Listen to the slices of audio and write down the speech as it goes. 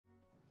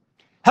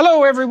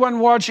Hello, everyone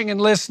watching and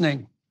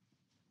listening.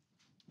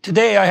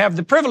 Today, I have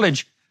the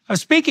privilege of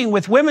speaking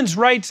with women's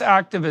rights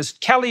activist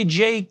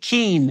Kellie-Jay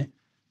Keen,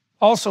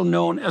 also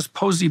known as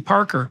Posie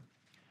Parker.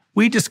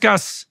 We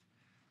discuss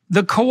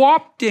the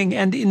co-opting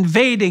and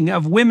invading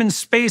of women's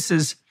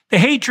spaces, the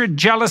hatred,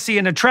 jealousy,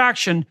 and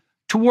attraction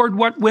toward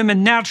what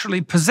women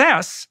naturally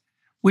possess,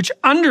 which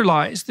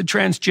underlies the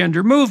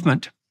transgender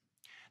movement,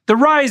 the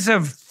rise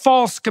of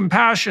false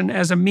compassion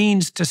as a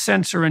means to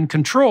censor and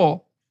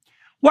control,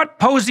 what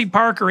Posie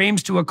Parker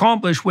aims to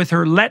accomplish with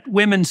her Let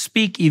Women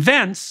Speak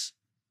events,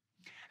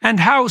 and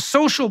how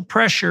social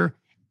pressure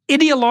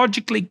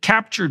ideologically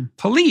captured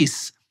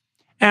police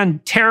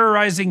and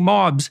terrorizing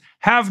mobs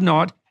have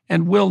not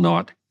and will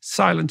not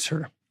silence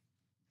her.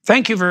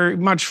 Thank you very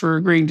much for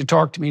agreeing to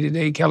talk to me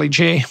today,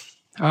 Kellie-Jay.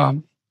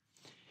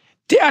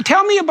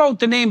 Tell me about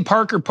the name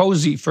Parker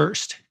Posie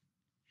first.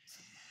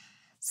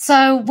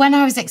 So when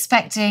I was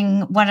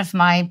expecting one of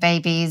my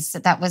babies,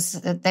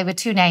 there were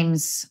two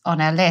names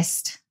on a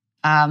list,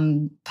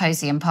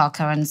 Posie and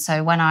Parker. And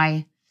so when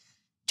I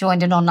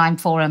joined an online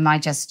forum, I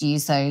just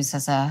used those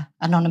as an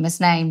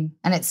anonymous name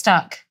and it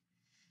stuck.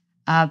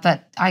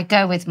 But I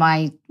go with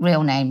my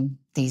real name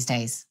these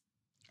days.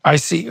 I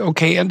see.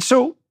 Okay. And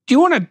so do you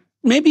want to,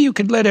 maybe you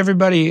could let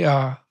everybody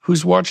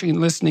who's watching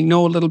and listening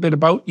know a little bit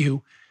about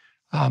you.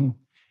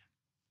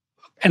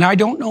 And I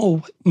don't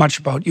know much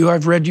about you.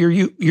 I've read your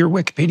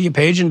Wikipedia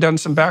page and done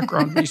some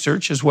background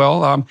research as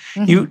well.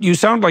 You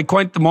sound like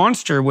quite the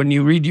monster when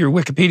you read your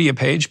Wikipedia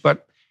page,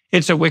 but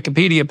it's a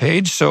Wikipedia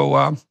page,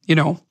 so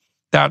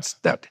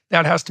that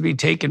has to be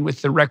taken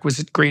with the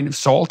requisite grain of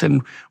salt,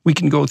 and we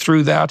can go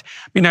through that.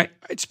 I mean,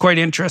 it's quite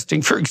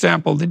interesting, for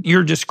example, that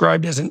you're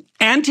described as an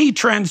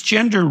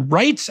anti-transgender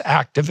rights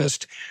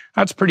activist.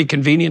 That's pretty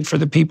convenient for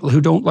the people who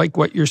don't like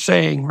what you're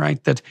saying,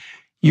 right? That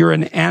you're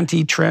an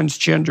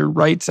anti-transgender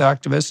rights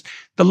activist.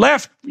 The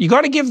left, you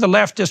got to give the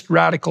leftist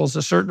radicals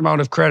a certain amount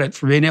of credit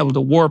for being able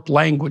to warp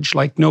language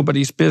like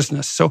nobody's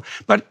business. So,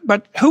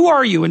 but who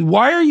are you and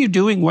why are you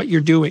doing what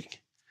you're doing?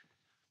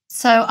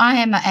 So I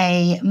am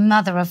a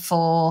mother of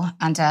four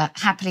and a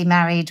happily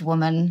married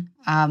woman.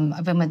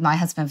 I've been with my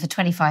husband for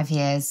 25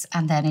 years.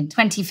 And then in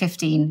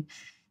 2015,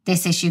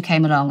 this issue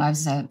came along. I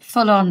was a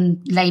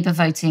full-on Labour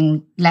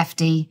voting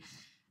lefty,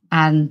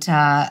 and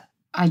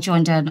I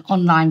joined an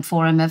online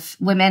forum of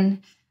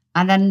women,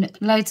 and then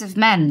loads of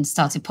men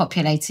started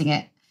populating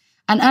it.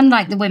 And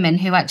unlike the women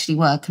who actually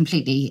were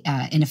completely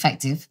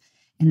ineffective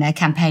in their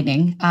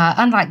campaigning,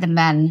 unlike the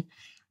men,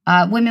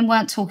 women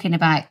weren't talking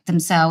about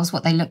themselves,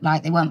 what they looked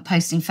like. They weren't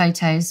posting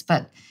photos,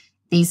 but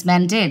these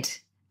men did.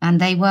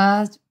 And they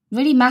were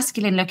really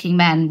masculine-looking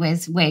men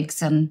with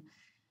wigs and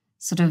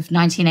sort of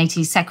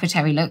 1980s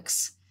secretary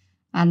looks.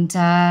 And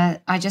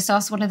I just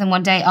asked one of them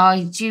one day,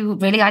 do you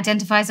really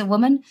identify as a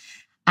woman?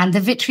 And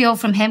the vitriol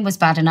from him was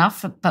bad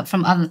enough, but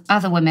from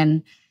other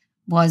women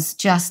was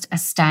just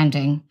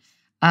astounding.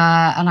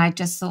 And I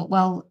just thought,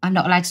 well, I'm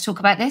not allowed to talk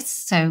about this,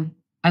 so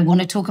I want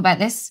to talk about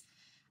this.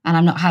 And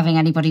I'm not having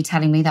anybody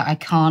telling me that I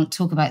can't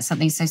talk about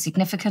something so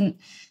significant.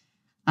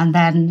 And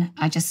then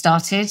I just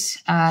started.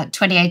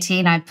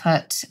 2018, I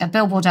put a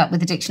billboard up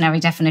with a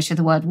dictionary definition of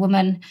the word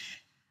woman.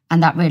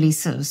 And that really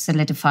sort of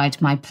solidified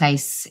my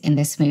place in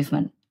this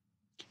movement.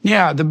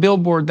 Yeah, the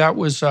billboard, that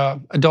was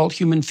adult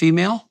human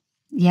female?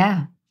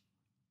 Yeah.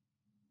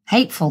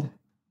 Hateful.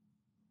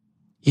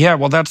 Yeah,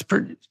 well, that's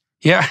pretty,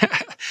 yeah.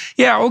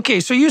 Yeah, okay.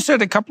 So you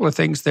said a couple of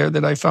things there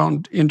that I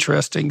found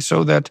interesting.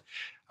 So that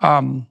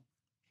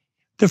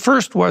the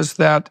first was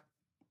that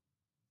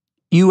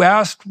you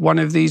asked one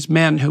of these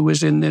men who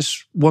was in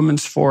this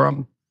women's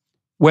forum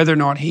whether or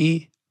not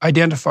he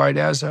identified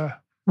as a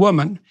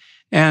woman,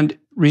 and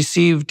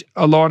received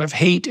a lot of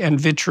hate and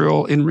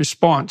vitriol in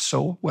response.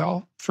 So,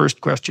 well,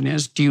 first question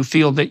is, do you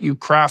feel that you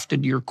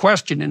crafted your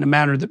question in a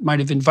manner that might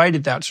have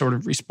invited that sort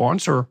of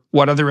response, or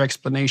what other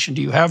explanation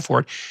do you have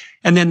for it?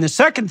 And then the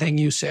second thing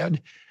you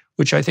said,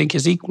 which I think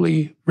is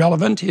equally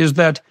relevant, is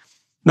that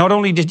not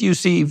only did you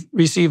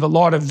receive a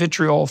lot of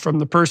vitriol from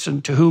the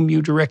person to whom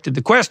you directed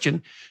the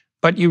question,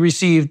 but you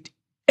received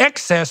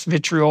excess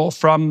vitriol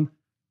from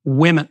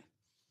women.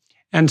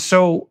 And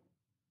so,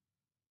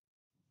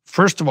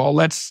 first of all,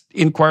 let's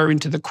inquire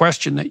into the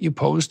question that you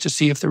posed to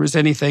see if there was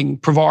anything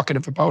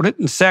provocative about it.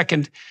 And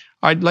second,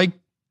 I'd like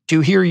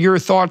to hear your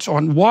thoughts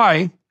on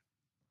why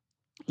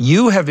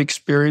you have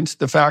experienced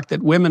the fact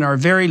that women are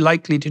very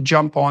likely to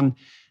jump on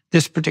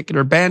this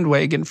particular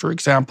bandwagon, for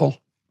example,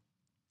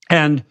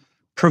 and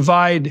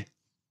provide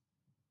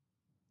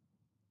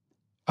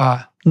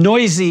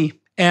noisy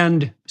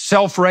and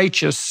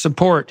self-righteous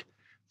support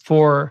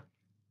for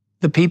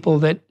the people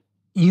that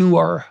you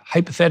are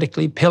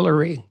hypothetically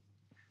pillorying.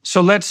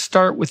 So let's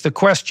start with the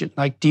question.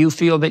 Like, do you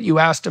feel that you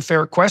asked a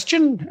fair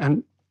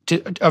question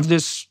of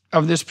this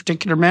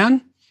particular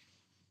man?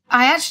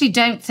 I actually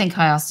don't think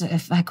I asked a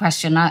fair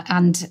question,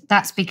 and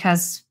that's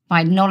because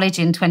my knowledge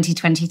in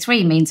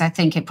 2023 means I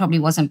think it probably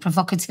wasn't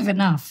provocative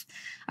enough.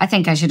 I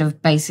think I should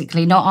have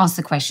basically not asked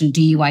the question,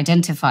 do you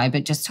identify,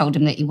 but just told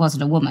him that he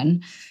wasn't a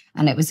woman,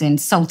 and it was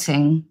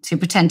insulting to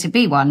pretend to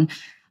be one.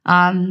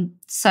 It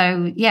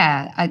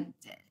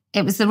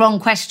was the wrong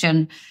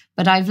question,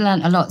 but I've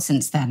learned a lot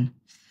since then.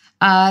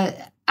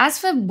 As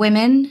for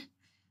women,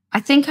 I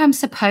think I'm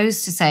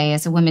supposed to say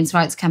as a women's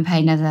rights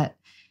campaigner that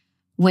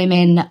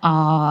women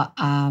are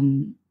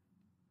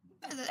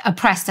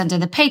oppressed under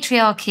the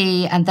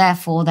patriarchy, and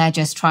therefore they're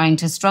just trying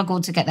to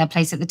struggle to get their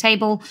place at the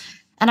table.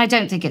 And I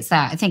don't think it's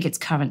that. I think it's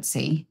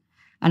currency.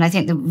 And I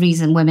think the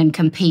reason women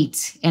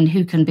compete in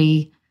who can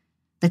be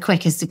the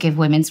quickest to give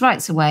women's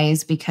rights away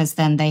is because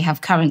then they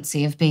have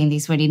currency of being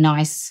these really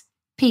nice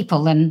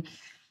people. And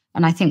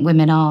I think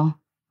women are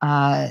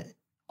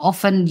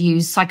often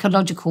use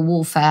psychological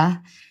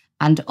warfare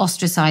and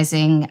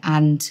ostracizing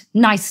and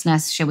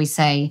niceness, shall we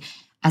say,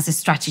 as a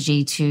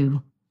strategy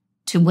to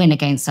win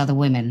against other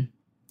women.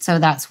 So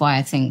that's why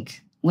I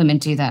think women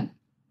do that.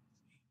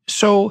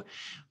 So,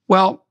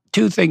 well,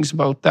 two things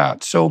about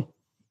that. So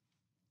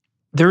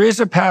there is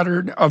a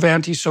pattern of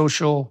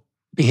antisocial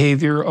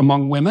behavior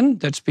among women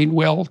that's been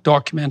well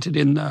documented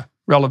in the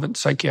relevant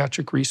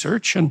psychiatric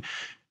research. And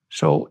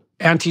so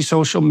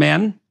antisocial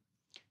men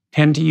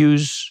tend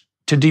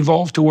to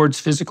devolve towards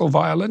physical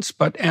violence,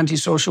 but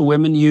antisocial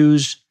women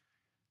use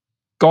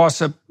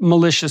gossip,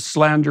 malicious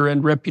slander,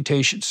 and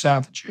reputation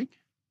savaging.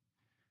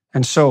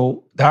 And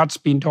so that's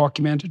been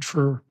documented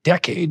for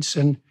decades,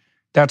 and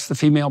that's the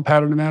female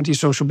pattern of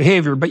antisocial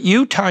behavior. But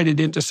you tied it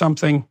into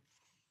something,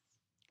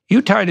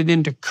 you tied it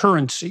into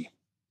currency,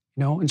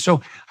 And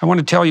so I want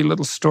to tell you a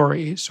little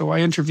story. So I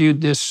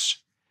interviewed this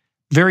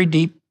very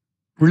deep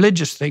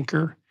religious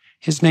thinker.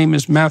 His name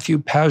is Matthew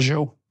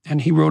Pajot,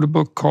 and he wrote a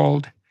book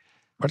called,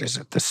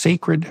 The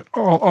Sacred,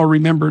 I'll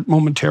remember it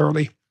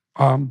momentarily.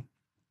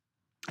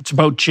 It's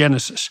about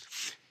Genesis.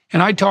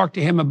 And I talked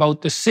to him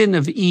about the sin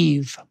of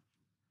Eve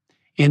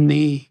in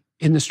the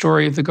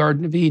story of the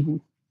Garden of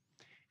Eden.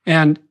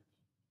 And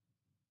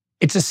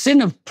it's a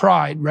sin of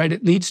pride, right?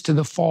 It leads to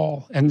the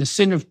fall. And the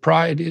sin of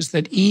pride is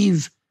that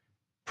Eve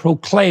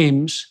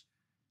proclaims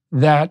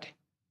that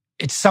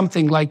it's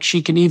something like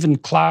she can even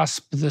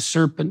clasp the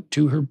serpent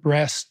to her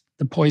breast,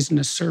 the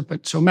poisonous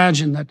serpent. So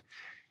imagine that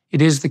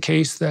it is the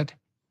case that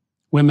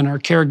women are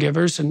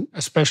caregivers, and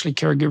especially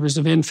caregivers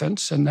of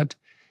infants, and that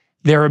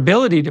their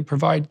ability to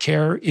provide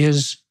care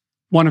is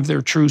one of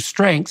their true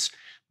strengths,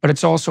 but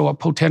it's also a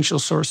potential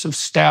source of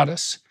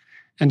status.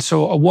 And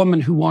so a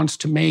woman who wants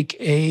to make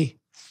a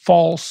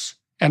false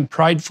and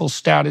prideful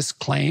status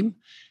claim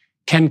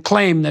can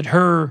claim that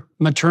her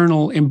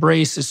maternal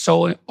embrace is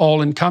so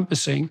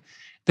all-encompassing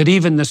that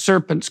even the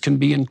serpents can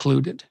be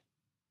included.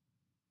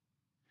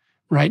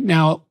 Right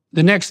now,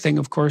 the next thing,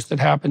 of course, that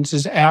happens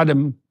is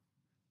Adam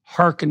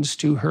hearkens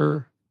to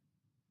her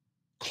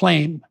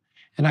claim.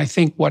 And I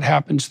think what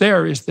happens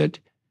there is that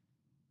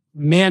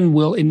men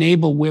will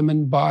enable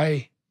women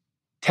by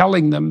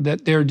telling them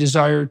that their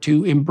desire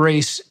to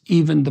embrace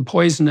even the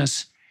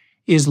poisonous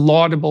is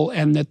laudable,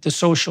 and that the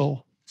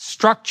social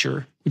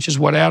structure, which is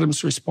what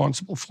Adam's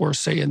responsible for,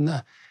 say in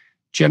the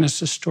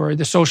Genesis story,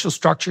 the social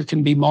structure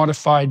can be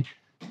modified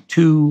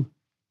to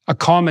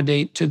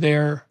accommodate to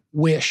their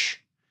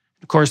wish.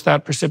 Of course,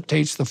 that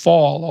precipitates the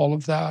fall, all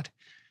of that.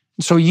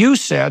 And so you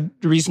said,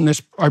 the reason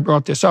I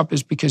brought this up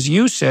is because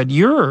you said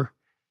your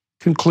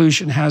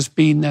conclusion has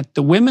been that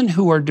the women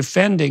who are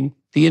defending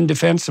the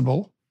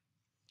indefensible,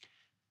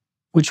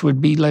 which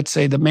would be, let's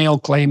say, the male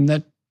claim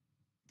that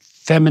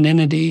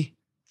femininity,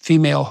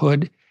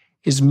 femalehood,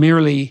 is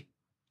merely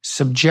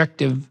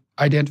subjective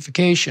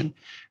identification,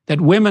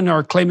 that women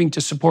are claiming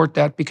to support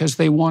that because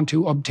they want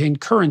to obtain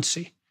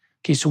currency.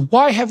 Okay, so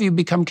why have you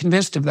become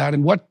convinced of that,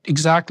 and what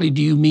exactly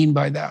do you mean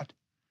by that?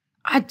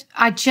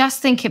 I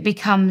just think it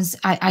becomes,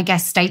 I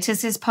guess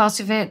status is part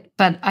of it,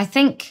 but I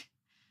think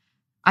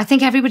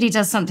everybody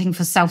does something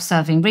for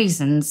self-serving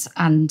reasons,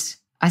 and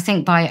I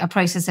think by a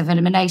process of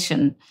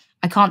elimination,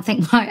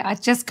 I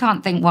just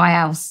can't think why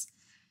else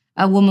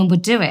a woman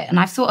would do it. And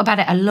I've thought about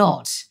it a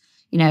lot.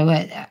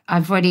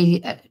 I've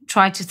really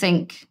tried to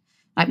think,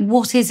 like,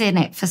 what is in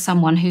it for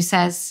someone who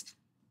says,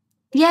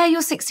 yeah,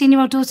 your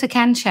 16-year-old daughter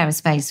can share a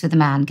space with a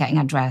man getting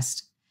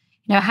undressed.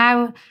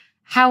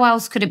 How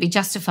else could it be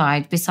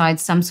justified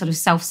besides some sort of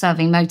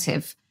self-serving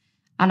motive?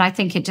 And I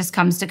think it just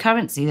comes to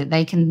currency, that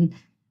they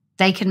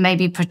can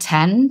maybe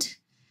pretend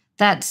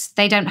that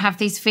they don't have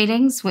these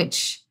feelings,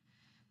 which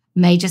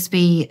may just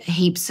be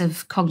heaps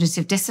of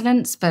cognitive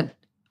dissonance, but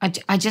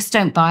I just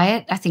don't buy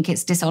it. I think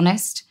it's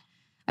dishonest.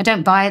 I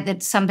don't buy it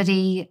that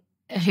somebody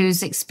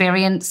who's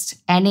experienced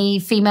any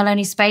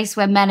female-only space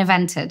where men have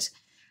entered,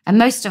 and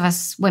most of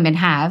us women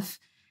have,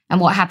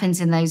 and what happens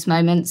in those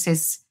moments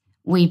is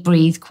we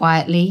breathe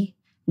quietly,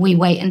 we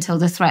wait until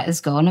the threat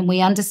is gone, and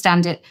we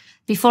understand it.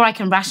 Before I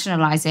can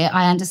rationalize it,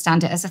 I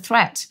understand it as a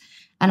threat.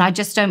 And I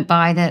just don't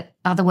buy that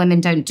other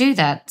women don't do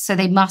that, so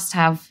they must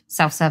have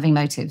self-serving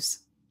motives.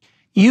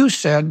 You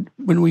said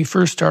when we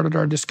first started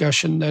our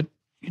discussion that,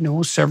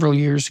 several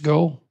years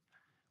ago,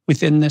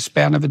 within the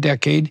span of a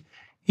decade,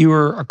 you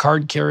were a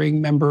card-carrying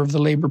member of the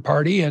Labour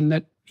Party, and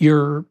that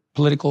your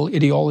political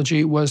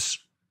ideology was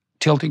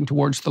tilting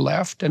towards the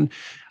left. And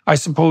I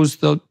suppose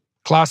the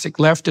classic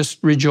leftist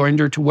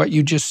rejoinder to what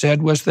you just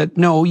said was that,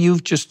 no,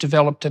 you've just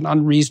developed an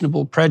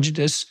unreasonable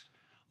prejudice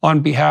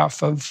on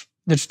behalf of,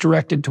 that's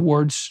directed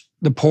towards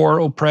the poor,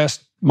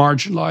 oppressed,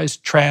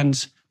 marginalized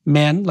trans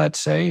men, let's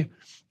say,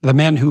 the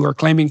men who are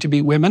claiming to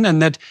be women,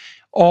 and that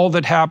all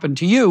that happened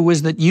to you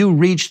was that you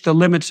reached the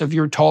limits of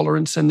your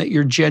tolerance and that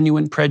your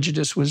genuine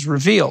prejudice was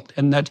revealed,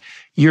 and that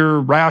you're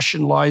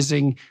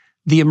rationalizing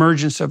the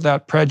emergence of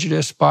that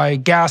prejudice by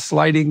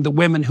gaslighting the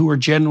women who are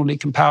genuinely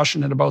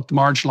compassionate about the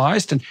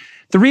marginalized. And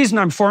the reason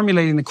I'm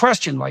formulating the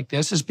question like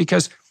this is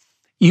because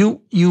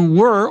you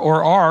were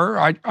or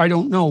are, I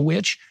don't know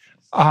which,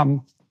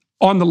 on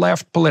the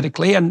left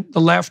politically, and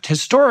the left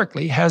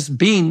historically has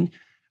been,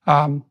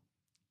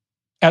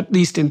 at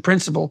least in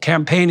principle,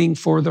 campaigning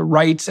for the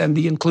rights and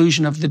the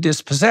inclusion of the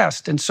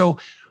dispossessed. And so,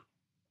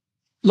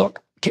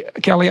 look,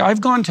 Kellie,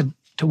 I've gone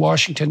to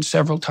Washington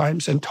several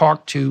times and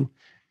talked to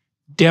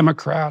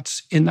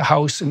Democrats in the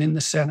House and in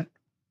the Senate.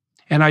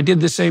 And I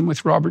did the same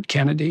with Robert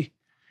Kennedy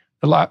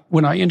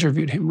when I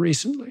interviewed him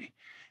recently.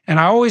 And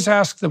I always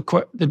ask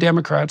the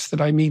Democrats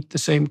that I meet the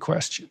same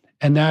question,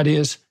 and that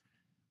is,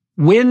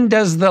 when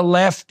does the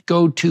left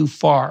go too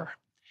far?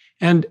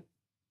 And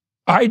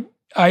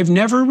I've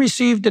never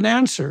received an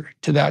answer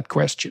to that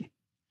question.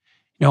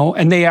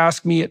 And they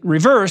ask me it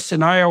reverse,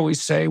 and I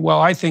always say, well,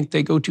 I think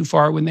they go too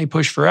far when they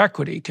push for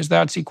equity, because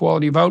that's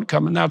equality of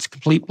outcome, and that's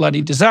complete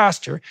bloody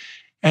disaster.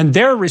 And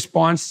their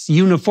response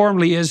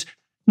uniformly is,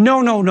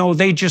 no,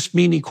 they just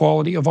mean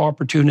equality of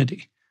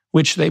opportunity,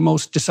 which they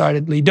most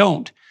decidedly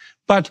don't.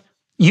 But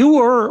you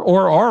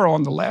are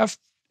on the left,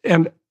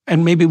 and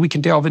maybe we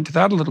can delve into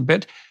that a little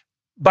bit,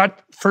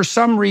 but for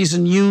some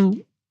reason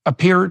you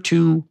appear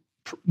to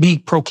be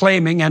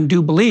proclaiming and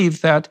do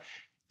believe that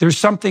there's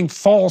something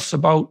false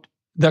about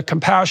the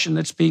compassion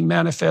that's being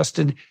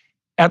manifested,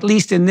 at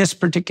least in this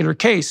particular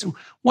case.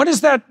 What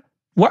is that?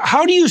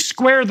 How do you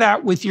square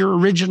that with your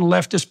original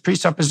leftist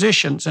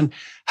presuppositions? And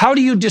how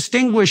do you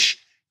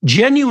distinguish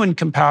genuine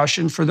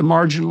compassion for the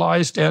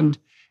marginalized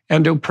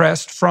and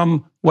oppressed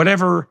from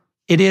whatever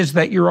it is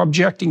that you're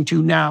objecting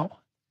to now?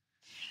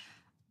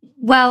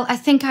 Well, I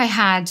think I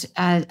had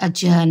a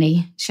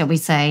journey, shall we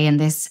say, in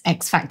this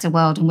X Factor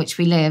world in which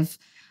we live,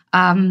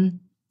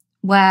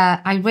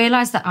 where I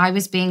realized that I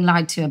was being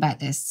lied to about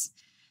this.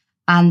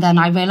 And then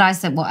I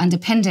realized that what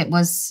underpinned it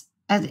was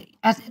a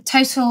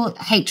total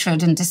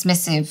hatred and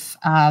dismissive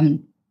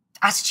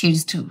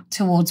attitudes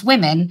towards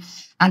women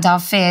and our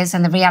fears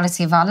and the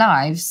reality of our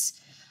lives.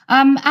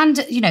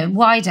 And,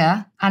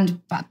 wider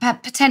and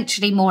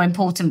potentially more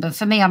important, but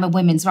for me, I'm a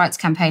women's rights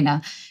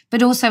campaigner,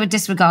 but also a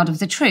disregard of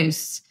the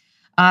truth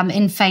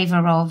in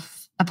favor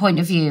of a point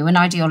of view, an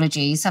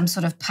ideology, some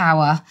sort of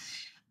power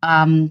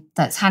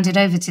that's handed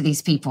over to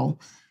these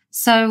people.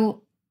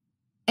 So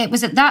it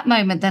was at that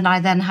moment that I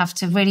then have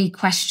to really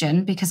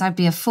question, because I'd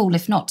be a fool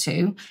if not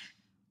to,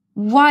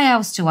 why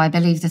else do I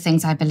believe the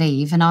things I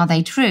believe? And are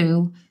they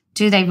true?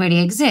 Do they really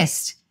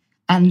exist?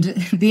 And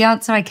the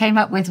answer I came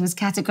up with was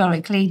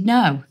categorically,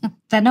 no,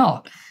 they're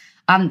not.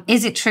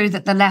 Is it true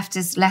that the left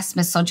is less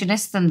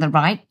misogynist than the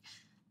right?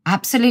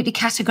 Absolutely,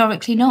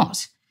 categorically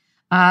not.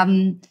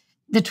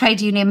 The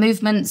trade union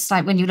movements,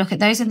 like when you look at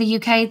those in the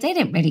UK, they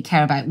didn't really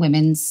care about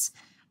women's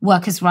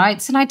workers'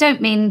 rights. And I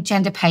don't mean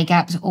gender pay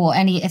gaps or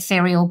any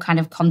ethereal kind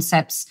of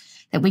concepts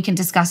that we can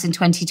discuss in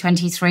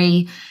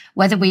 2023,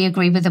 whether we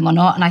agree with them or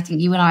not. And I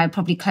think you and I are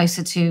probably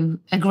closer to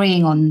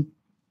agreeing on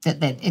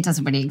that it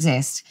doesn't really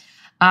exist.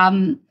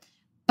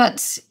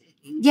 But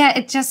yeah,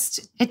 it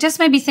just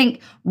made me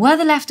think, were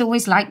the left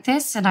always like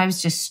this and I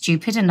was just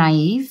stupid and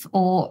naive,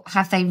 or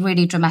have they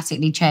really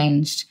dramatically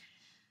changed?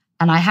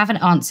 And I haven't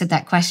answered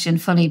that question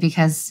fully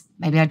because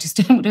maybe I just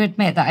don't want to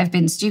admit that I've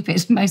been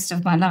stupid most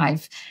of my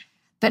life.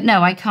 But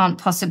no, I can't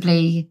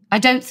possibly. I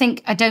don't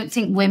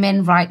think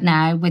women right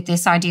now with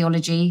this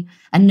ideology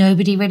and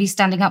nobody really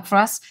standing up for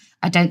us,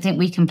 I don't think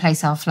we can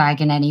place our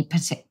flag in any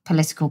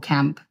political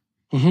camp.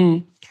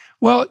 Mm-hmm.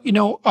 Well,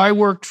 I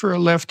worked for a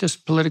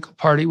leftist political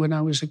party when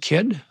I was a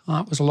kid.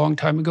 It was a long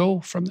time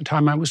ago, from the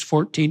time I was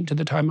 14 to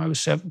the time I was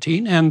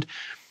 17. And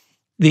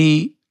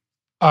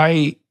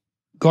I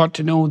got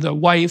to know the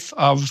wife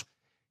of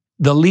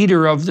the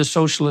leader of the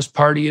Socialist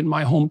Party in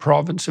my home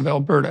province of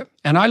Alberta.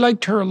 And I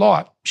liked her a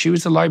lot. She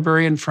was the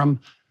librarian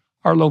from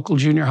our local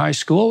junior high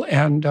school.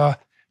 And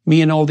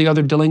me and all the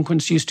other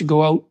delinquents used to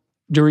go out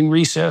during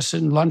recess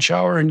and lunch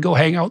hour and go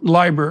hang out in the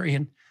library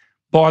and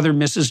bother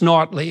Mrs.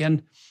 Notley.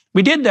 And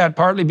we did that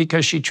partly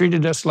because she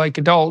treated us like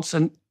adults.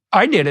 And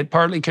I did it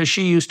partly because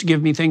she used to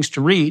give me things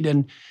to read.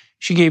 And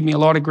she gave me a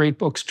lot of great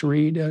books to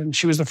read. And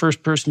she was the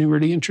first person who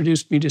really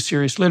introduced me to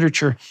serious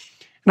literature.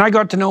 And I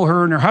got to know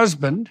her and her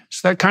husband.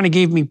 So that kind of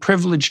gave me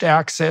privileged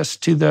access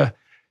to the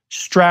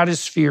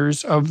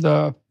stratospheres of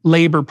the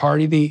Labour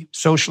Party, the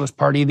Socialist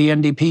Party, the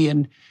NDP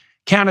in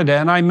Canada.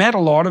 And I met a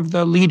lot of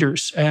the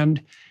leaders.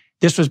 And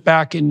this was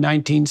back in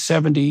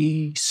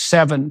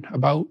 1977,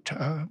 about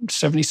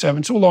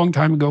 77, so a long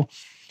time ago.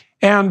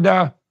 And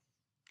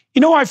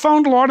I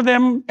found a lot of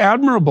them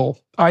admirable.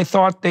 I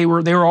thought they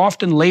were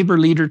often labor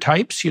leader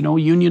types,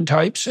 union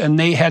types, and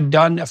they had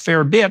done a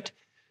fair bit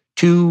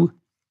to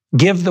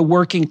give the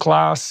working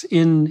class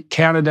in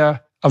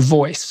Canada a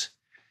voice.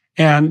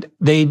 And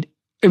they'd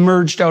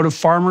emerged out of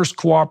farmers'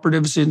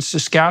 cooperatives in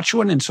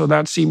Saskatchewan, and so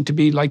that seemed to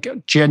be like a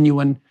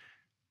genuine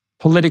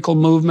political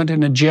movement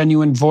and a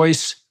genuine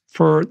voice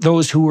for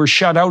those who were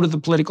shut out of the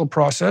political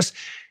process.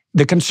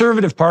 The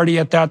Conservative Party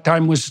at that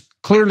time was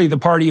clearly the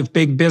party of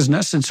big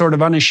business, and sort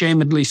of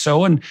unashamedly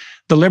so, and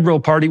the Liberal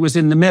Party was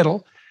in the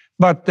middle.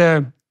 But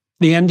the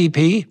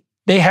NDP,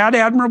 they had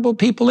admirable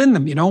people in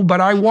them,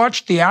 but I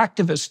watched the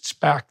activists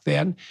back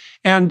then,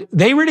 and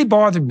they really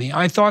bothered me.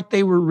 I thought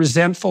they were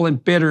resentful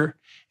and bitter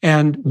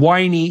and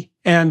whiny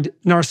and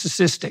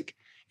narcissistic.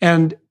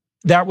 And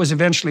that was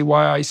eventually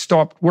why I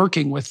stopped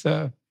working with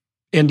the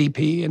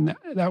NDP, and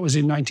that was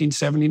in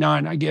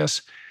 1979, I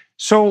guess.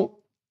 So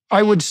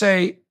I would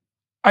say,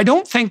 I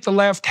don't think the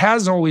left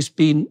has always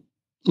been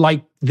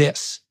like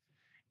this.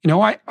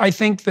 I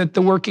think that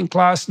the working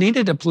class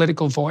needed a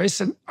political voice,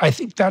 and I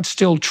think that's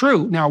still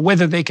true. Now,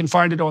 whether they can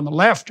find it on the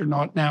left or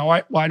not now,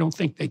 I don't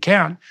think they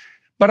can.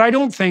 But I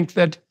don't think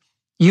that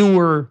you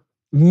were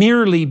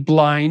merely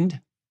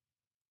blind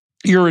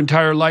your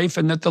entire life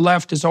and that the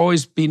left has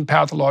always been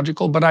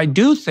pathological. But I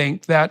do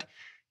think that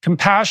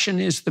compassion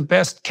is the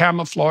best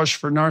camouflage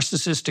for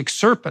narcissistic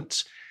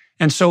serpents.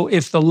 And so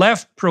if the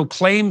left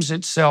proclaims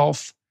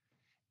itself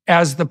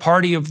as the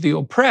party of the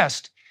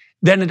oppressed,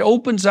 then it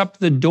opens up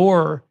the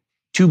door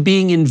to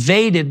being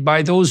invaded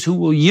by those who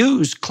will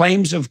use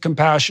claims of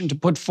compassion to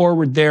put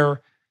forward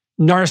their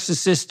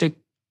narcissistic,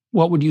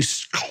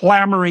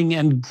 clamoring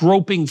and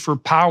groping for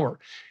power.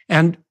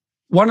 And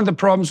one of the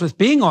problems with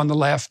being on the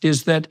left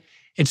is that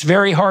it's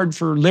very hard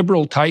for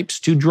liberal types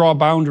to draw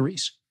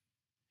boundaries.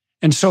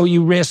 And so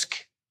you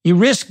risk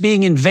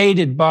being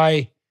invaded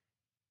by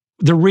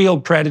the real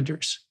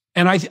predators.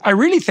 And I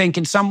really think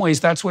in some ways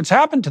that's what's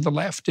happened to the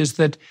left, is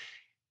that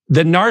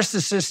the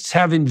narcissists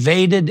have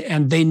invaded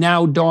and they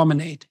now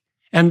dominate.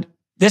 And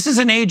this is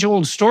an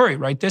age-old story,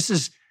 right? This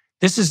has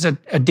been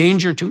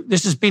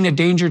a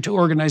danger to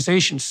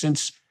organizations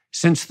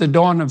since the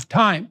dawn of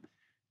time.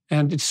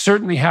 And it's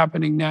certainly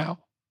happening now.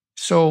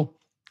 So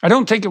I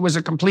don't think it was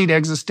a complete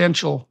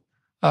existential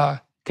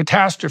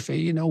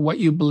catastrophe, what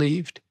you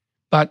believed.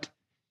 But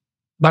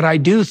I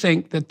do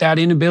think that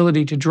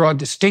inability to draw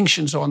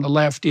distinctions on the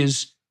left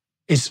is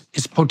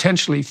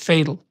potentially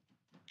fatal.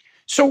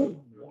 So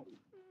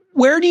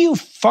how do you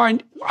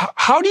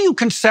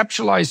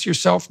conceptualize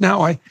yourself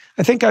now? I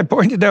think I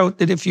pointed out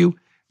that if you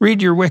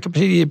read your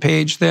Wikipedia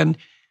page, then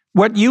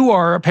what you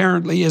are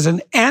apparently is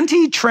an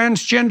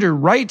anti-transgender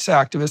rights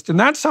activist. And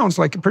that sounds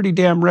like a pretty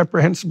damn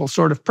reprehensible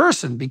sort of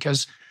person,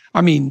 because,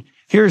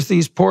 here's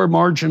these poor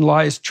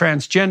marginalized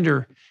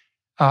transgender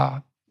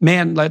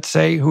men, let's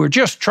say, who are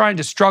just trying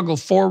to struggle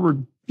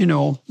forward,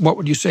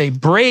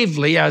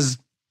 bravely, as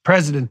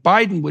President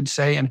Biden would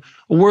say, in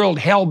a world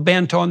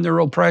hell-bent on their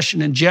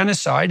oppression and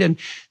genocide. And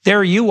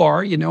there you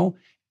are,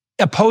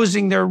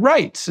 opposing their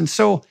rights. And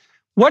so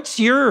what's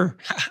your,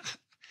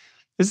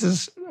 this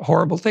is a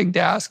horrible thing to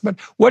ask, but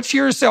what's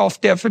your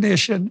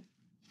self-definition?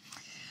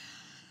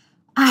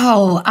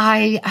 Oh,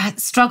 I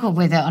struggle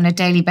with it on a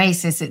daily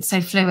basis. It's so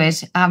fluid.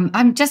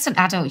 I'm just an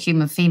adult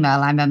human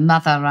female. I'm a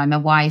mother, I'm a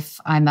wife,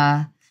 I'm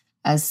a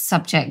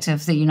subject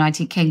of the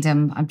United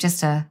Kingdom. I'm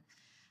just a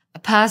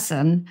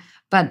person,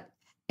 but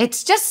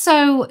it's just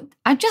so,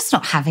 I'm just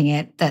not having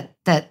it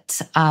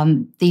that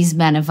these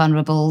men are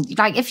vulnerable.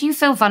 Like, if you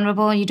feel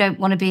vulnerable and you don't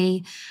want to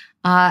be,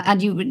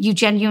 and you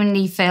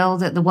genuinely feel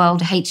that the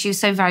world hates you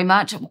so very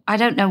much, I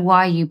don't know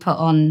why you put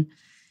on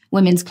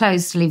women's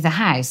clothes to leave the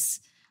house.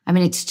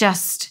 It's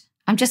just,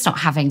 I'm just not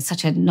having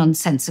such a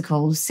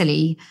nonsensical,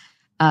 silly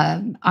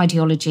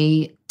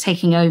ideology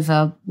taking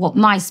over what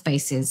my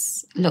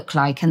spaces look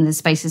like and the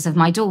spaces of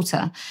my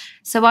daughter.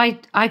 So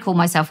I call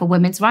myself a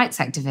women's rights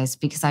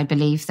activist, because I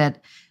believe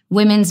that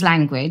women's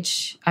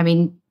language,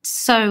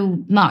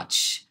 so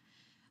much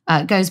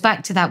goes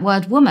back to that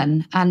word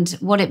woman and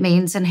what it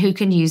means and who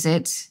can use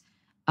it.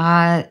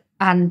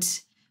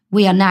 And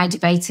we are now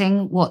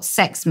debating what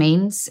sex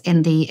means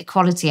in the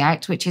Equality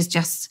Act, which is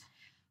just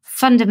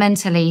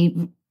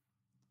fundamentally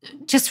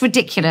just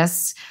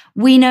ridiculous.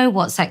 We know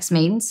what sex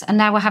means, and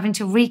now we're having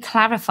to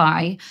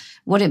re-clarify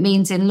what it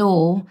means in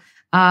law,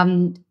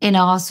 in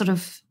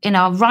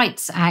our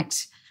Rights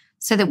Act,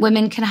 so that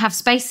women can have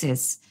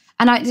spaces.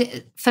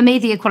 And for me,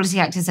 the Equality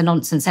Act is a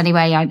nonsense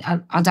anyway.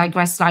 I'll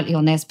digress slightly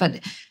on this, but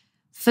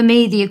for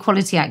me, the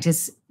Equality Act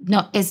just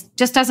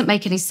doesn't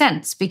make any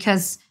sense,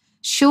 because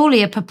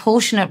surely a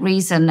proportionate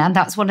reason, and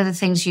that's one of the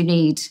things you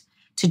need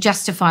to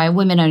justify a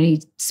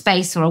women-only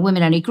space or a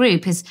women-only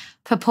group, is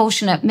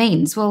proportionate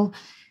means. Well,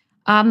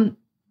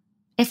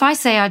 if I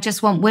say I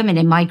just want women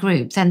in my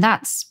group, then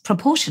that's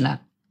proportionate.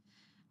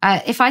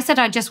 If I said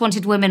I just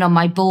wanted women on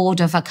my board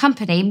of a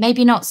company,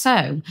 maybe not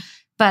so.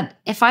 But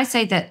if I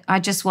say that I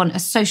just want a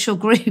social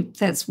group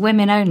that's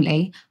women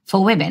only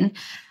for women,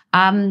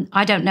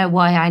 I don't know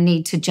why I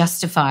need to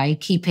justify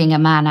keeping a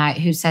man out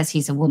who says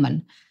he's a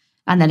woman.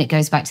 And then it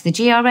goes back to the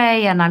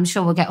GRA, and I'm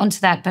sure we'll get onto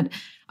that. But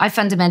I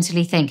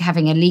fundamentally think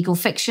having a legal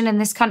fiction in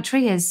this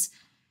country is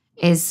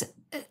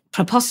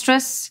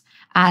preposterous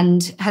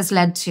and has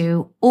led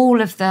to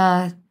all of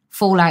the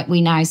fallout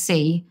we now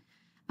see.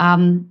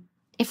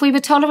 If we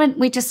were tolerant,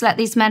 we'd just let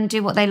these men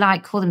do what they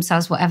like, call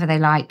themselves whatever they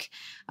like,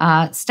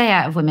 stay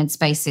out of women's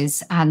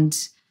spaces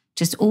and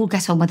just all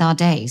get on with our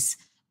days.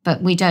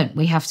 But we don't.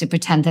 We have to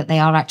pretend that they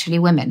are actually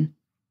women.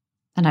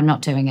 And I'm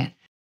not doing it.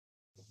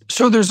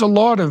 So there's a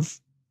lot of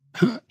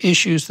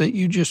issues that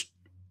you just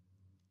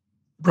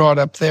brought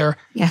up there.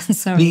 Yeah,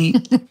 sorry.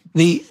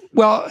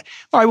 Well,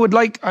 I would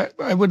like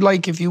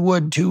if you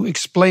would to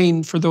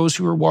explain for those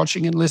who are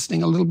watching and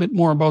listening a little bit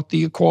more about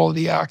the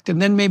Equality Act, and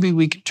then maybe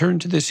we could turn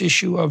to this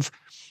issue of.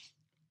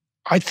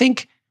 I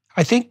think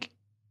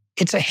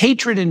it's a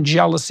hatred and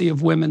jealousy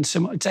of women.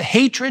 It's a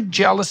hatred,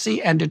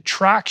 jealousy, and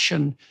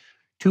attraction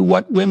to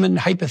what women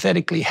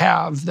hypothetically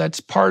have.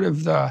 That's part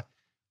of the,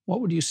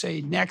 what would you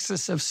say,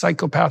 nexus of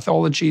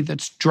psychopathology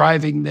that's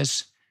driving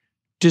this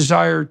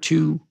desire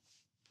to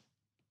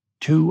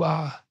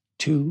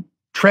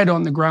tread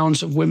on the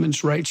grounds of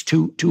women's rights,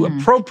 to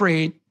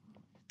appropriate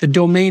the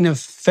domain of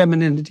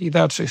femininity.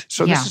 This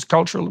is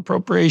cultural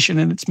appropriation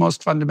in its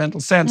most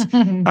fundamental sense.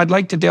 I'd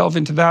like to delve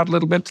into that a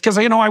little bit because,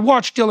 I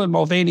watched Dylan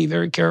Mulvaney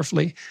very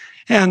carefully.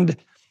 And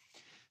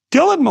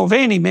Dylan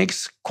Mulvaney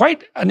makes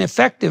quite an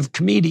effective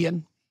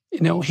comedian.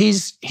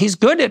 He's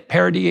good at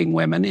parodying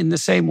women in the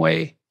same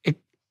way,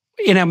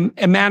 in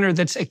a manner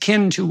that's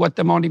akin to what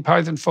the Monty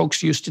Python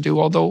folks used to do,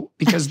 although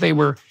because they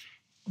were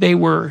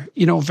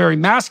very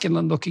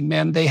masculine-looking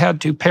men, they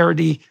had to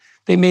parody.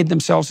 They made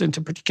themselves into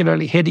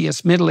particularly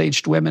hideous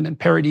middle-aged women and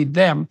parodied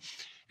them.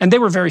 And they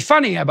were very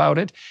funny about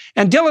it.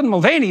 And Dylan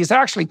Mulvaney is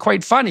actually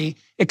quite funny,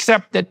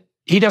 except that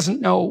he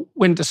doesn't know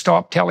when to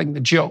stop telling the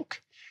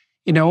joke.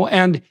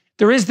 And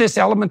there is this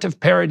element of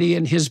parody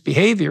in his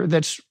behavior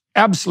that's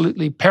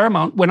absolutely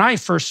paramount. When I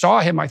first saw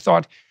him, I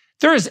thought,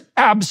 there is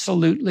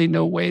absolutely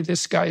no way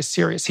this guy is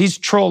serious. He's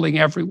trolling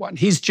everyone.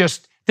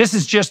 This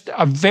is just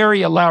a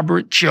very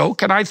elaborate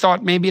joke. And I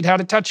thought maybe it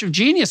had a touch of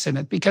genius in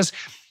it because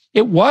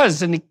it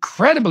was an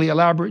incredibly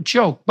elaborate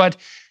joke. But,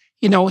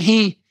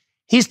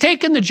 he's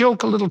taken the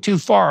joke a little too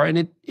far.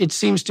 And it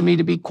seems to me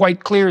to be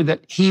quite clear that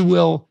he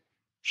will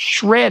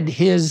shred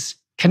his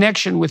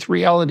connection with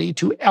reality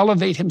to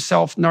elevate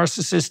himself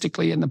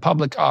narcissistically in the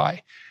public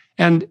eye.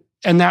 And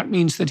that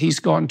means that he's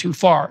gone too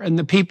far. And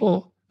the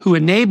people who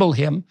enable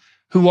him,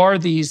 who are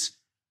these,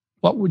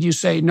 what would you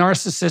say,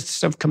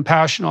 narcissists of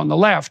compassion on the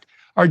left,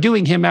 are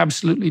doing him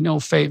absolutely no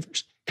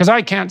favors. Because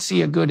I can't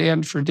see a good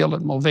end for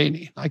Dylan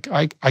Mulvaney.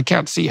 I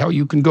can't see how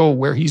you can go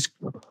where he's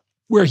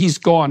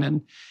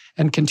gone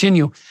and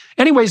continue.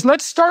 Anyways,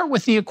 let's start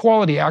with the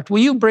Equality Act. Will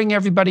you bring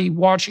everybody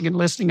watching and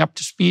listening up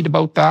to speed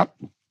about that?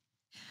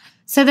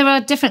 So there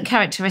are different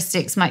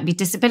characteristics, might be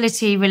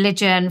disability,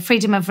 religion,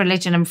 freedom of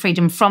religion and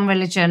freedom from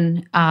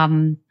religion,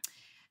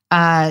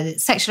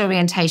 sexual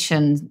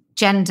orientation,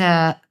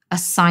 gender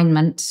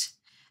assignment.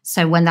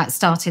 So when that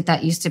started,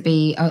 that used to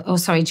be,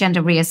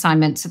 gender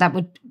reassignment. So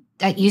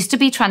that used to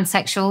be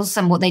transsexuals.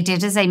 And what they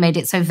did is they made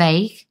it so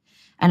vague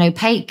and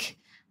opaque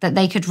that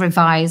they could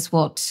revise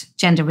what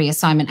gender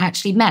reassignment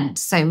actually meant.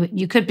 So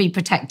you could be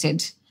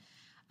protected.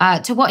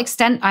 To what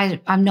extent,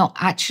 I'm not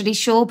actually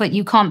sure, but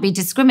you can't be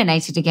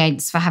discriminated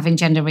against for having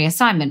gender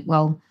reassignment.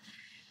 Well,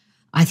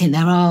 I think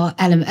there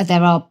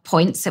are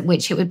points at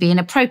which it would be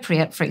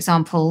inappropriate. For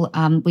example,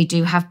 we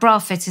do have bra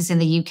fitters in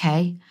the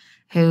UK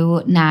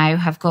who now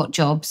have got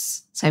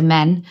jobs. So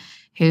men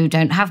who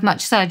don't have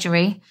much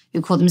surgery,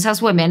 who call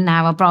themselves women,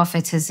 now are bra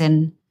fitters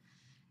in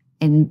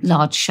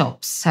large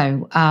shops.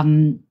 So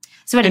anyway,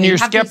 and you're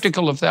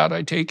skeptical of that,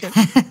 I take it.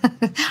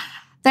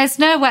 There's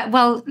no way.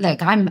 Well,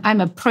 look, I'm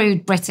a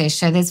prude British,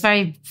 so there's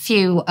very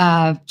few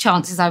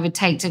chances I would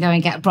take to go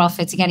and get a bra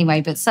fitting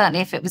anyway. But certainly,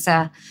 if it was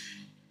a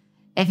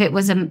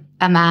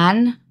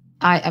man,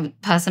 a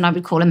person I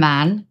would call a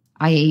man,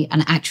 i.e.,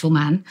 an actual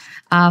man,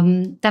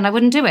 then I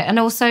wouldn't do it. And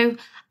also,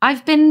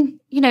 I've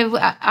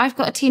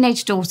got a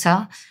teenage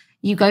daughter.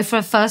 You go for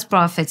a first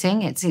bra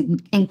fitting; it's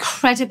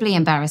incredibly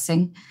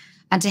embarrassing,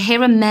 and to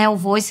hear a male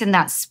voice in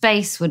that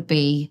space would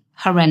be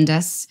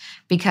horrendous,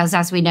 because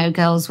as we know,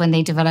 girls, when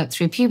they develop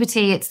through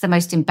puberty, it's the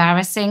most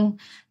embarrassing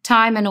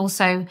time and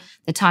also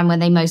the time when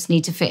they most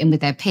need to fit in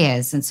with their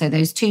peers. And so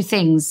those two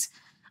things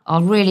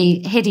are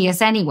really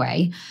hideous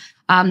anyway.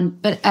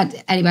 But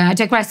anyway, I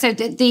digress. So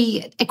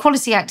the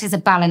Equality Act is a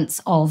balance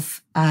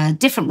of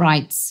different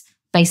rights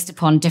based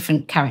upon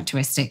different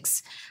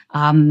characteristics.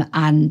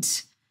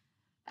 And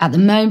at the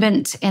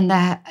moment in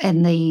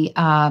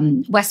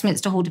the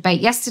Westminster Hall debate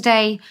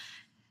yesterday,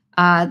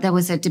 there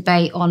was a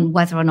debate on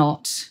whether or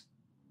not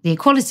the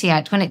Equality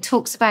Act, when it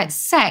talks about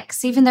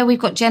sex, even though we've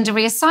got gender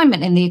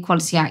reassignment in the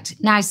Equality Act,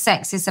 now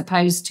sex is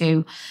supposed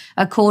to,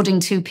 according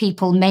to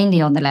people mainly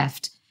on the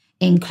left,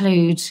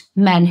 include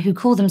men who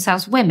call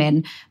themselves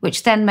women,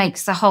 which then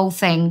makes the whole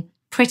thing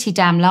pretty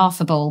damn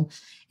laughable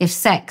if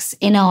sex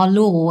in our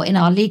law, in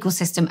our legal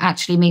system,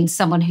 actually means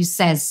someone who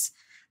says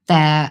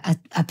they're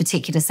a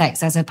particular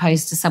sex as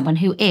opposed to someone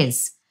who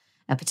is.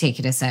 a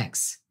particular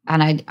sex.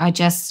 And I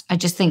just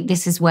think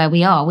this is where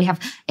we are. We have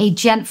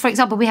for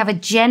example, we have a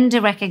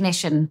gender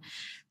recognition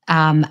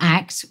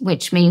act,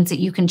 which means that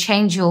you can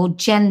change your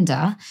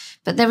gender,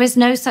 but there is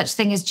no such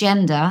thing as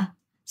gender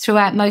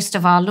throughout most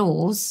of our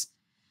laws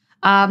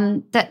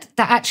that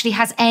actually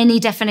has any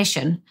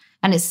definition.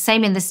 And it's the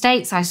same in the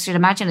States. I should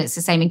imagine it's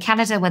the same in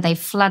Canada, where they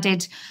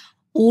flooded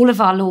all of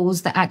our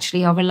laws that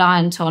actually are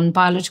reliant on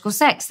biological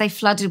sex. They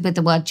flooded with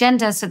the word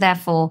gender, so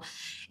therefore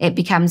it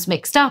becomes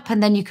mixed up.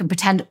 And then you can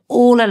pretend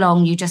all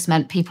along you just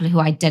meant people who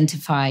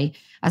identify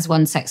as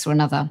one sex or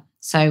another.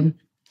 So,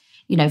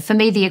 for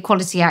me, the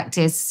Equality Act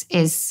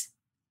is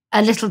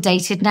a little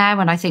dated now,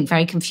 and I think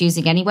very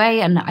confusing anyway.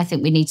 And I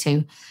think we need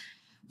to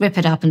rip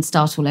it up and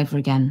start all over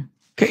again.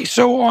 Okay,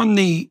 so on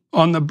the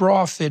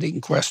bra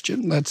fitting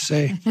question, let's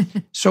say,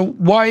 so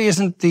why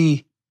isn't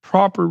the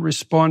proper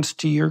response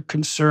to your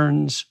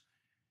concerns,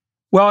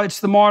 well, it's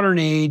the modern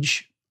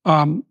age.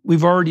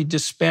 We've already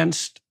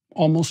dispensed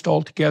almost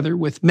altogether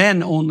with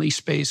men-only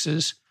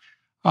spaces.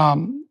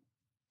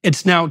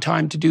 It's now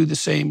time to do the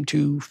same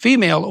to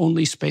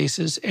female-only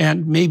spaces,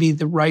 and maybe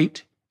the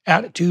right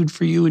attitude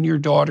for you and your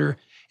daughter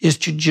is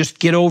to just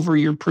get over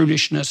your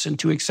prudishness and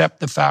to accept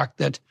the fact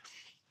that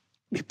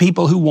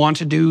people who want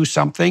to do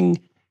something,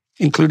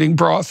 including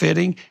bra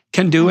fitting,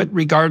 can do it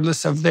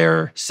regardless of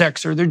their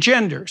sex or their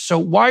gender. So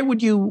why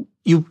would you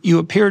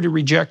appear to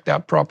reject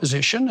that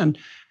proposition? And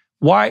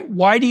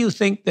why do you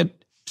think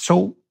that,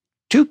 so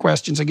two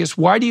questions, I guess.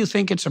 Why do you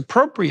think it's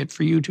appropriate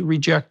for you to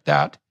reject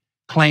that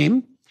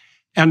claim?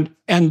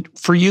 And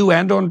for you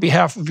and on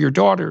behalf of your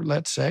daughter,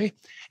 let's say.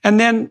 And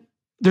then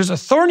there's a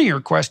thornier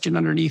question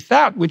underneath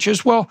that, which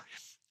is, well,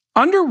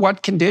 under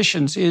what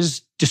conditions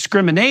is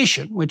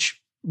discrimination, which,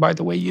 by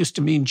the way, used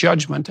to mean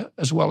judgment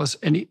as well as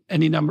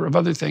any number of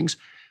other things,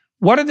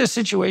 what are the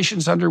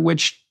situations under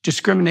which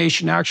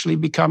discrimination actually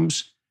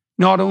becomes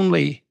not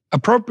only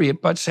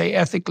appropriate, but, say,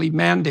 ethically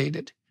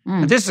mandated?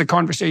 And this is a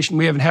conversation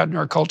we haven't had in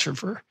our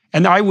culture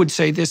and I would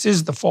say this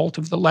is the fault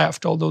of the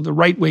left, although the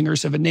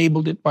right-wingers have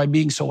enabled it by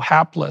being so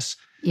hapless.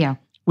 Yeah.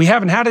 We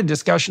haven't had a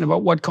discussion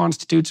about what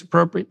constitutes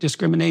appropriate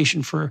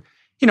discrimination for,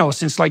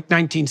 since like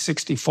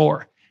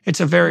 1964. It's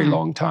a very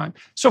long time.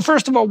 So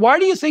first of all, why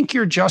do you think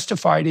you're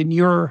justified in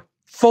your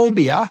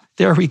phobia,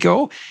 there we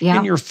go,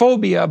 in your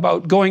phobia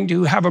about going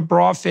to have a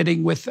bra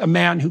fitting with a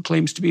man who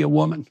claims to be a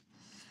woman?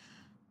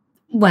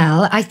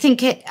 Well, I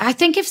think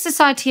if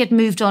society had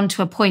moved on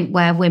to a point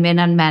where women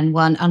and men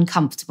weren't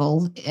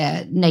uncomfortable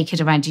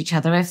naked around each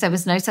other, if there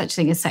was no such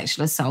thing as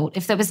sexual assault,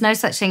 if there was no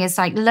such thing as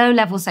like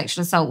low-level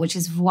sexual assault, which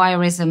is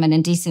voyeurism and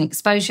indecent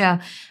exposure,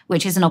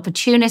 which is an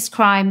opportunist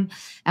crime,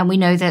 and we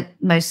know that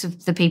most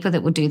of the people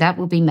that will do that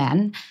will be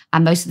men,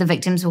 and most of the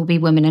victims will be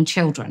women and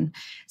children.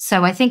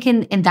 So I think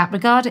in that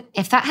regard,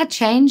 if that had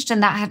changed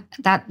and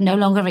that no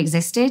longer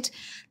existed,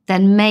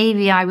 then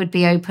maybe I would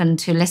be open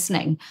to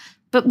listening.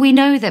 But we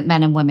know that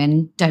men and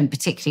women don't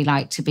particularly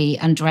like to be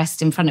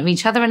undressed in front of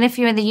each other. And if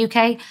you're in the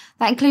UK,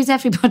 that includes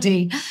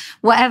everybody,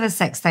 whatever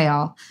sex they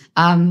are.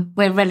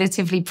 We're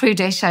relatively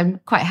prudish. I'm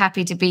quite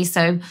happy to be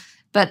so.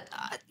 But,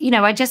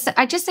 I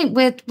just think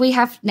we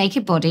have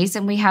naked bodies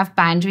and we have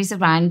boundaries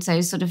around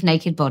those sort of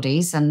naked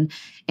bodies, and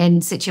in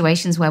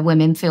situations where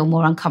women feel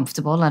more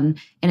uncomfortable and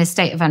in a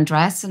state of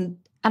undress. And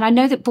I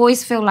know that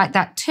boys feel like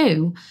that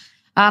too.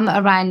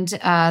 Around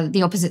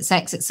the opposite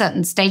sex at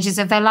certain stages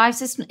of their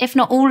lives, if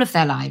not all of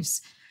their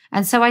lives.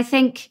 And so I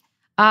think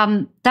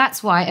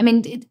that's why,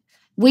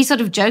 we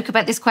sort of joke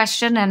about this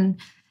question,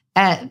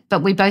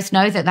 but we both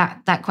know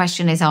that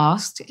question is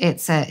asked.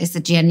 It's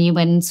a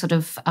genuine sort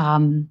of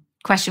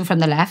question from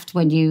the left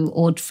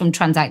or from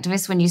trans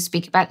activists when you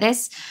speak about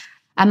this.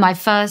 And my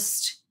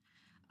first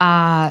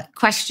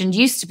question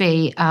used to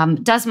be,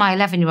 does my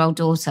 11-year-old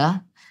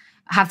daughter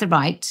have the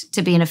right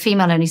to be in a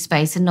female-only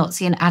space and not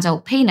see an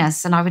adult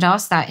penis? And I would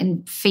ask that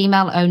in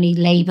female-only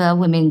Labour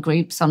women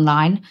groups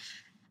online.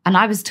 And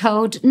I was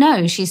told,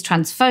 no, she's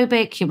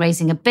transphobic, you're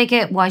raising a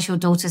bigot, why is your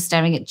daughter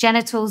staring at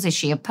genitals? Is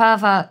she a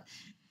pervert?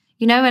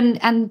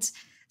 And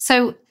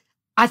so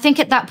I think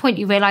at that point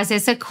you realise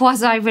it's a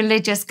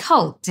quasi-religious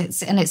cult.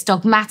 It's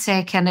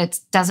dogmatic and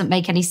it doesn't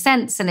make any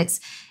sense, and it's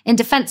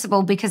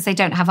indefensible because they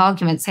don't have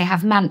arguments, they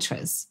have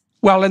mantras.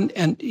 Well, and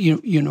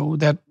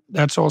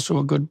that's also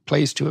a good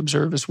place to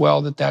observe as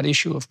well, that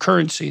issue of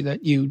currency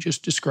that you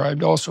just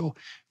described also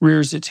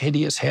rears its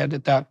hideous head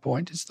at that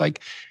point. It's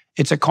like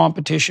it's a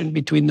competition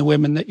between the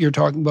women that you're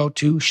talking about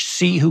to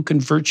see who can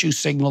virtue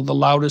signal the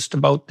loudest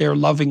about their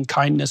loving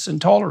kindness and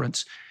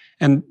tolerance.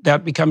 And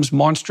that becomes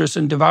monstrous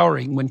and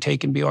devouring when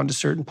taken beyond a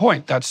certain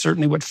point. That's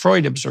certainly what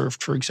Freud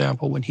observed, for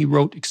example, when he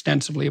wrote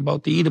extensively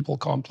about the Oedipal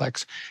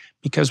complex.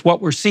 Because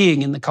what we're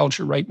seeing in the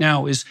culture right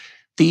now is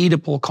the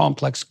Oedipal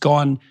complex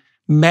gone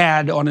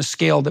mad on a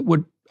scale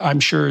that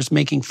I'm sure is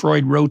making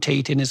Freud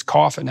rotate in his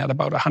coffin at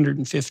about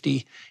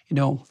 150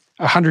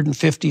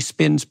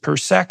 spins per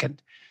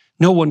second.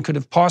 No one could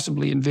have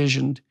possibly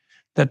envisioned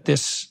that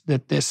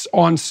this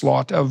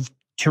onslaught of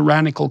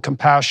tyrannical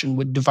compassion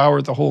would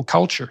devour the whole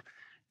culture.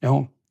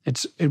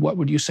 what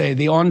would you say,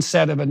 the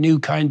onset of a new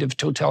kind of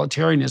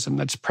totalitarianism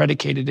that's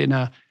predicated in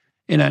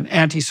an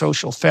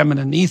antisocial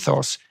feminine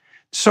ethos.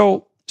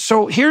 So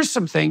here's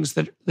some things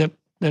that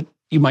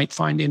you might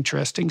find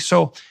interesting.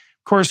 So,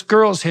 of course,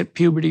 girls hit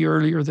puberty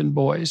earlier than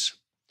boys.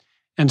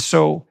 And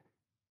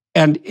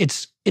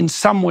it's in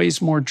some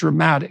ways more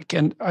dramatic.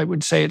 And I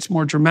would say it's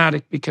more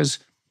dramatic because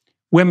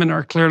women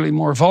are clearly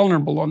more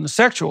vulnerable on the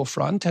sexual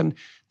front. And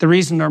the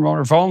reason they're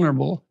more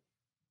vulnerable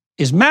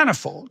is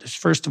manifold.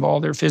 First of all,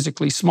 they're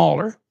physically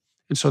smaller,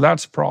 and so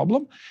that's a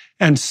problem.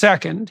 And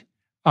second,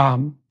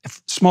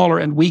 smaller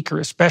and weaker,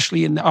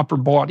 especially in the upper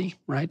body,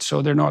 right?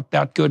 So they're not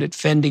that good at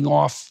fending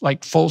off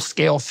like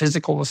full-scale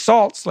physical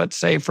assaults, let's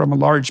say, from a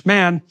large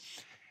man.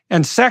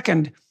 And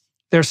second,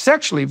 they're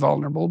sexually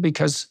vulnerable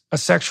because a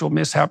sexual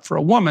mishap for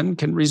a woman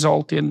can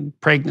result in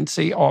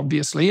pregnancy,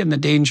 obviously, and the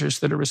dangers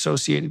that are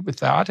associated with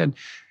that, and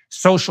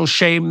social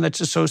shame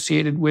that's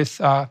associated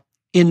with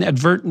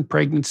inadvertent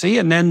pregnancy,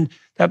 and then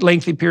that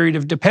lengthy period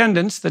of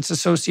dependence that's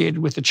associated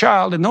with the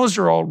child, and those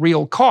are all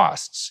real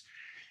costs.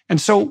 And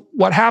so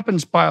what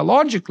happens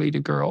biologically to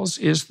girls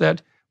is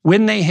that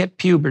when they hit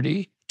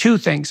puberty, two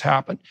things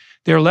happen.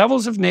 Their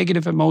levels of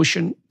negative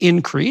emotion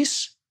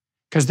increase,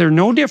 because there's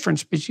no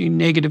difference between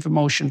negative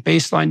emotion,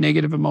 baseline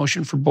negative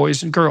emotion for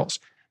boys and girls.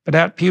 But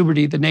at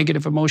puberty, the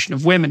negative emotion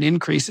of women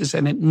increases,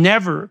 and it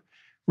never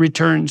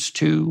returns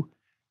to,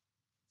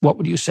 what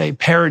would you say,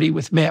 parity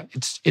with men.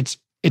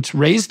 It's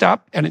raised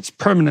up, and it's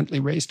permanently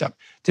raised up.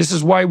 This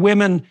is why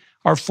women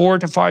are 4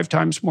 to 5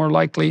 times more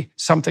likely,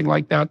 something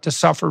like that, to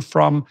suffer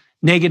from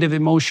negative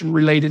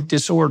emotion-related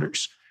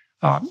disorders,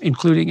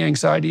 including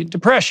anxiety and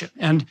depression.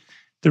 And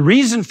the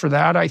reason for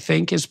that, I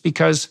think, is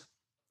because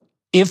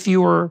if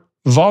you're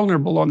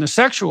vulnerable on the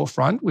sexual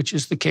front, which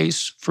is the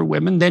case for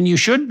women, then you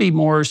should be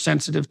more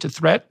sensitive to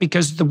threat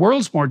because the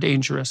world's more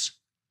dangerous.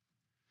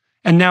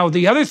 And now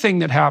the other thing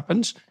that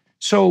happens,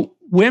 so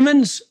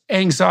women's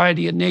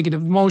anxiety and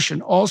negative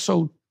emotion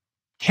also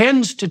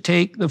tends to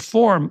take the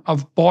form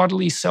of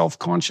bodily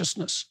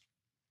self-consciousness.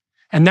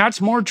 And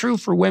that's more true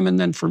for women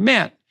than for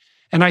men.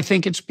 And I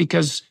think it's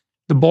because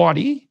the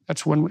body,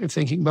 that's one way of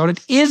thinking about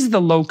it, is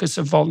the locus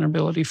of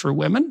vulnerability for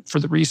women for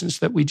the reasons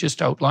that we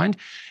just outlined.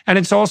 And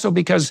it's also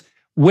because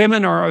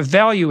women are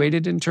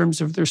evaluated in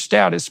terms of their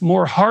status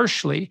more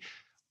harshly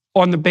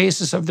on the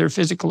basis of their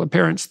physical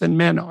appearance than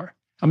men are.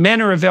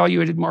 Men are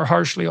evaluated more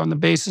harshly on the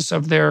basis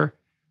of their,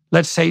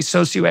 let's say,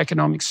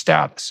 socioeconomic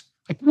status,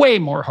 like way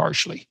more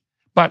harshly.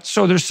 But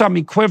so there's some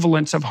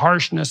equivalence of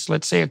harshness,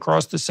 let's say,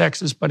 across the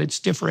sexes, but it's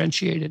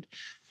differentiated.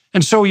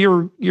 And so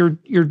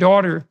your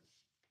daughter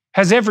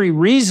has every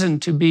reason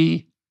to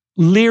be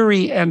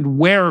leery and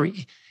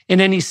wary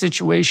in any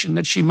situation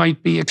that she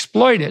might be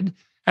exploited.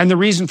 And the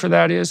reason for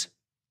that is,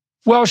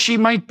 well, she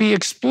might be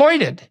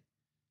exploited.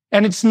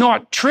 And it's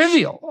not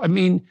trivial. I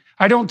mean,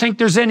 I don't think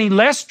there's any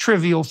less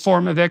trivial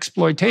form of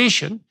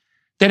exploitation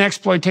than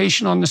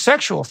exploitation on the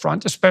sexual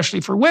front, especially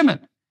for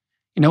women.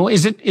 You know,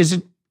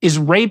 is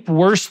rape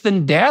worse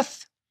than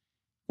death?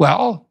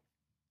 Well,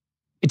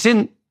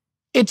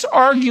 it's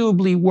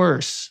arguably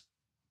worse.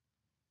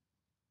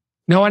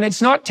 No, and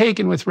it's not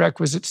taken with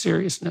requisite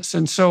seriousness.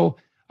 And so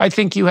I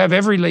think you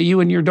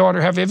and your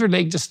daughter have every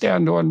leg to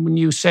stand on when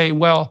you say,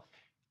 well,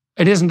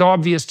 it isn't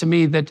obvious to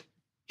me that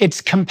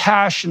it's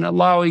compassion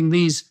allowing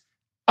these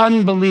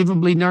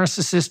unbelievably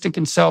narcissistic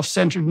and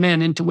self-centered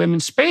men into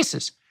women's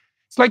spaces.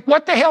 It's like,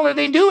 what the hell are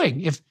they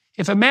doing?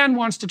 If a man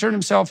wants to turn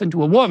himself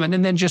into a woman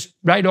and then just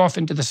ride off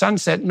into the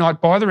sunset and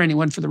not bother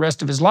anyone for the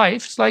rest of his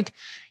life, it's like,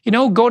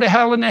 go to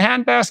hell in a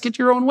handbasket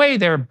your own way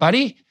there,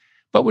 buddy.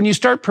 But when you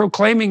start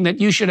proclaiming that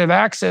you should have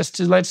access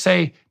to, let's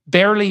say,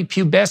 barely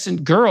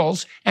pubescent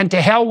girls and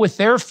to hell with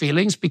their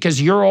feelings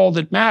because you're all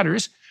that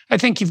matters, I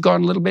think you've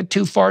gone a little bit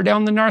too far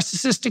down the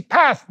narcissistic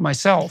path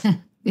myself.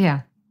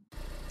 Yeah.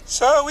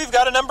 So, we've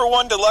got a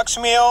 #1 deluxe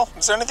meal.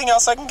 Is there anything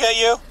else I can get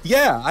you?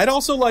 Yeah, I'd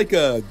also like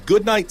a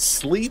good night's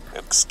sleep.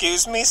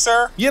 Excuse me,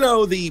 sir? You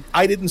know, the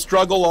I didn't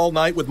struggle all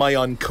night with my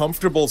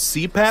uncomfortable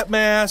CPAP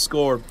mask,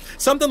 or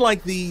something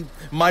like the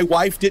my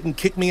wife didn't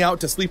kick me out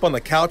to sleep on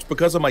the couch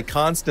because of my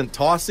constant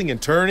tossing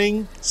and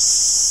turning.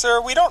 Sir,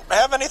 we don't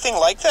have anything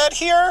like that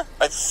here.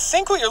 I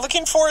think what you're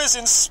looking for is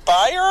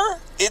Inspire.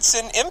 It's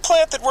an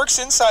implant that works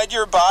inside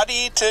your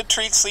body to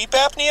treat sleep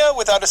apnea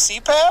without a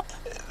CPAP.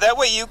 That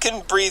way you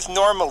can breathe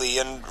normally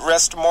and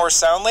rest more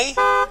soundly.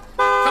 Come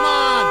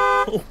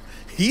on! Oh,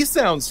 he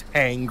sounds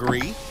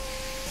angry.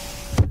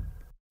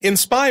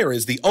 Inspire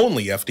is the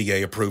only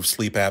FDA-approved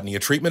sleep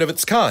apnea treatment of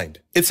its kind.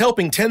 It's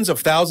helping tens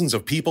of thousands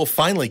of people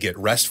finally get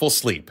restful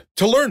sleep.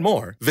 To learn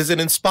more, visit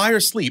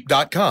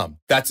inspiresleep.com.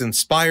 That's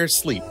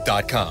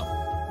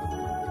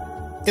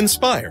inspiresleep.com.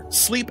 Inspire,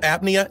 sleep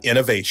apnea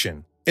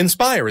innovation.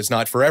 Inspire is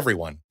not for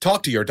everyone.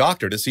 Talk to your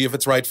doctor to see if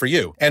it's right for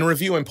you and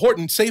review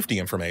important safety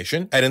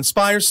information at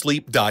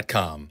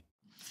inspiresleep.com.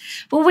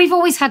 Well, we've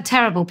always had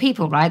terrible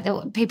people, right?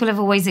 People have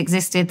always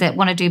existed that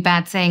want to do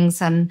bad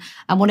things and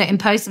want to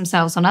impose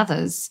themselves on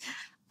others.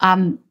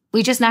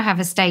 We just now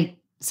have a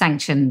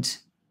state-sanctioned,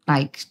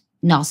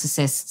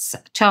 narcissists'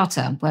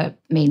 charter, where it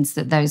means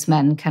that those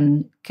men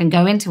can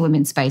go into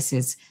women's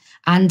spaces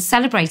and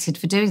celebrated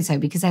for doing so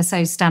because they're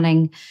so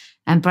stunning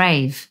and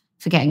brave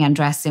for getting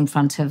undressed in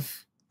front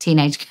of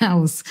teenage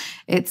girls.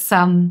 It's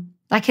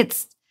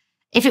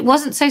if it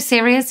wasn't so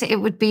serious,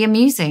 it would be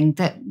amusing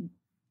that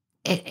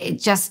it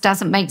just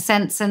doesn't make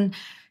sense. And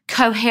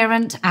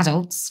coherent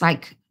adults,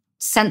 like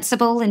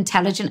sensible,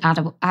 intelligent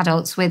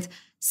adults with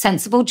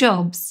sensible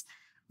jobs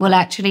will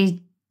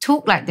actually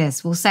talk like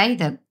this, will say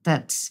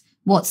that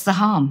what's the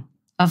harm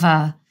of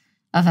a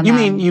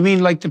man? You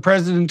mean like the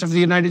President of the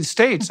United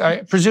States?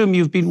 I presume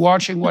you've been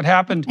watching what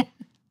happened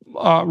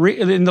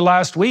in the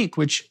last week,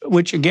 which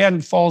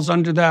again falls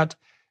under that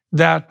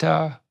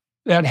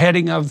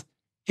heading of,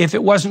 if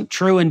it wasn't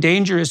true and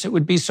dangerous, it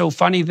would be so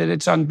funny that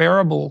it's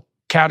unbearable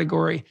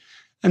category.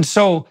 And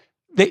so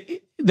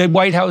the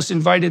White House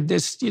invited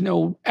this,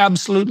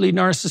 absolutely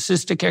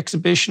narcissistic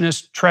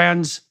exhibitionist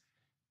trans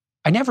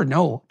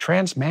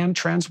man,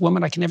 trans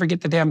woman. I can never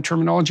get the damn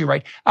terminology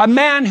right. A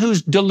man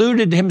who's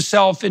deluded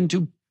himself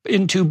into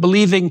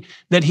believing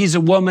that he's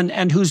a woman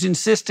and who's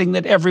insisting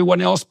that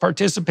everyone else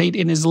participate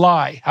in his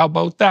lie. How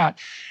about that?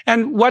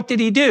 And what did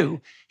he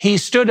do? He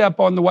stood up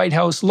on the White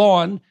House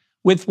lawn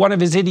with one of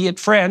his idiot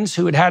friends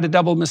who had had a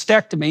double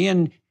mastectomy,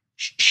 and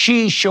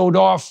she showed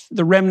off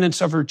the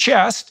remnants of her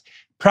chest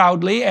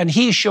proudly, and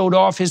he showed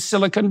off his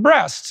silicone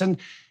breasts. And,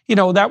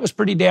 that was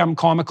pretty damn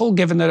comical,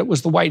 given that it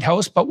was the White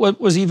House. But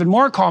what was even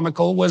more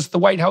comical was the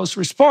White House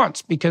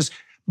response, because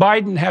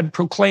Biden had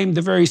proclaimed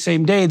the very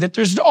same day that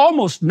there's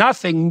almost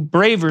nothing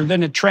braver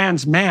than a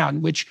trans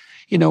man, which,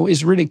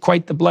 is really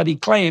quite the bloody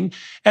claim,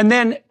 and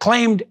then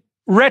claimed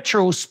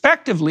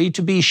retrospectively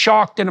to be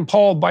shocked and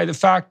appalled by the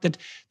fact that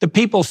the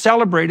people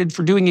celebrated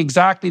for doing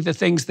exactly the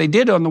things they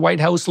did on the White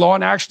House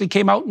lawn actually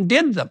came out and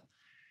did them.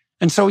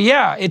 And so,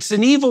 yeah, it's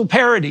an evil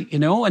parody,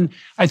 and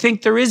I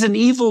think there is an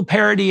evil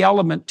parody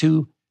element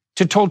to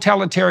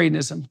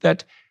totalitarianism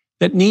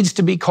that needs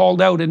to be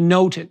called out and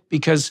noted,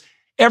 because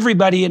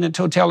everybody in a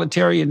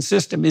totalitarian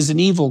system is an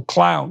evil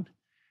clown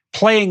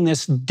playing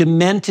this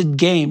demented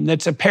game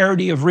that's a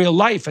parody of real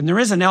life. And there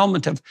is an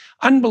element of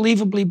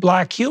unbelievably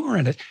black humor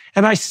in it.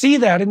 And I see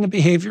that in the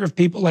behavior of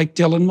people like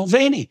Dylan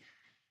Mulvaney,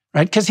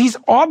 right? Because he's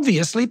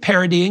obviously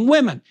parodying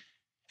women.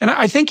 And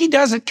I think he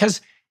does it because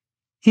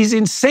he's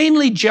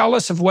insanely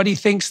jealous of what he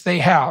thinks they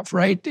have,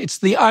 right? It's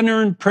the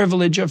unearned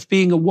privilege of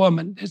being a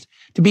woman,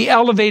 to be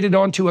elevated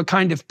onto a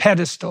kind of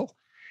pedestal,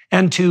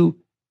 and to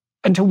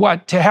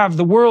what? To have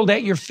the world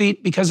at your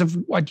feet because of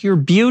what? Your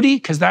beauty,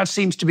 because that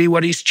seems to be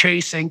what he's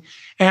chasing,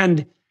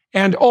 and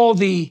all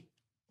the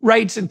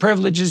rights and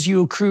privileges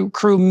you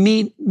accrue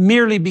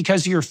merely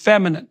because you're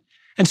feminine.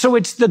 And so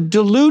it's the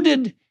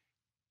deluded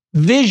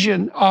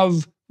vision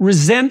of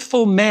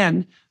resentful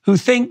men who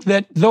think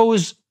that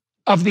those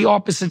of the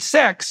opposite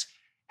sex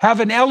have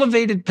an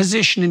elevated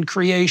position in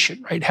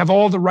creation, right? Have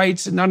all the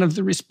rights and none of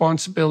the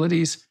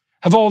responsibilities,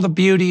 have all the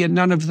beauty and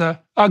none of the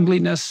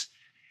ugliness.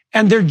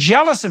 And they're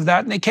jealous of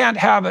that and they can't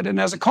have it. And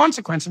as a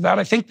consequence of that,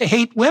 I think they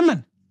hate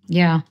women.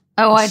 Yeah.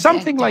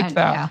 Something like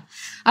that. Yeah.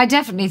 I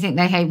definitely think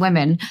they hate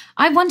women.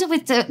 I wonder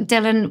with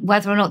Dylan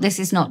whether or not this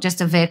is not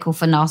just a vehicle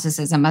for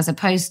narcissism, as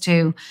opposed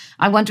to,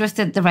 I wonder if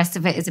the rest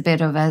of it is a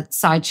bit of a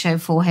sideshow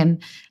for him,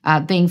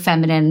 being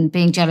feminine,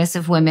 being jealous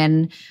of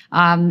women.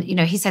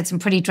 He said some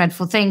pretty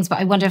dreadful things, but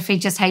I wonder if he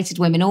just hated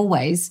women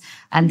always.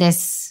 And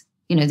this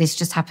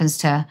just happens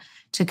to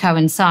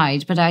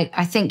coincide. But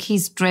I think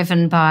he's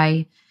driven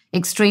by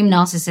extreme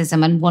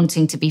narcissism and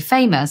wanting to be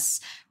famous,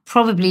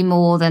 probably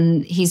more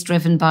than he's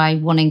driven by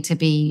wanting to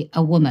be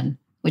a woman,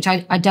 which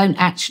I don't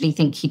actually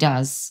think he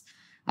does.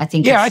 I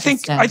think I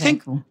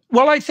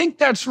think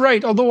that's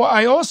right. Although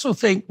I also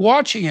think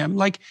watching him,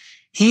 like,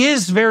 he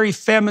is very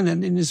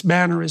feminine in his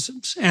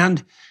mannerisms.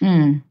 And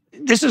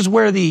this is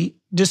where the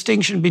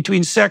distinction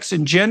between sex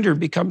and gender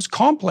becomes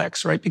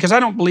complex, right? Because I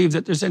don't believe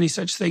that there's any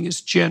such thing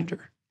as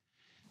gender.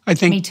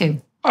 Me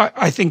too.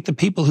 I think the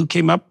people who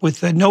came up with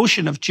the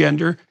notion of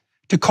gender,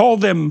 to call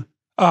them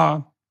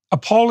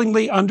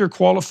appallingly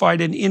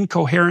underqualified and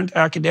incoherent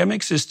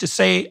academics is to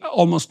say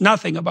almost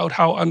nothing about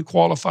how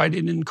unqualified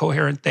and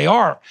incoherent they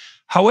are.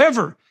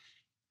 However,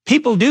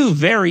 people do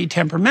vary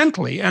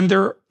temperamentally, and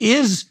there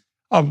is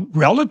a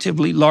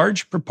relatively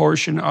large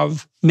proportion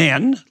of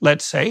men,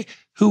 let's say,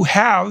 who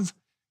have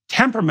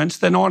temperaments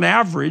that on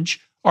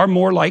average are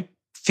more like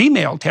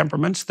female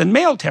temperaments than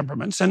male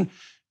temperaments. And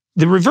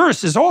the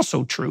reverse is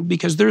also true,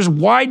 because there's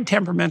wide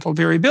temperamental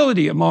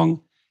variability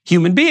among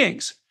human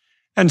beings.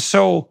 And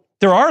so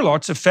there are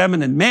lots of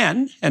feminine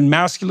men and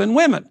masculine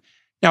women.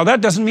 Now,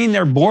 that doesn't mean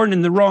they're born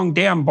in the wrong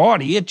damn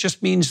body. It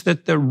just means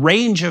that the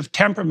range of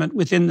temperament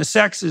within the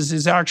sexes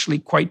is actually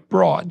quite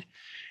broad.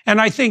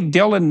 And I think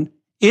Dylan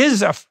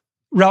is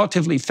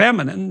relatively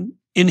feminine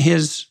in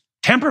his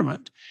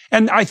temperament.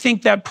 And I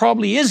think that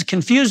probably is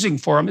confusing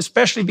for him,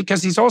 especially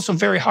because he's also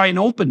very high in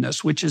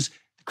openness, which is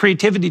the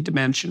creativity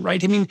dimension,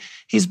 right? I mean,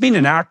 he's been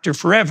an actor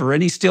forever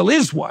and he still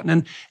is one.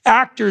 And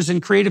actors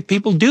and creative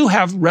people do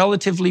have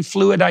relatively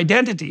fluid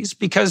identities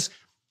because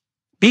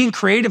being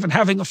creative and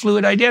having a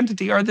fluid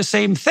identity are the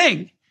same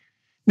thing.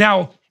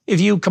 Now, if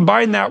you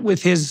combine that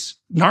with his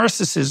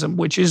narcissism,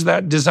 which is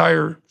that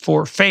desire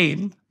for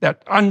fame,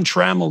 that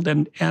untrammeled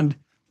and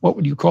what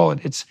would you call it?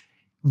 It's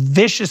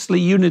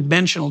viciously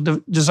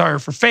unidimensional desire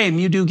for fame,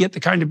 you do get the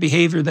kind of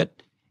behavior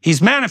that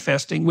he's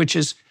manifesting, which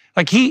is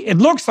like it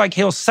looks like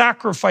he'll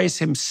sacrifice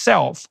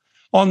himself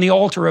on the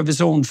altar of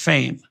his own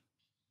fame.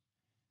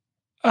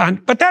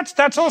 But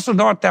that's also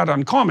not that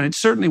uncommon. It's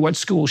certainly what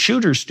school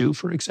shooters do,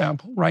 for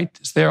example, right?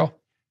 Is they'll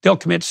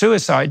commit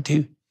suicide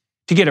to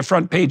get a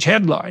front page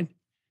headline.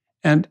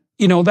 And,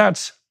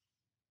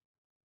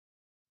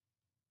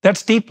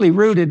 that's deeply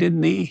rooted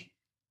in the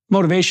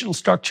motivational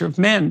structure of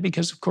men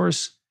because, of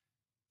course,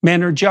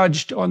 men are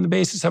judged on the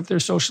basis of their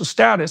social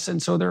status.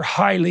 And so they're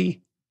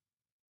highly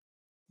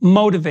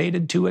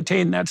motivated to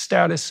attain that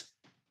status,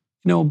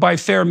 by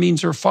fair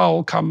means or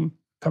foul, come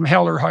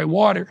hell or high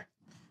water.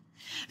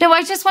 No,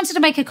 I just wanted to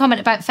make a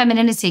comment about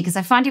femininity because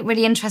I find it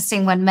really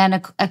interesting when men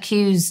are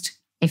accused,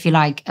 if you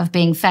like, of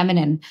being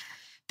feminine.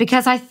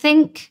 Because I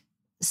think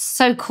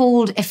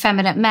so-called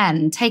effeminate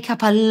men take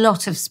up a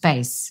lot of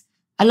space,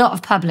 a lot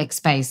of public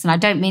space. And I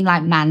don't mean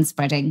like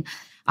manspreading.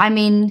 I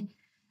mean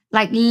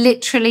like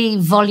literally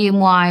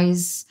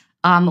volume-wise,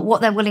 what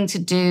they're willing to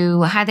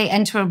do, how they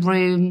enter a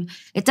room.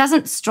 It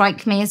doesn't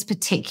strike me as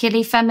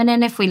particularly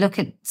feminine if we look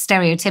at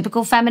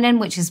stereotypical feminine,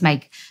 which is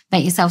make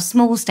yourself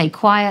small, stay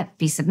quiet,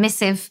 be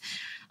submissive.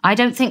 I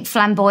don't think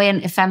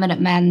flamboyant, effeminate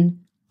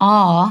men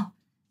are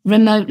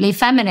remotely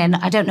feminine.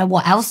 I don't know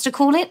what else to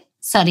call it.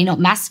 Certainly not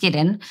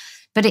masculine,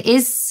 but it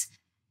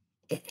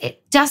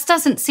just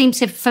doesn't seem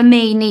to, for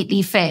me,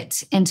 neatly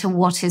fit into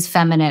what is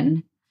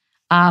feminine.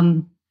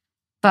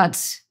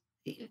 But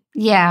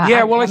yeah.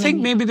 Yeah, well, I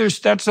think maybe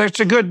that's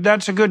a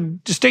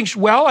good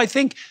distinction. Well, I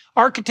think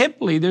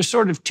archetypally there's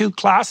sort of two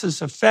classes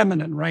of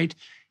feminine, right?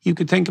 You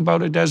could think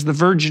about it as the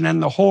virgin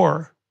and the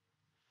whore.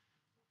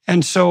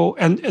 And so,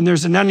 and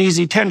there's an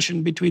uneasy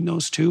tension between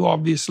those two,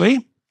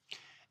 obviously.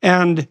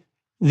 And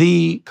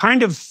the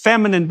kind of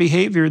feminine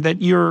behavior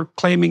that you're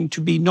claiming to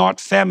be not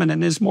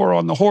feminine is more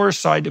on the whore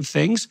side of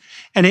things,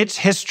 and it's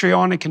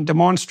histrionic and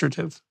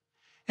demonstrative.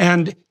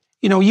 And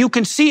you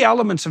can see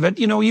elements of it.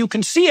 You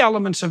can see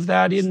elements of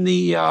that in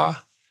the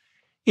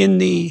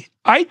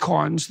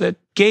icons that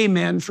gay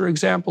men, for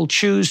example,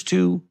 choose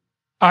to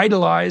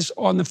idolize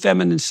on the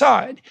feminine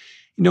side.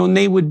 And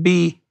they would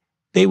be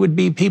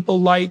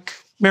people like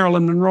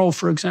Marilyn Monroe,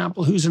 for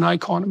example, who's an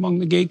icon among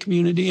the gay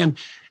community, and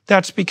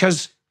that's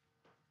because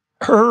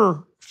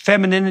her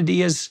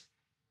femininity is.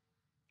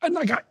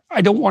 Like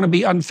I don't want to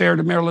be unfair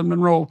to Marilyn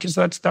Monroe because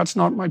that's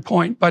not my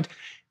point, but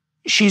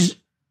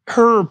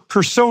her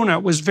persona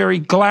was very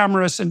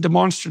glamorous and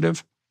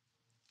demonstrative.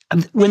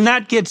 And when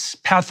that gets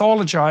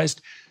pathologized,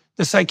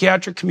 the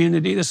psychiatric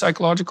community, the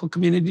psychological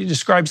community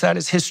describes that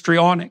as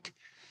histrionic.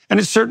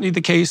 And it's certainly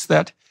the case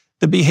that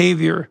the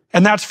behavior,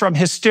 and that's from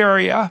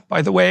hysteria,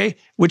 by the way,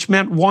 which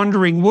meant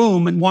wandering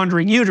womb and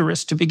wandering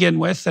uterus to begin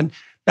with. And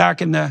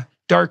back in the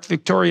dark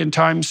Victorian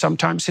times,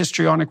 sometimes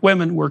histrionic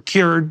women were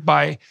cured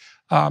by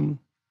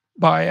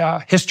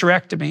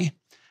hysterectomy,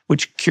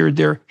 which cured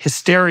their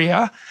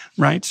hysteria,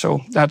 right?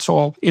 So that's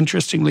all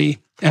interestingly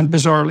and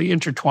bizarrely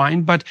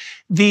intertwined. But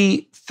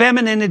the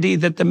femininity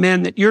that the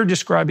men that you're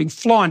describing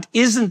flaunt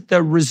isn't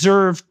the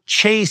reserved,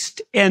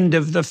 chaste end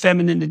of the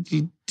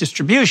femininity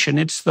distribution.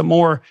 It's the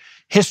more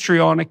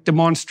histrionic,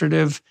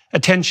 demonstrative,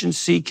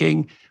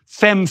 attention-seeking,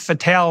 femme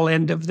fatale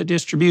end of the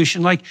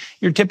distribution. Like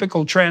your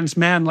typical trans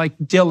man like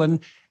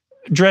Dylan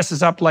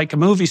dresses up like a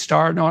movie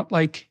star, not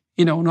like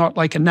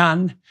a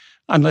nun,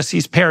 unless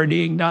he's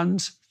parodying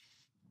nuns.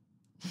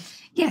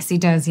 Yes, he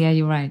does. Yeah,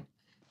 you're right.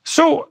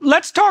 So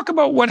let's talk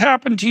about what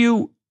happened to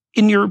you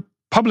in your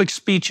public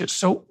speeches.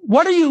 So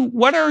what are you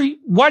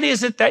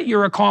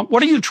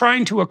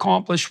trying to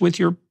accomplish with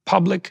your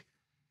public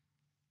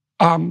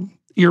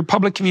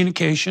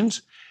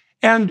communications?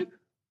 And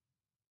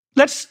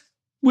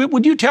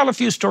would you tell a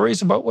few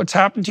stories about what's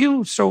happened to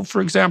you? So,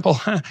 for example,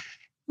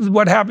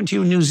 what happened to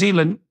you in New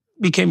Zealand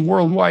became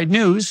worldwide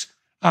news.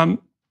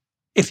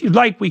 If you'd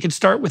like, we could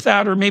start with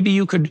that, or maybe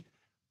you could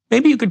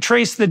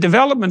trace the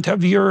development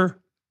of your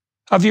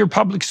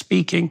public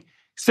speaking.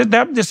 So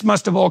this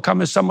must have all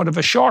come as somewhat of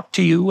a shock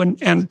to you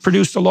and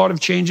produced a lot of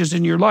changes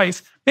in your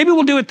life. Maybe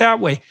we'll do it that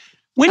way.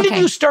 When did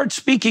you start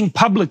speaking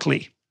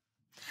publicly?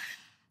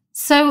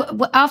 So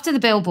after the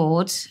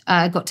billboard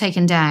got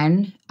taken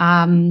down,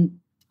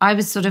 I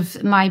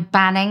was my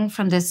banning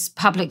from this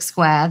public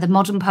square, the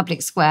modern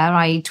public square,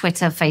 i.e.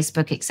 Twitter,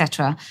 Facebook,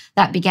 etc.,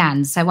 that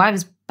began. So I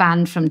was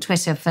banned from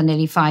Twitter for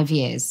nearly 5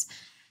 years.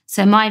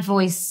 So my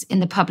voice in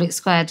the public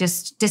square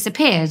just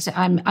disappeared.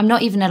 I'm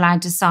not even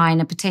allowed to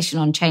sign a petition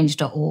on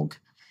change.org.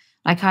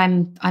 Like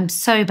I'm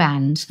so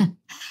banned.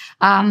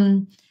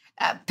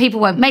 People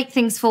won't make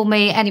things for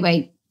me.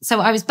 Anyway,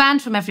 so I was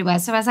banned from everywhere.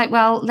 So I was like,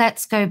 well,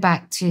 let's go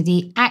back to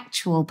the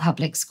actual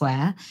public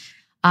square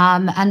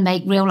and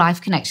make real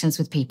life connections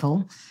with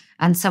people.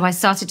 And so I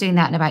started doing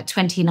that in about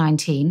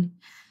 2019.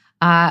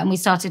 And we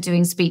started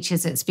doing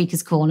speeches at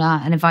Speaker's Corner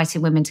and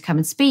inviting women to come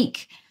and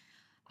speak.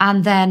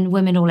 And then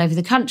women all over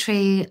the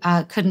country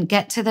couldn't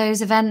get to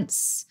those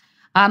events.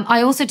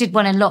 I also did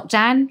one in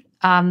lockdown.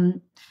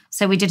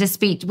 So we did a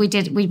speech.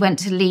 We went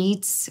to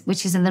Leeds,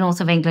 which is in the north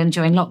of England,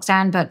 during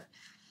lockdown. But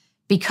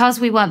because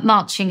we weren't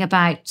marching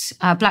about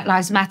Black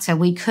Lives Matter,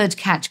 we could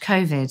catch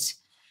COVID.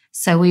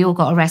 So we all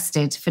got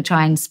arrested for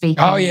trying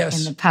speaking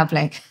in the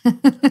public.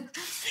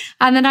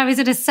 And then I was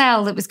in a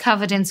cell that was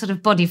covered in sort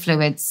of body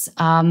fluids.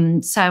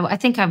 So I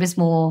think I was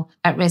more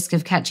at risk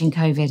of catching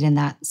COVID in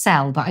that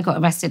cell, but I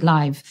got arrested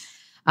live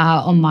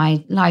on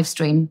my live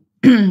stream.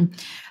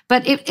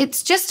 But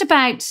it's just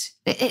about,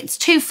 it's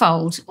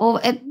twofold,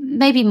 or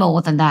maybe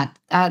more than that.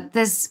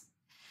 There's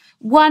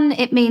one,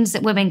 it means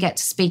that women get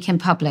to speak in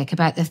public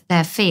about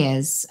their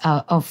fears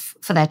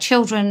for their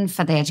children,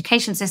 for the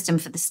education system,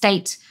 for the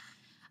state,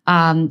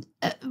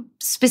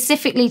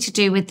 specifically to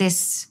do with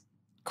this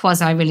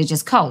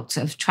quasi-religious cult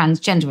of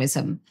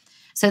transgenderism.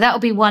 So that will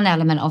be one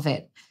element of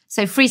it.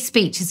 So free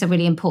speech is a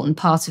really important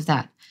part of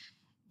that.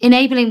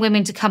 Enabling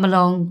women to come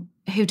along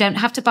who don't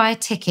have to buy a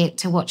ticket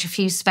to watch a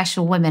few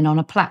special women on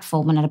a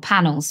platform and on a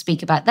panel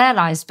speak about their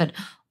lives, but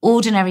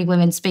ordinary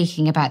women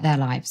speaking about their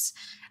lives.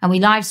 And we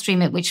live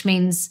stream it, which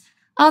means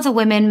other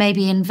women,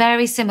 maybe in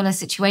very similar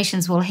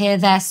situations, will hear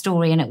their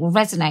story and it will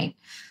resonate.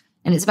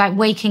 And it's about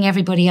waking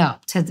everybody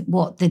up to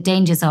what the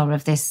dangers are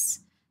of this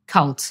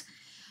cult.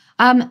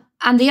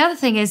 And the other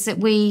thing is that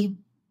we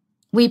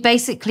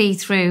basically,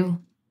 through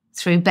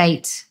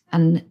bait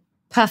and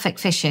perfect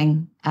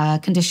fishing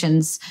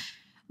conditions,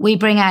 we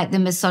bring out the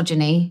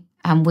misogyny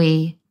and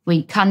we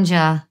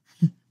conjure,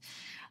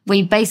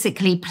 we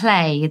basically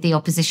play the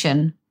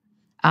opposition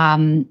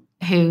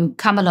who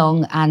come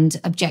along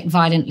and object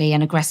violently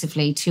and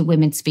aggressively to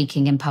women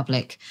speaking in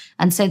public.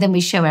 And so then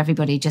we show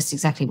everybody just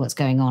exactly what's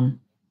going on.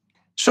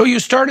 So you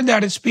started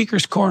that at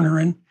Speaker's Corner,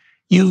 and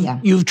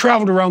you've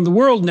traveled around the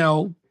world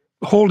now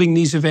holding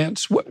these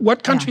events.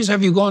 What countries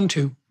have you gone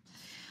to?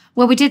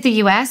 Well, we did the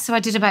US. So I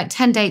did about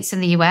 10 dates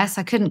in the US.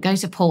 I couldn't go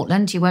to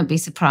Portland. You won't be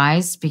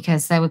surprised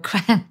because there were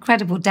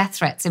credible death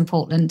threats in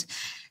Portland.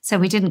 So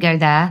we didn't go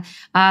there.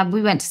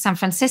 We went to San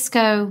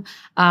Francisco.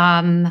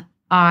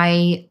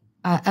 I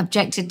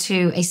objected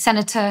to a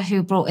senator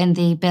who brought in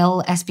the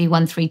bill SB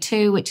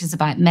 132, which is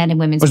about men and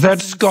women's Was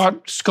presence.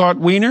 that Scott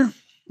Wiener?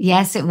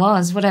 Yes, it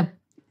was. What a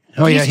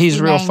he's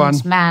real fun.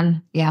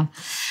 Man. Yeah.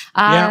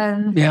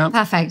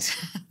 Perfect.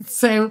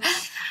 So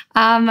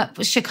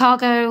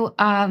Chicago,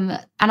 and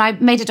I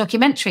made a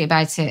documentary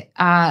about it.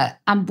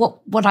 And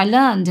what I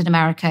learned in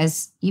America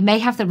is you may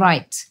have the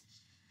right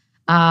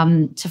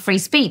to free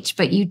speech,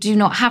 but you do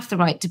not have the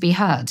right to be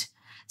heard.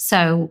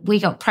 So we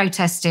got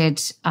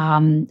protested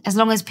as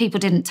long as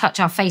people didn't touch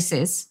our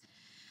faces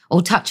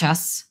or touch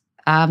us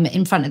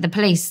in front of the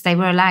police. They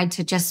were allowed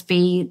to just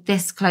be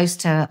this close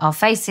to our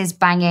faces,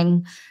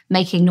 banging,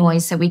 making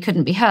noise, so we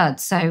couldn't be heard.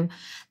 So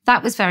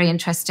that was very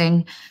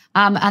interesting.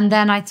 And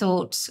then I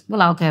thought,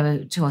 well, I'll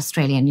go to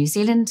Australia and New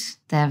Zealand.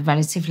 They're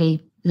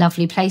relatively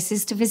lovely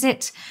places to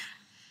visit.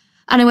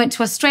 And I went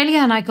to Australia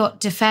and I got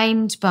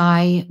defamed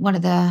by one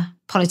of the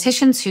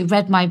politicians who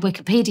read my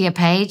Wikipedia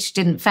page,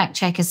 didn't fact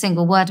check a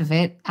single word of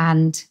it,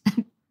 and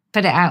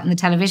put it out on the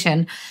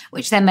television,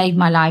 which then made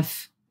my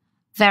life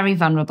very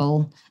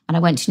vulnerable. And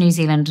I went to New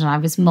Zealand and I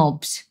was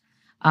mobbed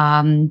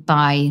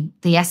by,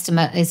 the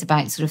estimate is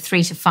about sort of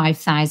 3,000 to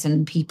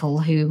 5,000 people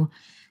who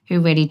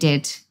really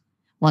did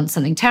want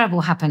something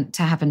terrible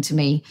to happen to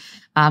me.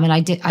 And I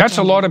did. That's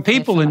a lot of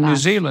people in New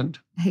Zealand.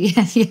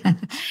 Yeah.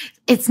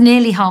 It's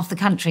nearly half the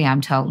country,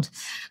 I'm told.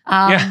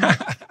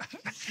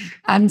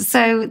 And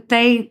so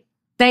they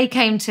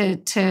came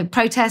to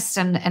protest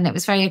and it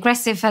was very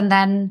aggressive. And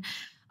then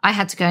I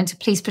had to go into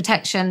police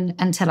protection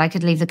until I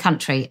could leave the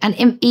country.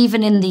 And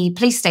even in the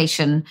police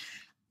station,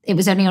 it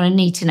was only on a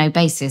need-to-know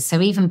basis.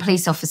 So even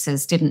police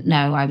officers didn't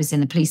know I was in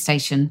the police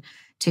station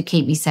to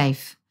keep me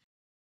safe.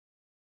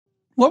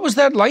 What was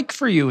that like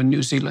for you in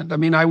New Zealand? I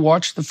mean, I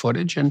watched the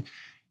footage and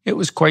it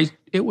was quite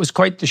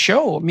the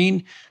show. I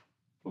mean,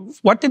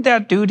 what did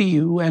that do to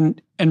you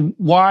and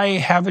why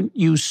haven't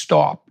you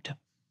stopped?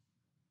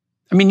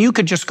 I mean, you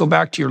could just go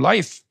back to your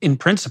life in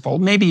principle.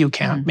 Maybe you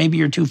can't. Maybe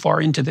you're too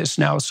far into this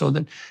now so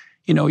that,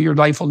 your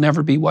life will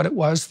never be what it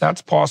was.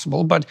 That's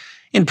possible. But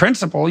in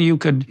principle, you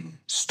could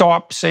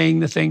stop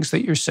saying the things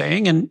that you're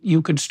saying and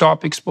you could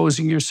stop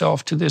exposing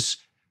yourself to this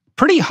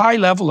pretty high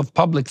level of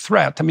public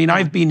threat. I mean,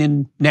 I've been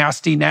in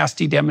nasty,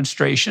 nasty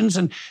demonstrations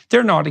and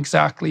they're not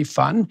exactly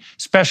fun,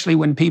 especially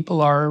when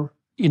people are,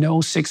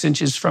 6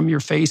 inches from your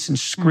face and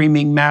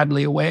screaming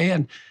madly away.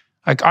 And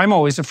I'm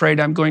always afraid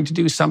I'm going to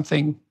do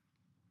something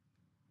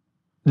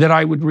that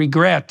I would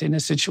regret in a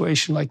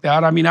situation like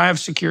that. I mean, I have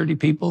security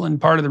people, and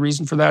part of the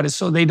reason for that is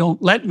so they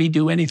don't let me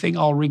do anything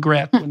I'll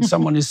regret when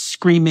someone is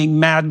screaming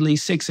madly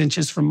 6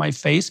 inches from my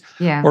face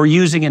or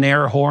using an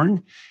air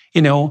horn,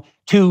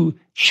 to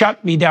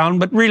shut me down,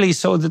 but really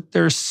so that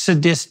their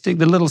sadistic,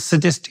 the little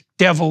sadistic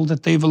devil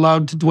that they've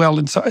allowed to dwell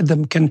inside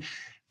them can,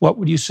 what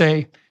would you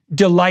say,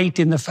 delight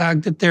in the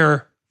fact that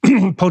they're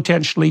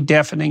potentially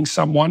deafening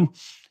someone.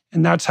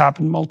 And that's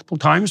happened multiple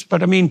times.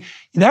 But I mean,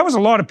 that was a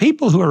lot of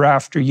people who are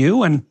after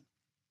you. And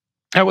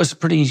That was a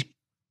pretty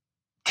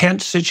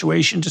tense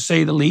situation, to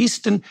say the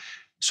least. And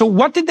so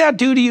what did that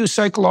do to you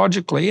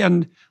psychologically?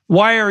 And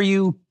why are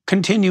you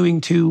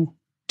continuing to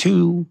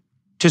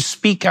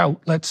speak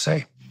out, let's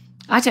say?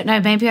 I don't know,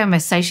 maybe I'm a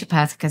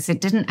sociopath because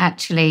it didn't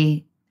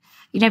actually,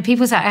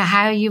 people say,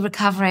 how are you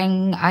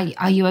recovering?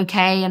 Are you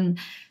okay? And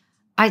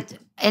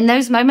in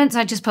those moments,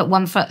 I just put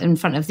one foot in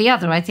front of the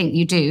other. I think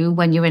you do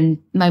when you're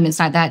in moments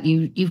like that,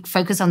 you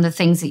focus on the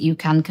things that you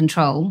can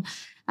control.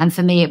 And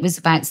for me, it was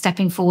about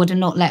stepping forward and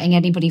not letting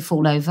anybody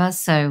fall over.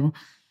 So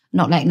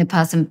not letting the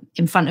person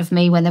in front of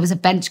me, when there was a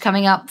bench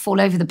coming up,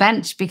 fall over the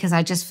bench, because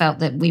I just felt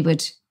that we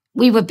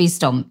would be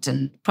stomped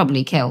and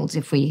probably killed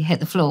if we hit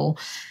the floor.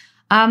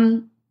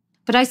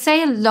 But I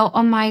say a lot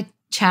on my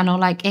channel,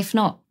 like, if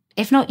not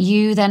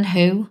you, then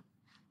who?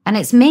 And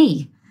it's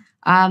me.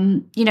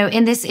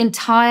 In this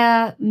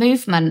entire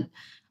movement,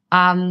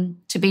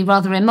 to be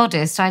rather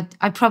immodest,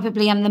 I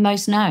probably am the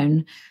most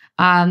known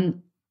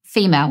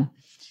female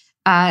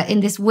in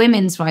this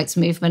women's rights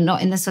movement,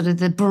 not in the sort of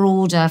the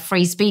broader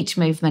free speech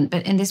movement,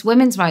 but in this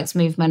women's rights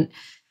movement.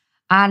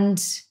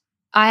 And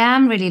I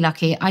am really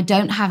lucky. I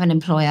don't have an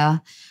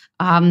employer.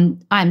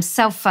 I'm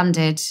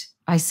self-funded.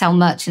 I sell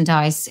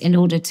merchandise in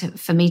order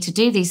for me to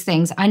do these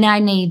things. I now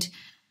need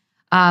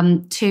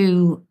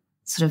to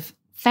sort of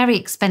very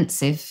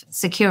expensive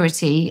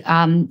security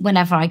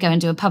whenever I go and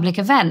do a public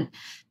event,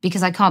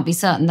 because I can't be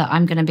certain that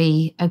I'm going to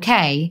be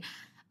okay.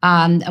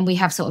 And we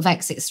have sort of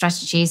exit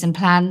strategies and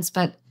plans.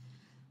 But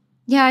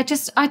yeah,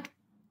 there's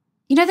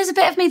a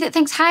bit of me that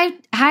thinks,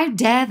 how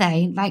dare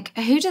they? Like,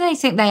 who do they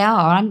think they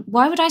are?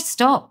 Why would I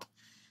stop?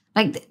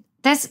 Like,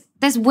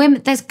 there's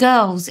women, there's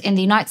girls in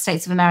the United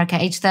States of America,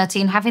 age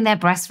 13, having their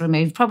breasts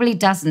removed, probably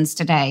dozens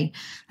today.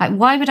 Like,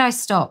 why would I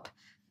stop?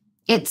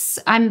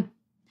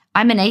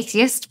 I'm an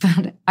atheist,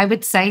 but I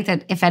would say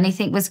that if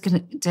anything was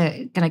going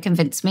to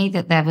convince me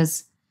that there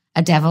was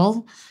a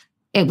devil,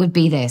 it would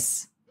be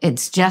this.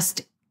 It's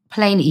just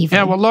plain evil.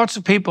 Yeah, well, lots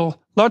of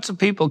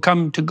people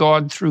come to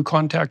God through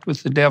contact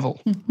with the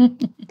devil.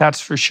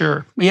 That's for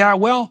sure. Yeah,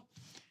 well,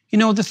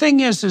 the thing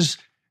is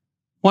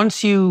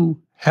once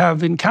you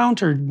have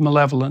encountered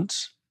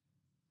malevolence,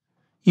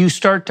 you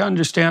start to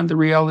understand the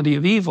reality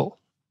of evil.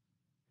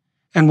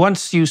 And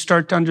once you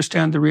start to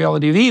understand the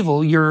reality of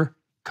evil, you're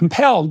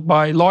compelled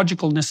by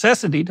logical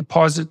necessity to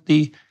posit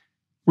the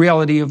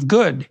reality of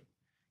good.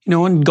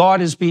 And God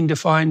has been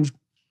defined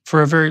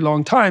for a very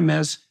long time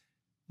as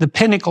the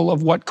pinnacle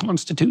of what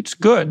constitutes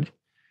good.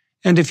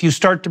 And if you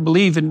start to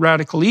believe in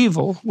radical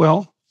evil,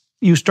 well,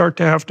 you start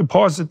to have to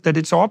posit that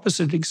its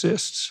opposite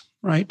exists,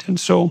 right? And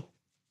so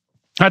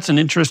that's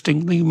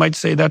you might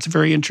say that's a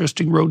very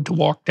interesting road to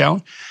walk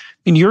down.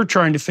 And you're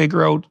trying to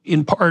figure out,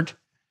 in part,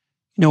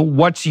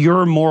 what's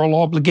your moral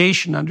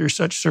obligation under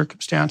such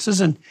circumstances.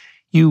 And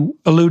you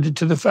alluded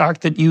to the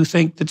fact that you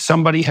think that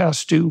somebody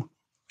has to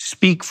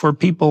speak for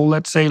people,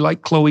 let's say,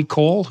 like Chloe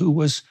Cole,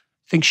 I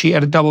think she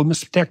had a double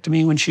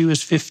mastectomy when she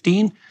was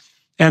 15,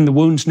 and the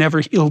wounds never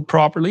healed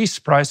properly.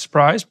 Surprise,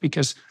 surprise,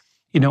 because,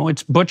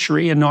 it's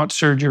butchery and not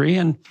surgery.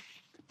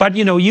 But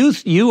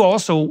you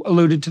also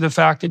alluded to the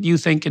fact that you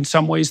think in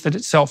some ways that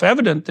it's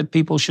self-evident that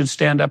people should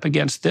stand up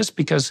against this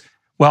because,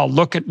 well,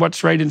 look at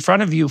what's right in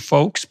front of you,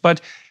 folks.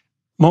 But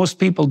most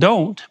people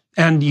don't.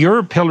 And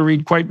you're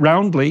pilloried quite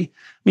roundly.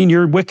 I mean,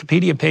 your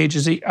Wikipedia page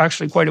is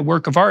actually quite a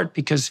work of art,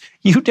 because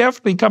you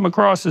definitely come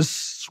across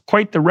as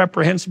quite the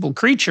reprehensible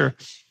creature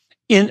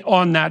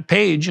on that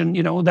page. And,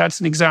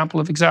 that's an example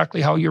of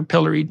exactly how you're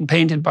pilloried and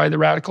painted by the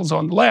radicals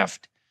on the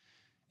left.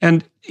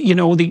 And,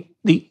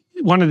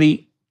 one of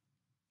the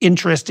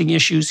interesting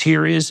issues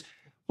here is,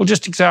 well,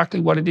 just exactly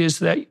what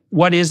is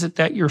it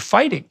that you're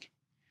fighting?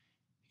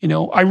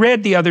 I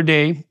read the other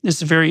day, this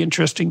is a very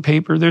interesting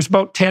paper. There's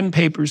about 10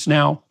 papers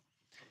now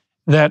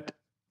that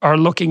are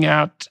looking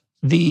at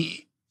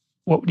the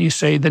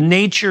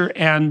nature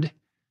and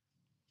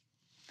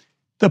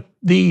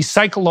the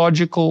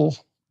psychological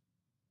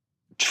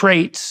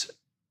traits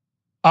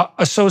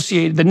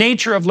associated, the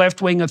nature of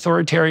left-wing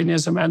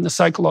authoritarianism and the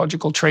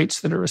psychological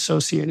traits that are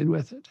associated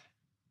with it.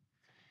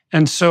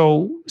 And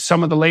so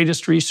some of the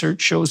latest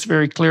research shows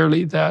very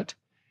clearly that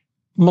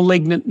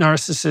malignant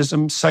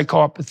narcissism,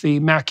 psychopathy,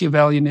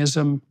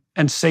 Machiavellianism,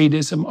 and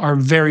sadism are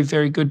very,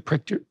 very good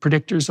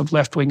predictors of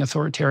left-wing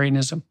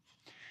authoritarianism.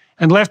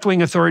 And left-wing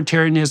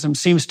authoritarianism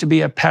seems to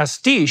be a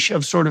pastiche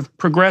of sort of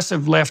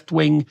progressive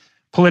left-wing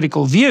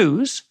political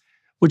views,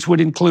 which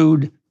would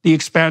include the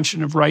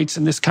expansion of rights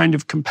and this kind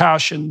of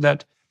compassion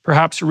that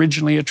perhaps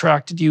originally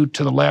attracted you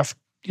to the left,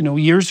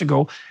 years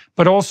ago,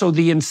 but also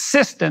the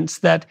insistence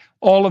that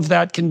all of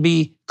that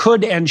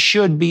could and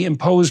should be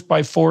imposed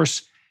by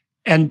force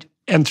and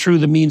through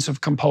the means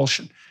of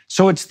compulsion.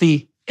 So it's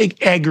the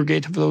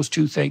aggregate of those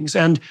two things.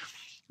 And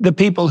the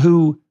people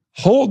who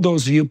hold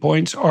those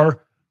viewpoints are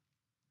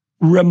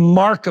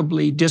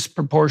remarkably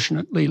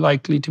disproportionately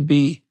likely to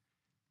be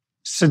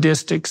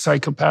sadistic,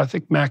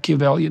 psychopathic,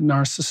 Machiavellian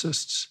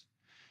narcissists.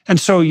 And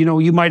so,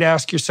 you might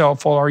ask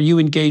yourself, well, are you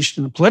engaged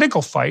in a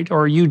political fight,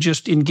 or are you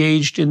just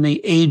engaged in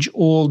the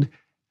age-old,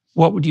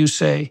 what would you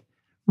say,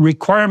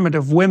 requirement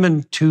of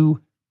women to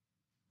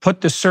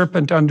put the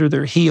serpent under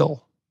their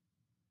heel.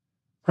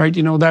 Right?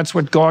 You know, that's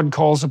what God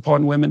calls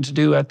upon women to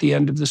do at the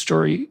end of the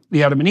story,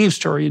 the Adam and Eve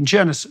story in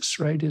Genesis,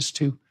 right? Is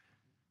to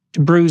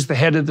bruise the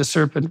head of the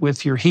serpent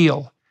with your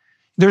heel.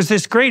 There's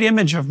this great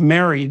image of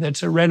Mary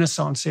that's a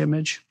Renaissance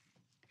image.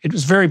 It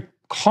was a very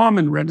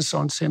common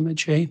Renaissance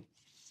image, eh?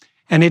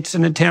 And it's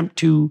an attempt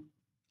to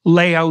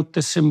lay out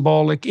the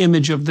symbolic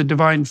image of the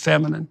divine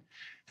feminine.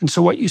 And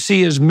so what you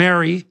see is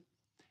Mary,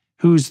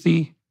 who's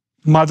the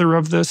mother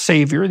of the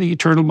Savior, the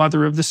eternal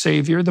mother of the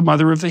Savior, the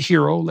mother of the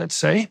hero, let's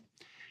say.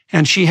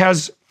 And she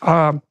has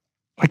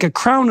like a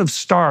crown of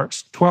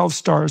stars, 12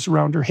 stars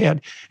around her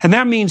head. And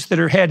that means that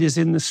her head is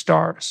in the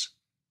stars.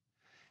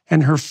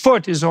 And her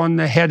foot is on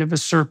the head of a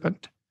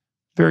serpent.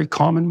 Very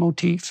common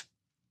motif.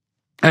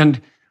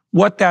 And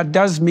what that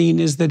does mean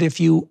is that if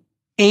you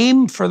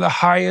aim for the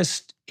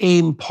highest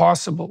aim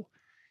possible,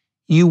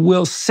 you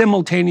will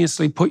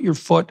simultaneously put your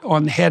foot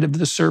on the head of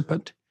the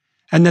serpent.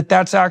 And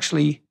that's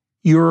actually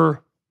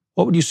your,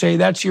 what would you say,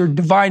 that's your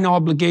divine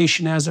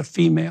obligation as a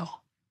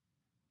female.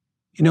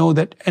 You know,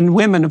 that, and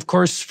women, of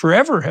course,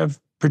 forever have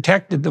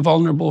protected the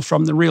vulnerable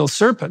from the real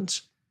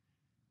serpents.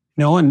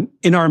 You know, and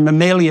in our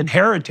mammalian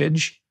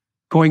heritage,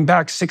 going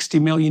back 60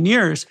 million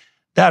years,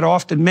 that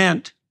often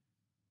meant,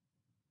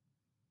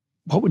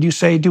 what would you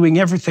say, doing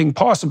everything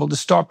possible to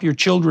stop your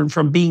children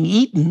from being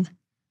eaten,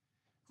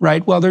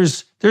 right? Well,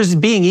 there's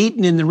being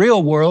eaten in the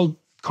real world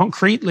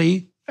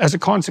concretely as a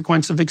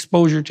consequence of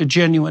exposure to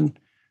genuine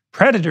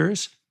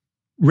predators,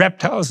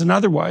 reptiles and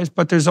otherwise,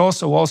 but there's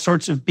also all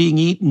sorts of being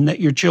eaten that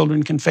your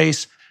children can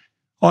face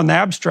on the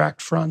abstract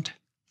front.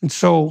 And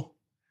so,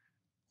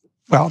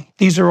 well,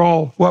 these are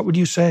all, what would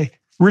you say,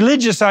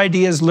 religious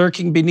ideas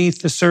lurking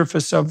beneath the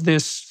surface of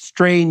this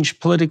strange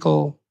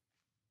political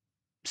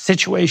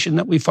situation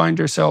that we find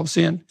ourselves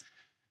in.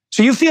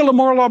 So you feel a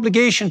moral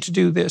obligation to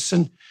do this.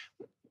 And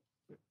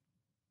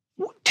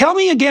tell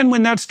me again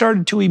when that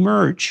started to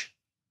emerge.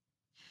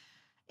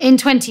 In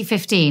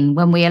 2015,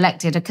 when we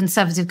elected a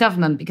Conservative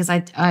government, because I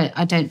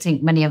don't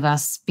think many of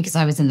us, because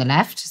I was in the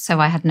left, so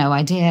I had no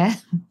idea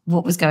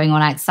what was going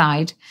on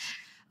outside.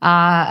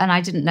 And I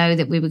didn't know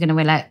that we were going to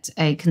elect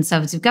a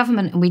Conservative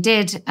government, and we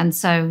did. And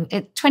so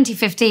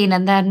 2015,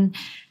 and then,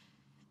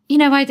 you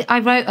know, I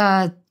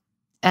wrote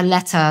a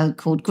letter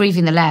called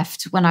Grieving the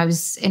Left when I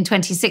was in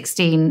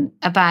 2016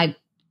 about,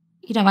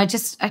 you know,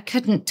 I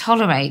couldn't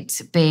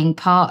tolerate being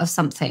part of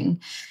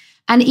something.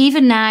 And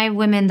even now,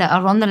 women that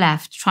are on the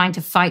left trying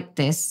to fight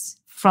this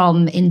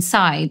from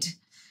inside,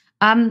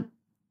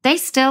 they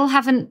still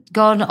haven't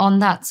gone on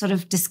that sort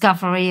of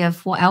discovery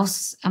of what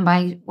else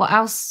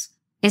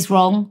is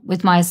wrong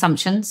with my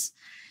assumptions.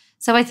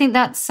 So I think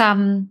that's,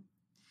 you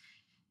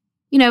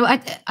know,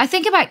 I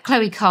think about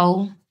Chloe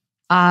Cole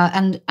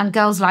and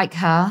girls like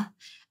her,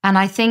 and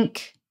I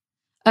think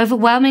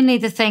overwhelmingly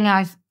the thing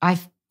I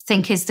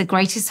think is the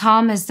greatest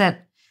harm is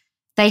that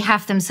they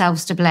have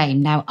themselves to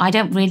blame. Now, I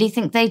don't really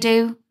think they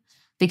do,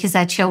 because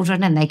they're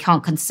children and they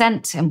can't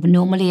consent. And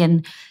normally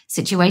in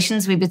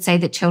situations, we would say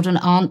that children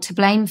aren't to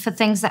blame for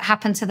things that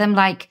happen to them,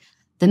 like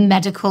the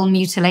medical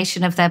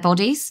mutilation of their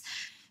bodies.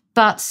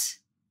 But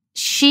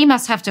she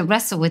must have to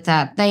wrestle with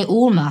that. They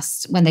all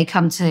must, when they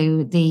come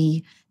to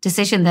the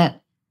decision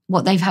that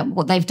what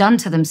they've done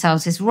to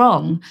themselves is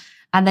wrong.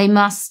 And they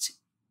must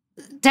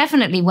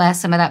definitely wear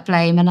some of that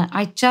blame. And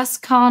I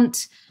just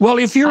can't. Well,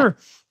 if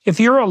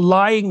you're a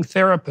lying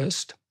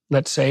therapist,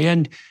 let's say,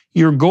 and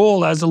your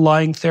goal as a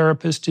lying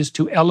therapist is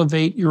to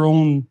elevate your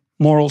own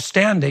moral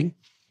standing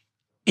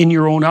in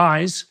your own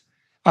eyes,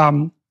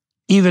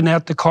 even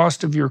at the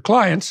cost of your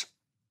clients,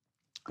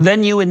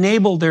 then you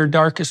enable their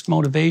darkest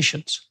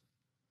motivations.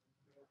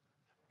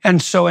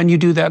 And you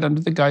do that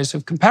under the guise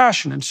of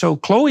compassion. And so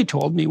Chloe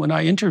told me when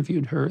I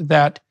interviewed her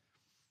that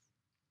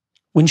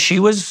when she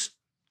was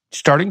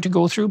starting to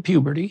go through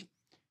puberty,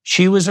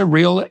 she was a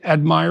real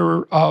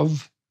admirer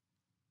of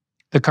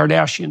the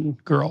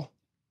Kardashian girl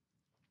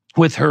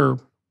with her,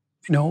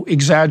 you know,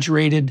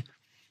 exaggerated,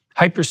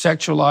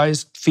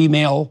 hypersexualized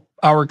female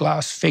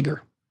hourglass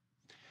figure.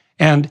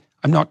 And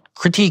I'm not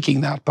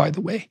critiquing that, by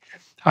the way.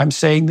 I'm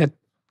saying that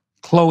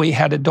Chloe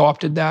had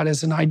adopted that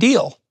as an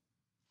ideal.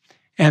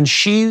 And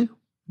she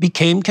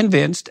became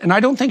convinced, and I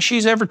don't think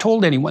she's ever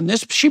told anyone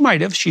this. She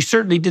might have. She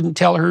certainly didn't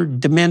tell her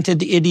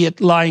demented, idiot,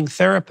 lying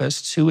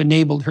therapists who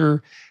enabled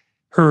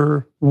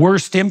her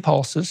worst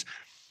impulses.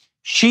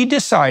 She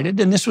decided,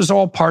 and this was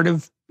all part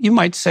of, you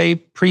might say,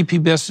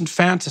 prepubescent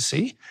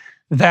fantasy,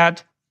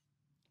 that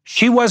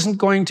she wasn't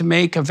going to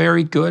make a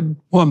very good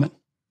woman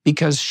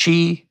because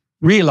she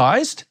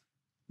realized,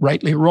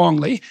 rightly or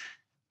wrongly,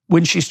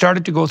 when she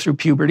started to go through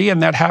puberty,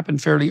 and that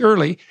happened fairly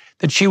early,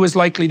 that she was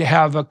likely to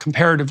have a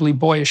comparatively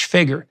boyish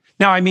figure.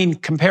 Now, I mean,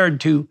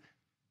 compared to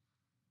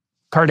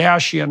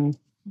Kardashian,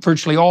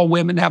 virtually all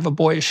women have a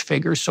boyish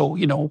figure. So,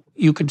 you know,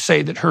 you could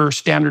say that her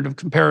standard of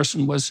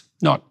comparison was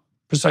not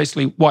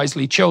precisely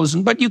wisely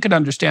chosen, but you could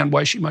understand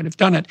why she might have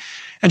done it.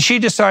 And she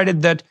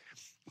decided that,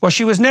 well,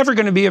 she was never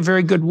going to be a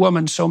very good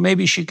woman, so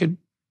maybe she could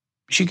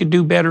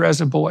do better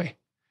as a boy.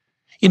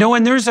 You know,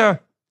 and there's a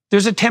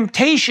there's a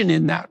temptation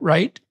in that,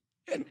 right?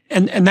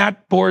 And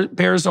that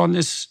bears on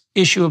this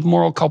issue of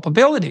moral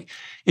culpability,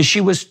 is she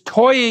was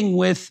toying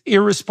with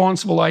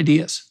irresponsible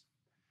ideas,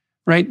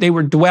 right? They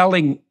were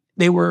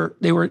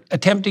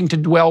attempting to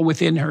dwell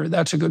within her.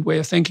 That's a good way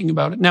of thinking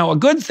about it. Now, a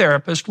good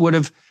therapist would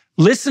have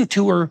listened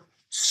to her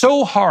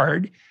so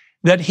hard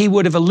that he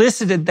would have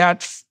elicited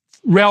that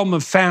realm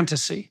of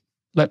fantasy,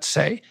 let's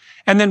say,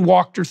 and then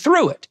walked her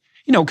through it.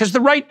 You know, because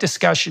the right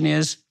discussion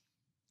is,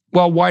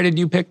 well, why did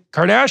you pick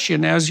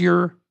Kardashian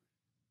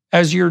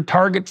as your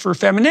target for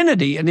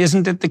femininity? And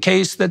isn't it the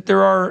case that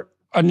there are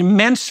an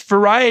immense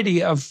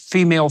variety of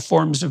female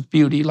forms of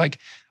beauty? Like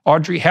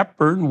Audrey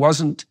Hepburn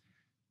wasn't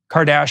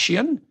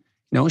Kardashian.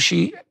 You know,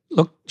 she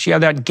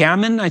had that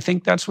gammon, I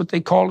think that's what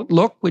they call it,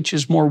 look, which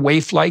is more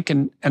waif-like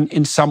and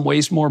in some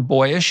ways more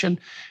boyish. And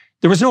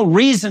there was no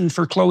reason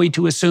for Khloe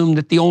to assume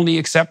that the only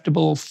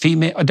acceptable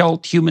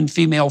adult human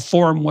female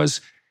form was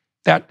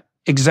that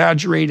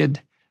exaggerated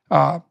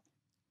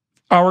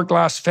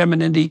hourglass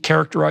femininity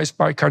characterized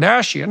by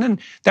Kardashian, and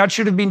that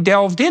should have been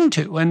delved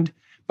into.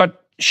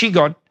 But she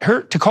got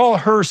her to call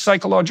her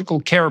psychological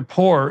care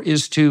poor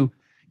is to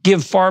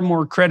give far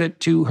more credit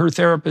to her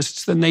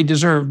therapists than they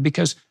deserve,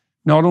 because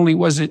not only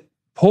was it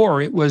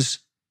poor, it was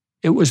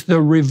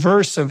the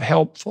reverse of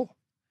helpful.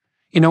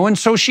 You know, and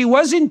so she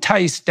was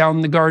enticed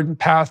down the garden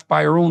path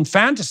by her own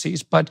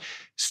fantasies, but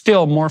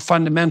still more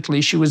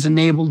fundamentally, she was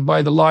enabled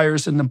by the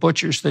liars and the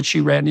butchers that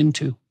she ran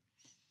into.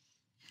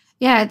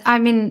 Yeah, I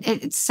mean,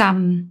 it's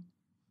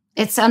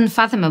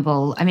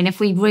unfathomable. I mean, if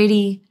we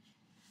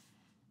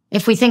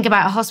think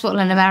about a hospital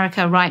in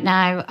America right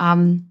now,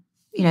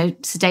 you know,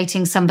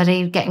 sedating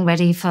somebody, getting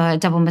ready for a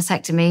double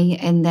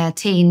mastectomy in their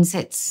teens,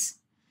 it's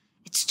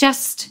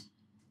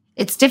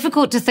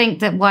difficult to think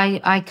that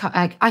why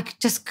I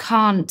just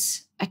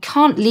can't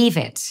leave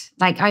it.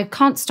 Like, I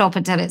can't stop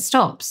until it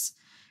stops,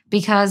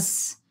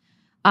 because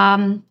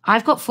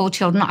I've got 4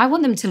 children. I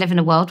want them to live in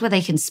a world where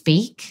they can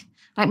speak.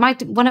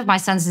 Like one of my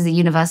sons is at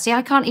university.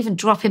 I can't even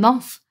drop him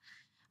off.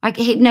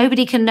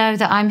 Nobody can know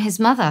that I'm his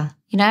mother.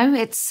 You know,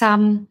 it's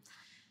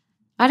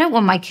I don't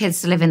want my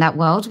kids to live in that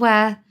world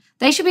where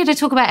they should be able to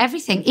talk about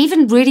everything,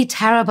 even really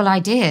terrible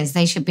ideas.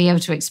 They should be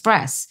able to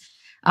express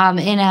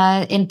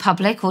in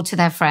public or to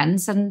their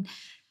friends, and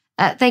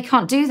they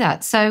can't do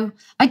that. So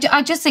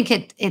I just think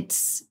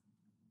it's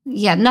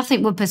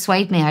nothing would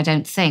persuade me, I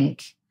don't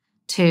think,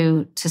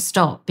 to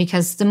stop,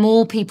 because the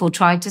more people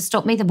try to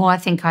stop me, the more I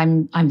think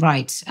I'm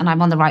right and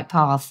I'm on the right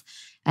path,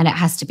 and it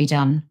has to be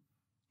done.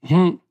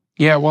 Mm-hmm.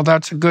 Yeah, well,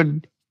 that's a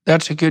good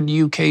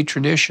UK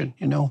tradition,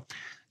 you know,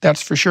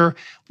 that's for sure.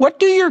 What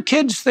do your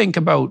kids think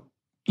about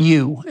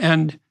you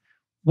and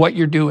what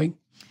you're doing?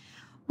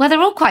 Well,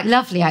 they're all quite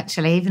lovely,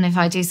 actually, even if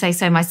I do say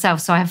so myself.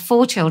 So I have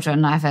 4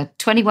 children. I have a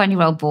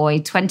 21-year-old boy,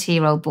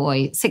 20-year-old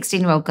boy,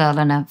 16-year-old girl,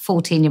 and a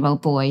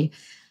 14-year-old boy.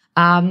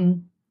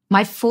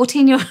 My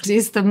 14-year-old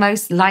is the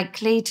most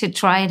likely to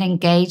try and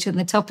engage in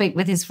the topic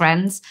with his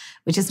friends,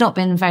 which has not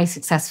been very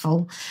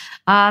successful.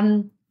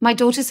 My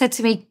daughter said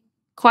to me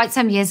quite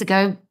some years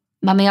ago,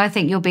 "Mummy, I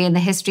think you'll be in the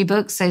history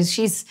books." So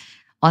she's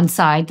on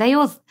side. They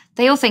all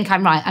think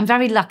I'm right. I'm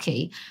very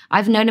lucky.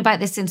 I've known about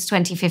this since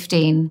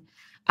 2015,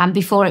 and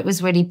before it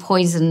was really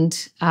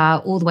poisoned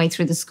all the way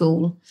through the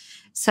school.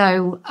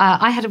 So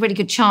I had a really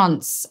good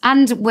chance,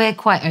 and we're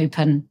quite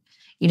open,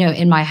 you know,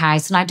 in my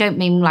house. And I don't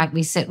mean like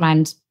we sit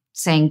around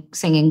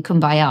singing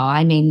Kumbaya.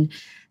 I mean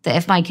that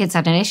if my kids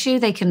had an issue,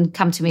 they can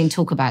come to me and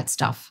talk about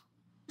stuff.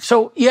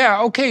 So,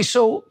 yeah, okay.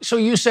 So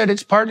you said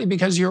it's partly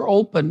because you're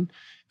open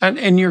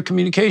and your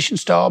communication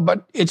style,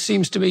 but it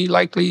seems to be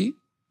likely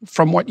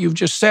from what you've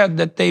just said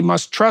that they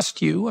must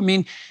trust you. I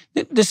mean,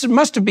 this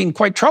must have been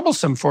quite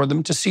troublesome for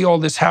them to see all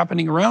this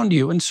happening around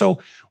you. And so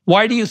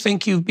why do you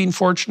think you've been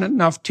fortunate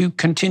enough to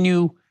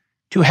continue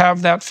to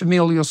have that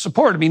familial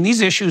support? I mean,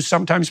 these issues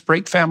sometimes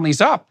break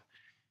families up.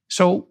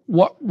 So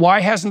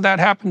why hasn't that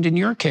happened in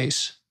your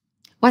case?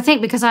 Well, I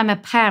think because I'm a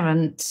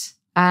parent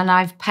and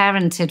I've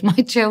parented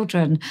my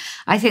children.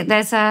 I think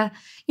there's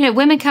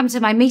women come to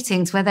my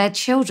meetings where their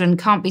children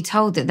can't be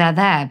told that they're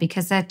there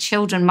because their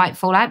children might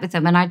fall out with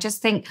them. And I just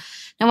think,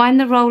 no, I'm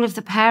the role of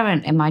the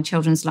parent in my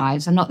children's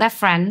lives. I'm not their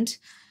friend.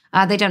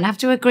 They don't have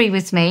to agree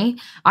with me.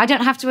 I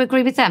don't have to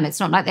agree with them. It's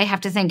not like they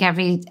have to think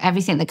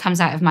everything that comes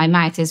out of my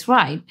mouth is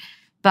right.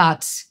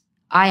 But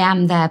I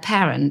am their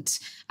parent.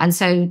 And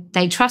so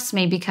they trust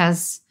me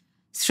because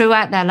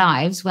throughout their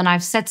lives, when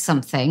I've said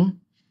something,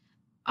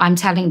 I'm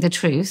telling the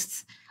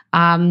truth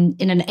in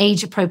an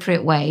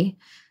age-appropriate way.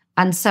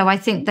 And so I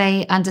think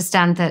they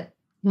understand that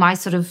my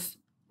sort of,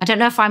 I don't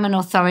know if I'm an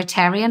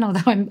authoritarian,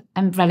 although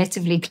I'm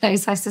relatively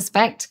close, I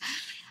suspect,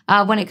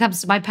 when it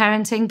comes to my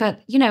parenting.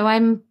 But, you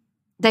know,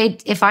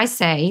 if I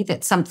say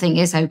that something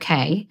is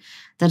okay,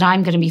 that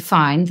I'm going to be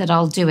fine, that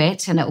I'll do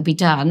it and it will be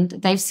done,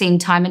 they've seen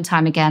time and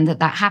time again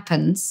that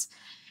happens.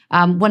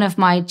 One of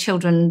my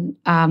children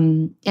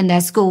in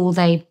their school,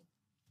 they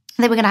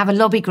were going to have a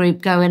lobby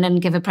group go in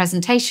and give a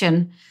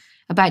presentation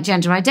about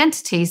gender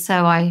identity.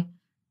 So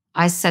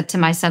I said to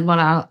my son,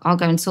 well, I'll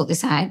go and sort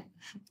this out.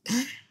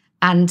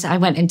 And I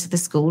went into the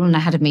school and I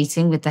had a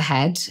meeting with the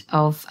head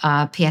of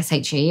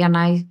PSHE,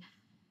 and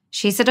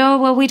she said, oh,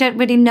 well, we don't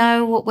really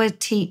know what we're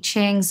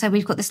teaching, so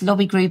we've got this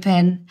lobby group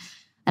in.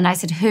 And I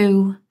said,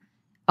 who?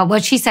 Oh, well,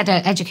 she said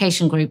an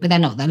education group, but they're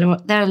not.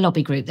 They're a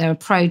lobby group. They're a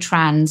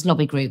pro-trans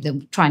lobby group.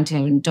 They're trying to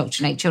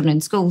indoctrinate children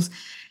in schools.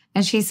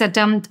 And she said,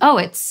 oh,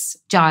 it's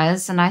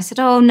Gyres. And I said,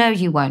 oh, no,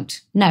 you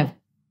won't. No.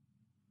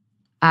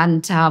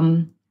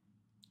 And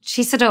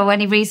she said, oh,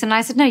 any reason?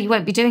 I said, no, you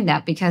won't be doing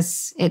that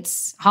because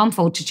it's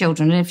harmful to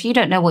children. And if you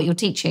don't know what you're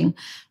teaching,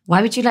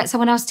 why would you let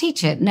someone else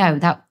teach it? No,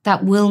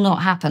 that will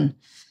not happen.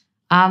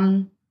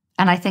 And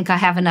I think I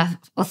have enough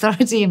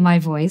authority in my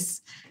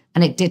voice,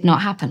 and it did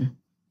not happen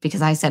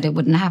because I said it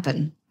wouldn't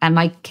happen. And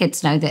my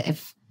kids know that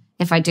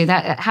if I do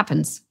that, it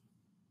happens.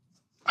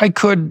 I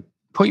could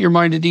put your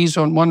mind at ease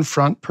on one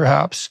front,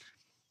 perhaps.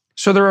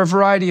 So there are a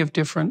variety of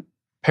different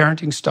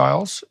parenting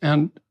styles,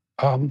 and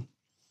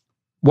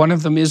one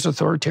of them is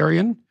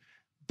authoritarian,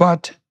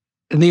 but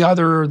the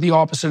other, the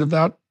opposite of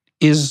that,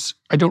 is,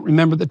 I don't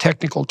remember the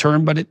technical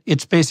term, but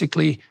it's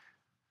basically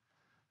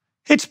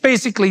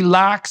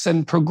lax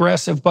and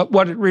progressive, but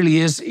what it really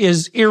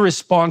is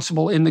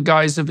irresponsible in the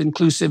guise of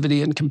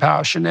inclusivity and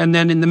compassion. And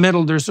then in the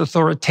middle, there's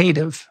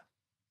authoritative,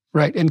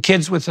 right? And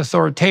kids with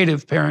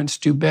authoritative parents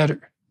do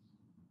better.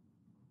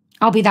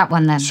 I'll be that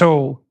one then.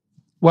 So,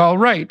 well,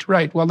 right.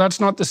 Well, that's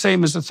not the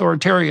same as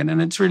authoritarian.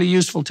 And it's really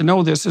useful to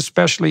know this,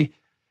 especially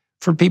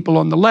for people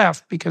on the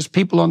left, because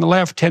people on the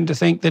left tend to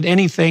think that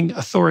anything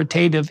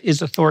authoritative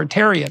is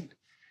authoritarian.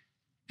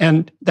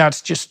 And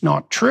that's just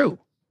not true,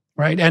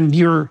 right? And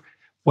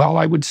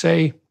I would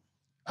say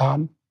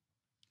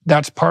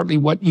that's partly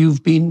what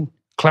you've been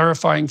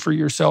clarifying for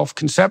yourself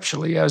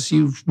conceptually as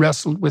you've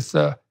wrestled with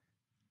the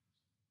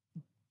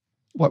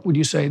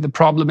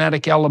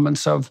problematic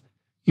elements of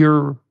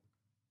your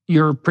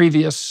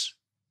previous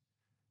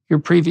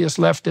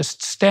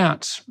leftist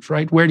stance,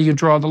 right? Where do you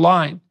draw the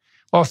line?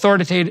 Well,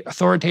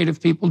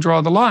 authoritative people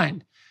draw the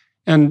line.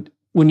 And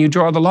when you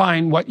draw the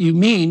line, what you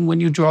mean when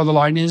you draw the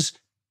line is,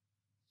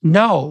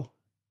 no,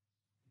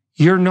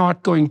 you're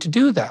not going to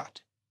do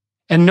that.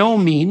 And no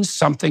means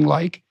something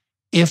like,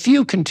 if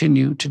you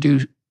continue to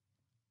do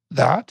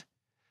that,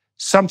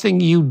 something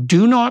you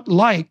do not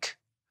like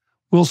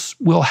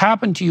will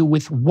happen to you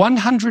with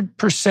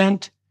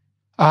 100%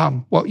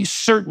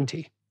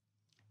 certainty.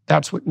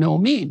 That's what no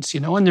means,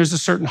 and there's a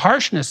certain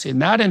harshness in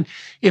that. And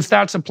if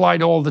that's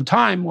applied all the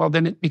time, well,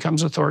 then it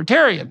becomes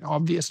authoritarian,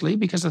 obviously,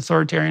 because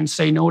authoritarians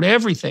say no to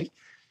everything.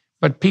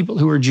 But people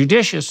who are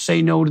judicious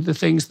say no to the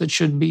things that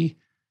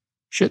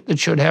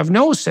should have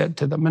no said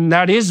to them. And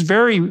that is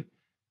very,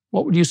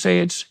 what would you say?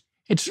 It's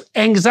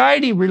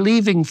anxiety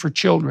relieving for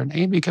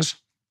children, because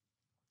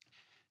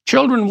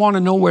children want to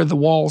know where the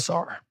walls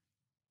are,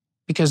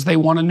 because they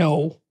want to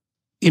know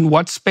in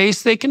what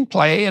space they can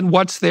play and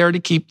what's there to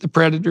keep the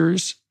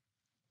predators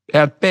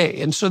at bay.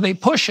 And so they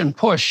push and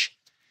push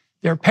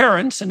their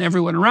parents and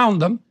everyone around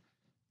them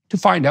to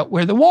find out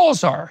where the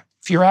walls are.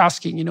 If you're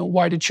asking,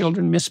 why do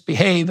children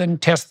misbehave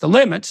and test the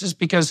limits, is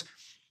because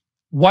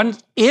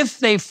if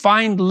they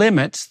find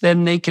limits,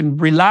 then they can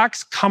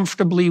relax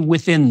comfortably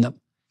within them.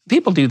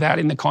 People do that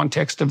in the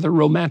context of their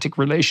romantic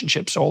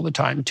relationships all the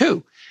time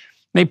too.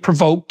 They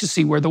provoke to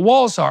see where the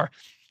walls are.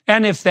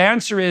 And if the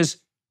answer is,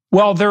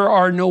 well, there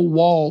are no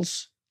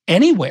walls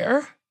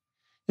anywhere,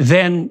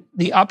 then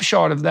the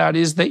upshot of that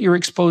is that you're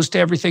exposed to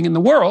everything in the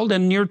world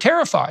and you're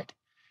terrified.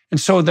 And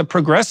so the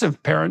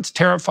progressive parents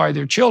terrify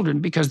their children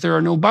because there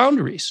are no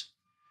boundaries.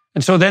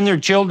 And so then their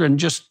children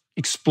just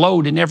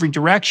explode in every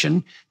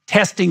direction,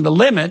 testing the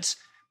limits,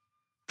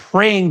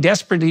 praying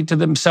desperately to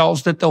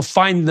themselves that they'll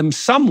find them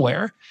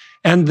somewhere.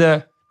 And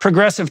the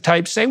progressive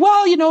types say,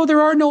 well,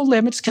 there are no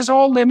limits because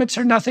all limits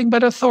are nothing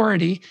but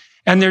authority.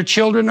 And their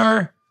children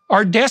are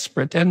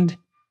desperate and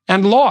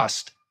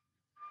lost.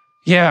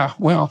 Yeah,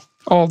 well,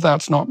 all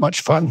that's not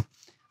much fun.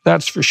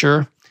 That's for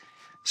sure.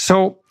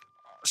 So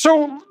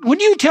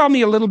would you tell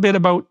me a little bit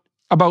about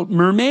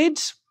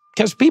mermaids?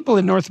 Because people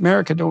in North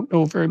America don't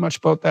know very much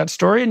about that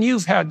story, and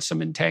you've had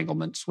some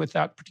entanglements with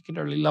that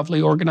particularly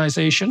lovely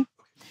organization.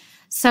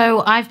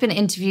 So I've been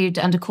interviewed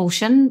under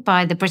caution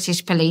by the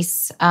British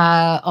police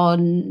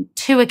on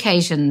 2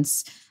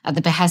 occasions at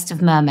the behest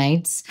of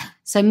Mermaids.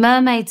 So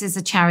Mermaids is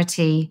a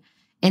charity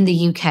in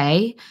the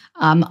UK.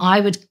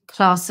 I would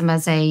class them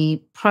as a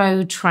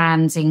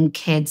pro-trans in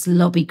kids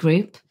lobby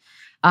group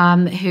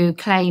who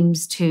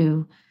claims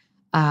to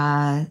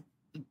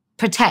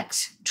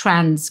protect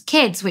trans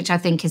kids, which I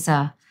think is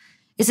a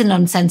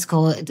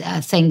nonsensical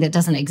thing that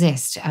doesn't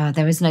exist.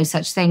 There is no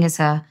such thing as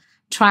a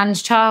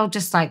trans child,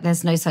 just like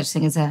there's no such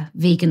thing as a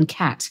vegan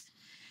cat.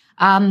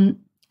 And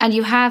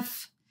you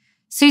have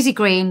Susie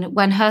Green,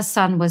 when her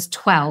son was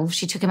 12,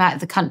 she took him out of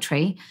the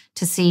country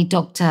to see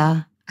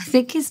I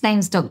think his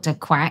name's Dr.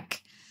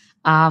 Quack.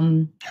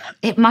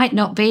 It might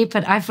not be,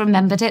 but I've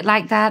remembered it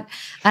like that.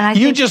 And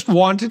you just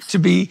want it to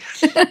be.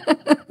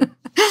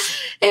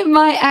 It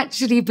might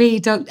actually be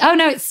Dr. Oh,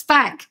 no, it's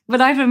Spack, but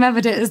I've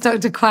remembered it as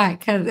Dr.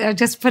 Quack. I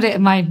just put it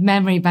in my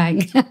memory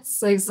bank.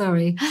 So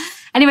sorry.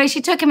 Anyway,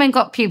 she took him and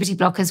got puberty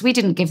blockers. We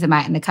didn't give them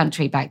out in the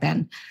country back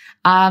then.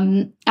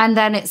 And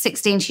then at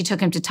 16, she took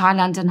him to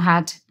Thailand and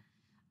had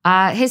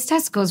his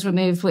testicles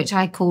removed, which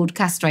I called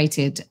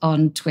castrated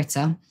on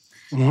Twitter.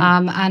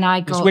 Mm-hmm. And I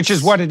got, which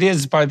is what it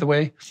is, by the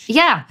way.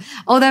 Yeah.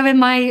 Although in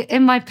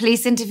my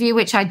police interview,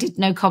 which I did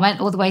no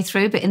comment all the way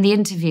through, but in the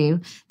interview,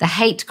 the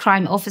hate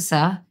crime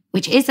officer,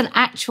 which is an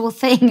actual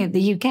thing in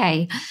the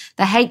UK,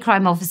 the hate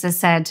crime officer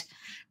said,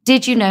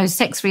 "Did you know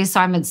sex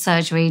reassignment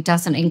surgery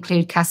doesn't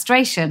include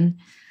castration?"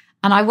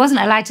 And I wasn't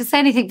allowed to say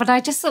anything, but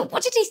I just thought,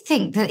 what did he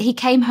think? That he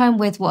came home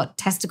with what,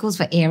 testicles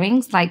for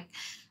earrings? Like,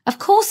 of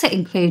course it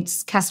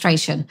includes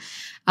castration.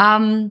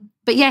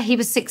 But yeah, he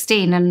was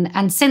 16.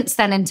 And since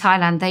then in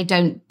Thailand, they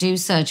don't do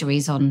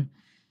surgeries on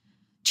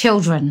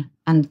children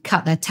and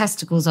cut their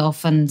testicles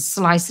off and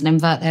slice and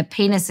invert their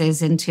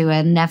penises into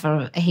a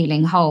never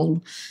healing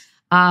hole.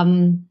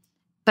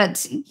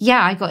 But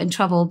yeah, I got in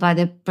trouble by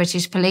the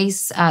British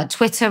police.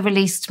 Twitter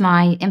released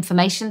my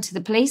information to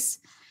the police.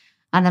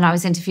 And then I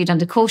was interviewed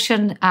under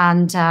caution,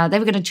 and they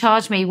were going to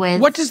charge me with...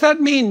 What does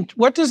that mean?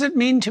 What does it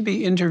mean to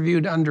be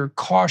interviewed under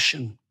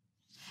caution?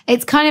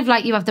 It's kind of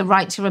like you have the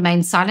right to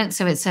remain silent.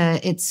 So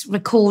it's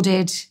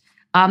recorded,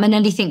 and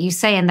anything you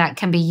say in that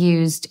can be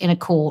used in a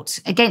court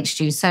against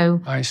you.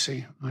 So I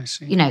see.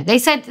 You know, they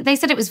said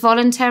it was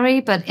voluntary,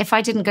 but if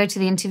I didn't go to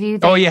the interview...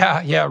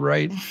 yeah,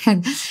 right.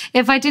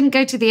 If I didn't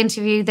go to the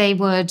interview, they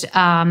would...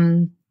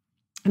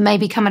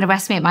 maybe come and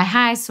arrest me at my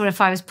house, or if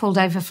I was pulled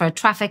over for a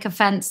traffic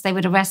offence, they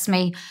would arrest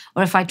me,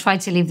 or if I tried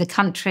to leave the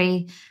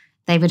country,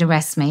 they would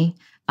arrest me.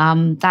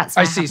 That's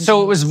I see.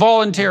 So it was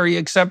voluntary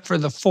except for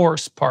the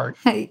force part.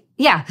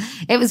 Yeah,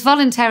 it was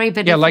voluntary,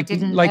 but if like, you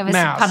didn't, like there was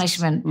masks.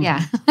 punishment. Mm-hmm.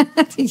 Yeah.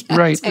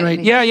 Right, totally. right.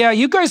 Yeah.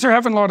 You guys are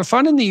having a lot of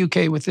fun in the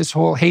UK with this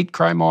whole hate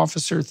crime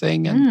officer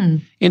thing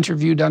and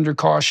interviewed under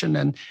caution.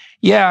 And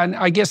and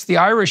I guess the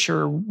Irish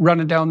are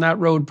running down that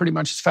road pretty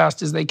much as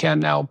fast as they can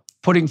now,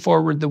 putting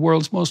forward the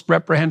world's most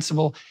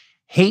reprehensible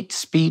hate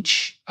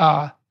speech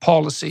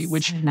policy,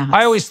 which nice.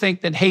 I always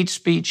think that hate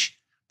speech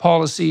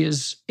policy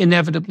is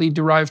inevitably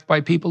derived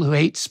by people who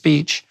hate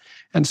speech.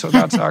 And so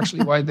that's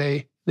actually why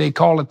they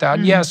call it that.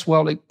 Yes,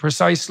 well,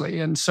 precisely.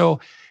 And so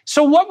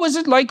what was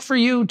it like for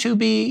you to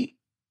be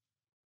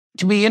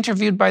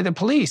interviewed by the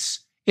police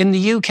in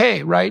the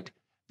UK, right?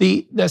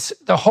 The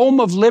home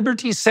of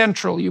liberty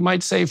central, you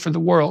might say, for the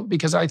world,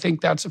 because I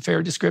think that's a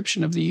fair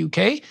description of the UK.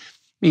 I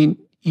mean,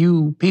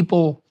 you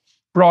people,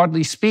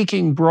 broadly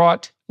speaking,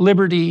 brought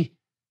liberty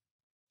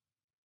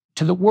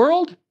to the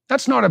world.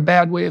 That's not a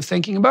bad way of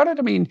thinking about it.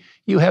 I mean,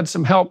 you had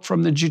some help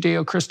from the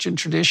Judeo-Christian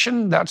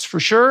tradition, that's for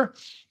sure.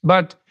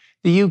 But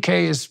the UK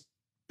has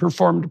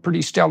performed a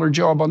pretty stellar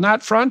job on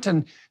that front.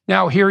 And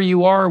now here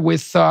you are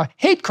with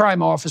hate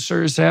crime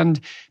officers and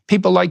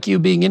people like you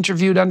being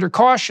interviewed under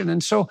caution.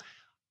 And so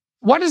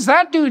what does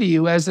that do to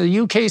you as a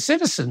UK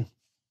citizen?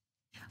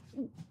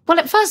 Well,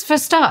 at first, for a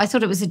start, I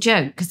thought it was a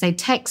joke because they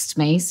text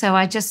me. So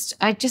I just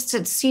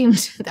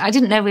assumed, I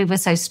didn't know we were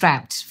so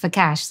strapped for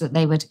cash that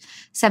they would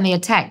send me a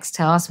text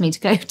to ask me to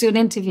go to an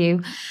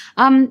interview.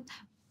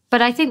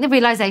 But I think the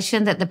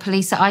realization that the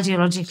police are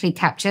ideologically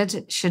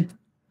captured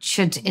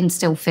should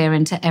instill fear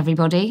into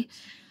everybody.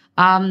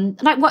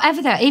 Like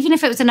whatever that, even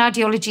if it was an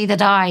ideology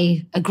that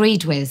I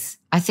agreed with,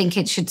 I think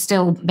it should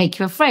still make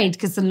you afraid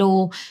because the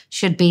law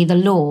should be the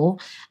law.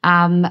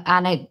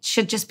 And it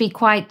should just be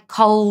quite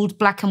cold,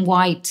 black and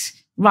white,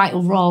 right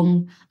or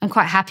wrong. I'm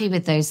quite happy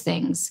with those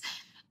things.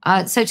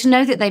 So to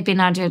know that they've been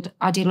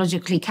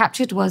ideologically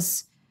captured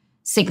was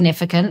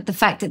significant. The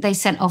fact that they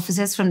sent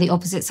officers from the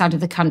opposite side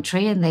of the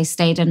country and they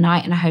stayed a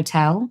night in a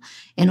hotel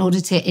in order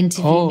to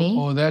interview me.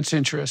 Oh, that's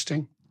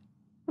interesting.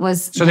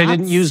 So they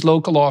didn't use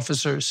local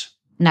officers?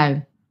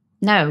 No.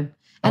 And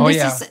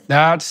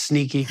that's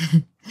sneaky.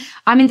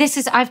 I mean,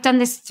 I've done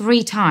this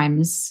 3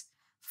 times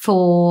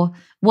for,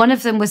 one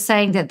of them was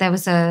saying that there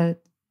was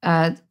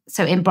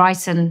so in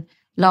Brighton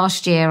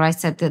last year, I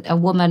said that a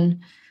woman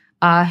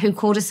who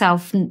called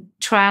herself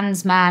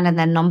trans man and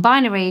then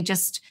non-binary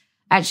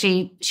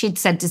she'd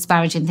said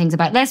disparaging things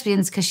about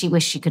lesbians because she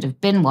wished she could have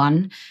been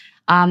one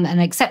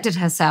and accepted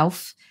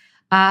herself.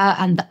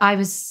 And I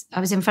was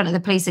in front of the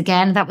police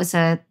again. That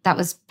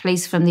was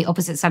police from the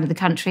opposite side of the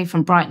country,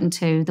 from Brighton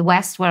to the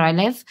west where I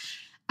live.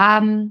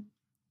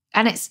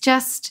 And it's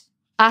just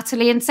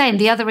utterly insane.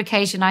 The other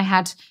occasion I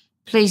had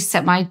police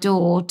at my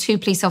door, 2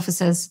 police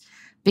officers,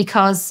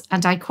 because,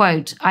 and I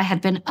quote, I had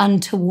been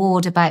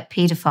untoward about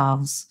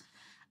paedophiles.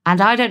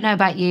 And I don't know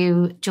about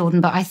you,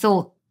 Jordan, but I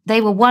thought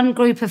they were one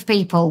group of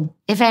people,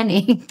 if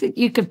any, that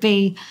you could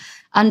be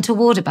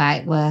untoward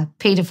about were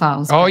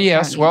paedophiles. Oh,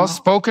 yes. Well,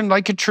 spoken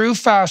like a true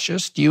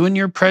fascist, you and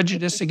your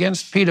prejudice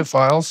against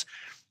pedophiles.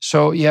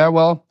 So, yeah,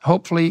 well,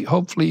 hopefully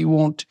you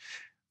won't.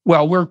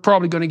 Well, we're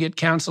probably going to get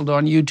canceled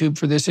on YouTube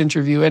for this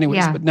interview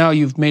anyways, but now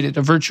you've made it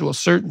a virtual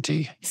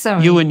certainty.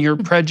 Sorry. You and your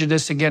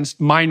prejudice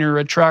against minor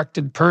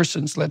attracted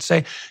persons, let's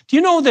say. Do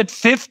you know that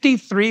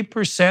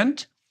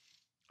 53%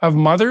 of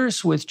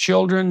mothers with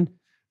children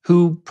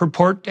who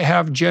purport to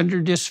have gender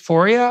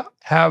dysphoria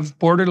have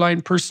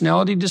borderline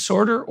personality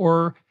disorder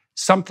or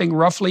something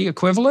roughly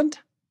equivalent.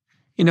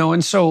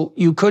 And so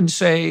you could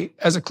say,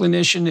 as a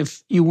clinician,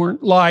 if you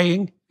weren't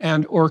lying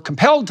or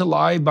compelled to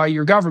lie by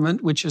your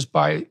government, which is,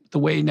 by the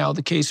way, now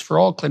the case for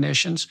all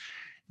clinicians,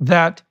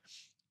 that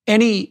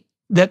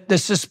the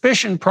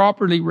suspicion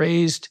properly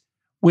raised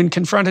when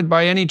confronted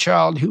by any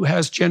child who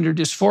has gender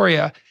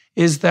dysphoria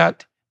is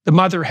that the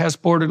mother has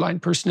borderline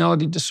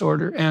personality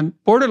disorder. And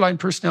borderline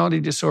personality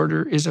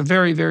disorder is a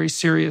very, very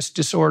serious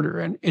disorder,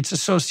 and it's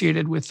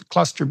associated with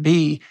cluster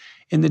B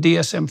in the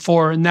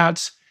DSM-4, and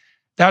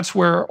that's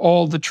where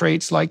all the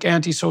traits like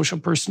antisocial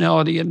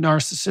personality and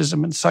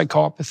narcissism and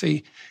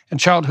psychopathy and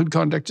childhood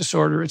conduct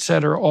disorder, et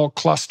cetera, all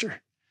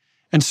cluster.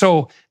 And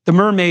so the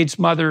mermaid's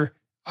mother,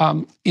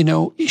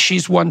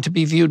 she's one to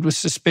be viewed with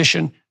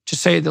suspicion, to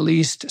say the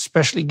least,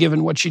 especially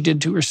given what she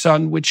did to her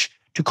son, which,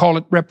 to call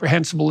it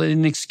reprehensible and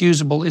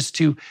inexcusable, is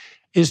to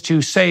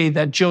say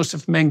that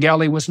Joseph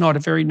Mengele was not a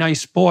very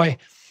nice boy.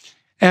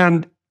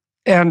 And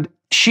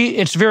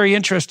it's very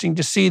interesting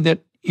to see that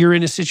you're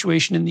in a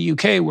situation in the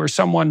UK where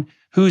someone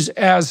who's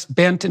as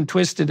bent and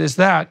twisted as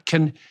that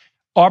can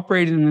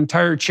operate in an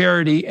entire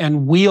charity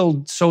and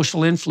wield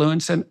social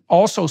influence and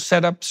also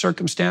set up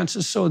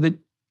circumstances so that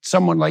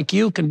someone like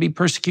you can be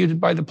persecuted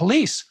by the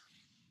police.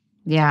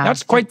 Yeah.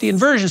 That's quite the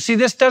inversion. See,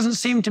 this doesn't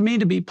seem to me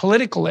to be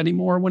political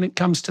anymore when it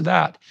comes to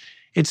that.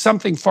 It's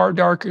something far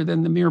darker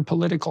than the mere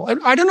political.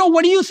 I don't know,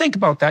 what do you think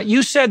about that?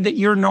 You said that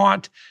you're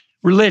not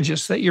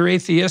religious, that you're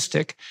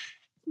atheistic,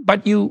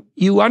 but you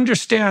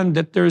understand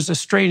that there's a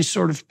strange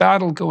sort of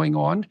battle going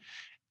on.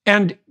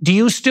 And do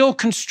you still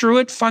construe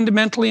it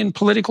fundamentally in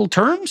political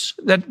terms,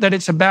 that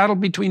it's a battle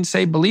between,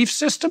 say, belief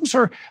systems?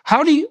 Or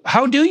how do you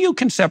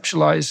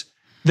conceptualize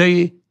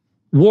the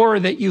war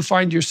that you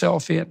find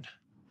yourself in?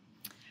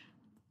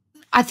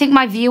 I think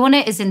my view on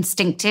it is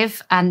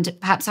instinctive, and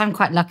perhaps I'm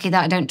quite lucky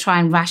that I don't try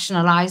and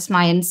rationalize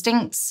my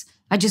instincts.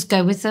 I just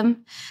go with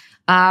them.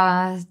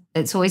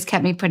 It's always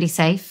kept me pretty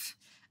safe.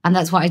 And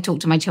that's what I talk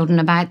to my children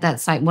about.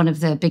 That's like one of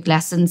the big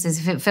lessons is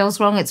if it feels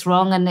wrong, it's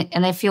wrong.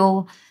 And if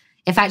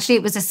actually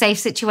it was a safe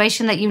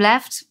situation that you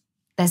left,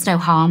 there's no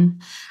harm.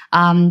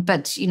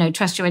 But,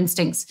 trust your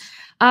instincts.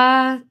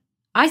 I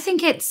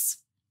think a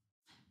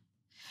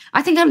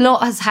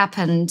lot has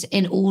happened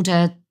in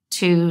order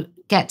to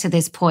get to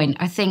this point.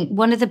 I think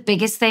one of the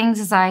biggest things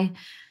as I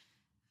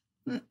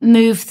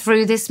move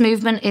through this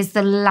movement is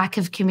the lack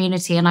of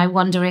community. And I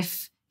wonder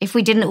if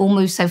we didn't all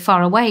move so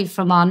far away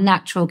from our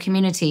natural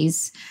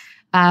communities,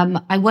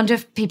 I wonder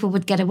if people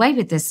would get away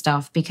with this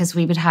stuff, because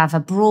we would have a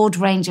broad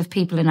range of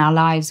people in our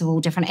lives of all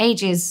different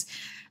ages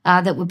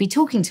that would be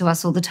talking to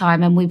us all the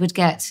time, and we would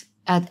get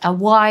a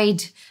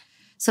wide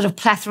sort of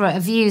plethora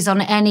of views on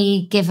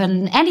any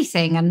given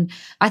anything. And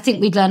I think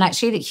we'd learn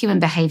actually that human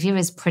behavior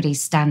is pretty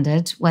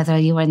standard, whether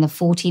you're in the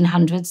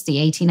 1400s, the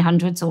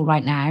 1800s, or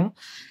right now.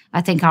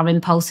 I think our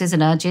impulses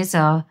and urges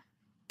are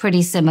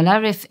pretty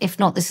similar, if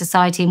not the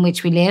society in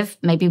which we live.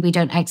 Maybe we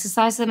don't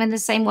exercise them in the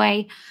same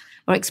way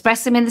or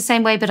express them in the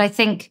same way, but I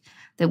think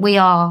that we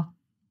are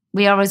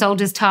as old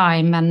as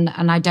time, and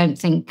I don't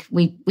think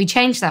we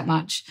change that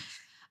much.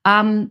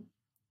 But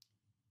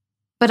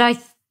I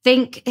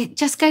think it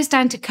just goes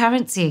down to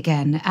currency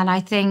again. And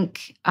I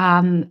think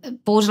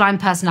borderline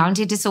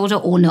personality disorder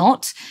or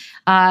not,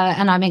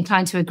 and I'm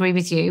inclined to agree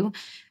with you,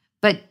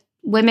 but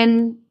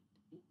women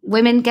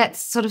get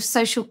sort of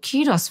social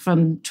kudos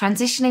from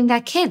transitioning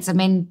their kids. I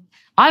mean,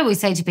 I always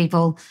say to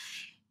people,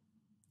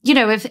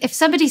 if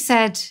somebody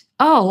said,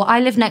 oh, I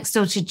live next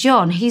door to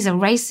John, he's a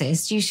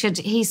racist,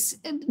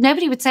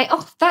 nobody would say,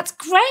 oh, that's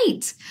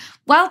great.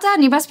 Well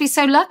done, you must be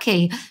so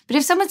lucky. But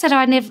if someone said, oh,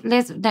 I live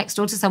next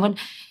door to someone,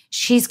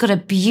 she's got a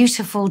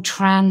beautiful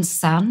trans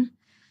son,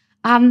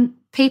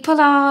 people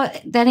are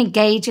then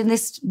engaged in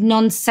this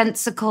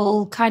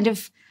nonsensical kind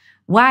of,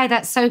 wow,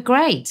 that's so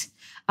great.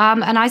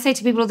 And I say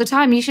to people all the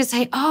time, you should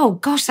say, oh,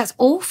 gosh, that's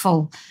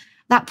awful.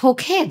 That poor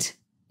kid.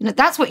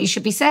 That's what you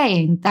should be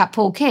saying, that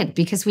poor kid,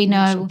 because we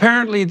know. So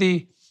apparently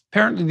the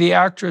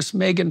actress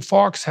Megan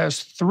Fox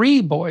has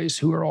 3 boys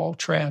who are all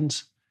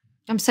trans.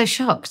 I'm so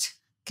shocked,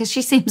 because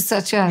she seems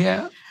such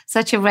a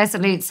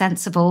resolute,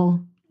 sensible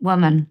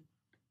woman.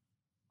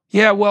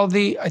 Yeah, well,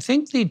 I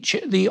think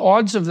the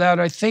odds of that,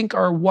 I think,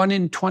 are 1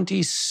 in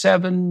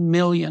 27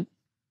 million.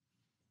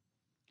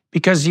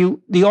 Because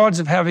the odds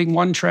of having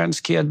one trans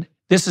kid,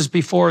 this is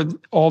before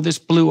all this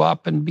blew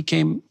up and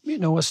became,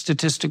 a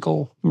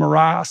statistical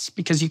morass,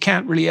 because you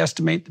can't really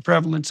estimate the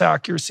prevalence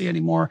accuracy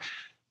anymore,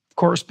 of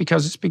course,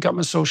 because it's become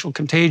a social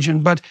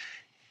contagion. But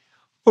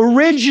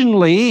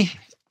originally,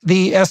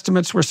 the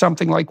estimates were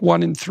something like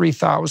 1 in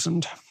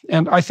 3,000.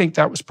 And I think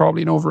that was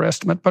probably an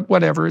overestimate, but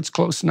whatever, it's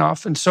close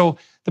enough. And so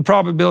the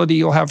probability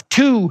you'll have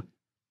 2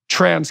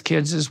 trans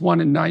kids is 1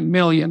 in 9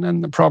 million,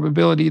 and the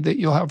probability that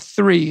you'll have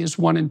 3 is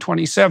 1 in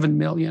 27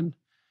 million.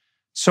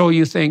 So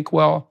you think,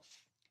 well,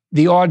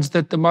 the odds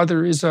that the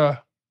mother is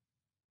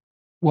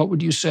what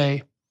would you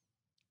say,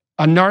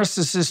 a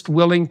narcissist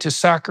willing to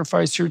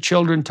sacrifice her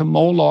children to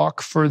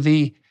Moloch for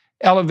the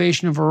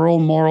elevation of her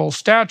own moral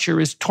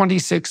stature is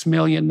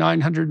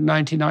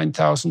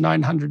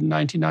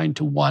 26,999,999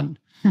 to 1.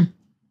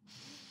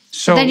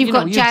 So then you've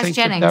got Jazz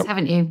Jennings,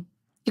 haven't you?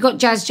 You've got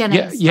Jazz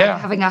Jennings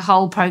having a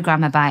whole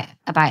program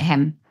about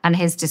him and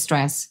his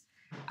distress.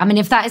 I mean,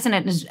 if that isn't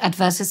an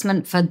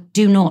advertisement for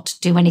do not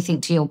do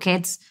anything to your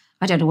kids,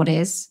 I don't know what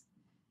is.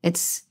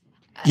 It's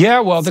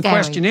well, scary. The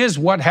question is,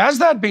 what has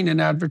that been an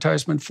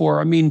advertisement for?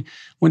 I mean,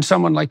 when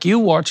someone like you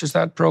watches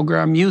that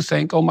program, you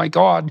think, oh my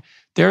God,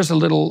 there's a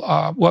little,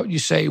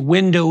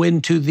 window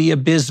into the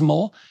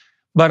abysmal.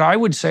 But I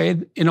would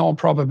say, in all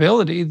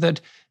probability,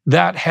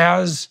 that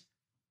has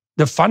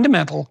the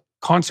fundamental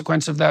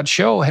consequence of that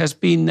show has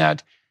been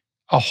that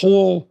a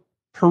whole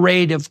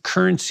parade of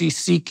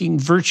currency-seeking,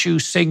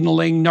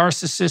 virtue-signaling,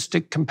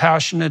 narcissistic,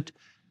 compassionate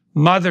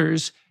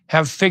mothers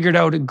have figured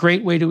out a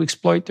great way to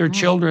exploit their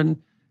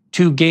children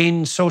to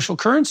gain social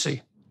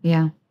currency.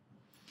 Yeah.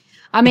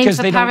 I mean, because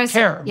they don't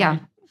care. Yeah.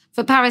 Right?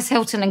 For Paris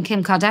Hilton and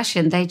Kim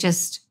Kardashian, they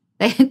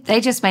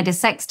just made a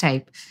sex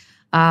tape.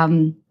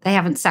 They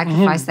haven't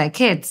sacrificed their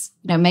kids.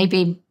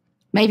 Maybe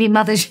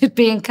mothers should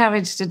be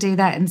encouraged to do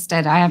that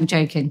instead. I am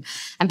joking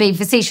and being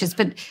facetious,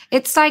 but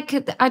it's like,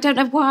 I don't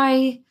know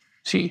why.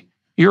 See,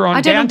 you're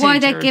on Dante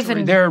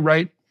territory there,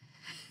 right?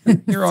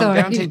 You're on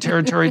Dante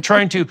territory,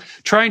 trying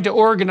to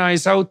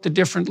organize out the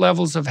different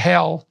levels of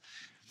hell,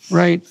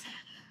 right?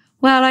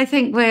 Well, I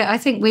think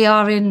we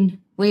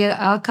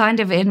are kind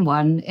of in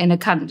one in a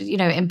country,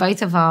 in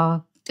both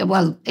of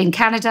in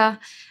Canada,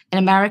 in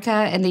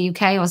America, in the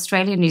UK,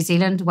 Australia, New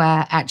Zealand,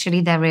 where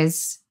actually there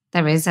is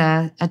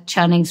a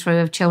churning through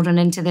of children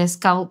into this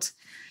cult.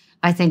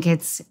 I think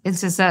it's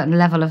a certain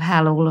level of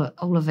hell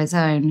all of its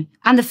own.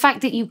 And the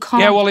fact that you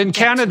can't... Yeah, well, in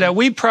Canada,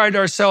 we pride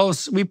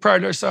ourselves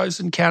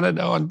in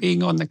Canada on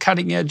being on the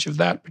cutting edge of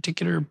that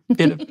particular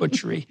bit of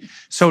butchery,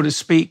 so to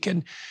speak.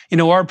 And,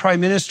 our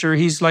prime minister,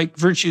 he's like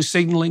virtue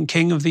signaling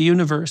king of the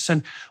universe.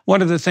 And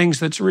one of the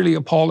things that's really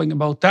appalling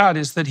about that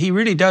is that he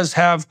really does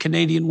have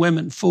Canadian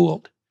women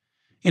fooled.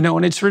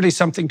 And it's really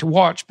something to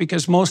watch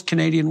because most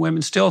Canadian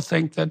women still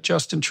think that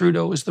Justin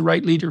Trudeau is the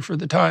right leader for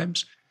the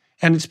times.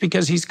 And it's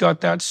because he's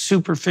got that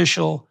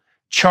superficial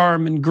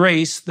charm and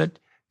grace that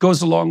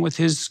goes along with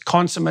his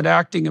consummate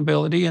acting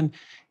ability. And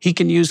he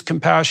can use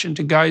compassion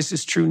to guise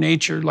his true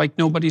nature like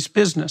nobody's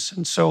business.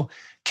 And so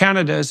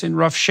Canada is in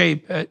rough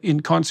shape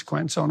in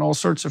consequence on all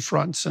sorts of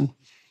fronts. And,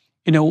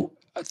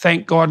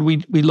 thank God we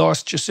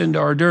lost Jacinda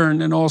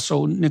Ardern and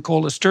also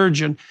Nicola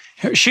Sturgeon.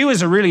 She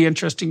was a really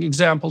interesting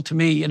example to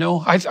me,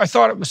 I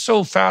thought it was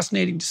so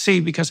fascinating to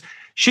see because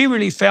she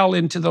really fell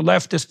into the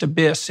leftist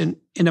abyss in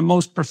a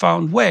most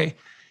profound way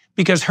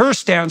because her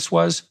stance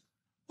was,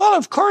 well,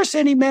 of course,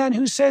 any man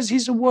who says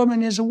he's a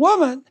woman is a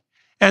woman.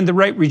 And the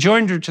right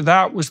rejoinder to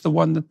that was the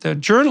one that the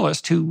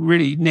journalist who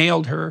really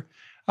nailed her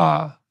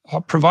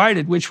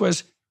provided, which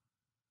was,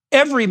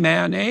 every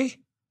man,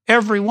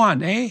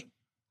 everyone,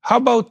 How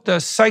about the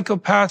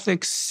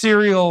psychopathic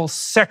serial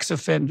sex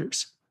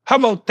offenders? How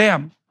about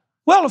them?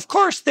 Well, of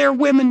course, they're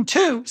women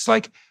too. It's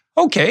like,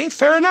 okay,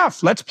 fair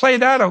enough. Let's play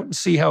that out and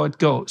see how it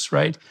goes,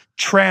 right?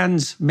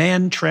 Trans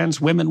men,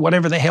 trans women,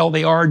 whatever the hell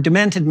they are,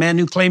 demented men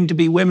who claim to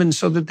be women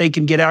so that they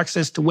can get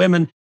access to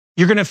women.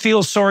 You're going to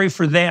feel sorry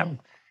for them.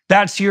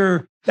 That's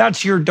your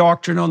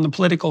doctrine on the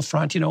political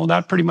front.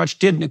 That pretty much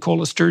did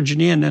Nicola Sturgeon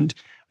in, and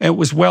it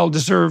was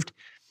well-deserved.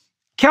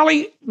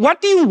 Kellie, what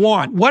do you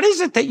want? What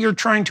is it that you're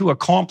trying to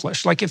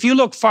accomplish? Like if you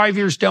look 5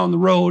 years down the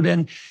road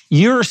and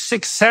you're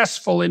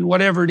successful in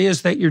whatever it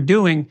is that you're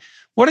doing,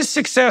 what does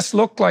success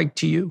look like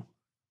to you?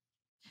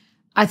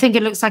 I think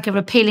it looks like a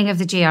repealing of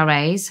the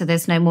GRA, so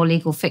there's no more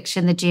legal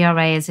fiction. The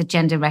GRA is a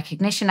Gender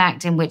Recognition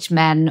Act in which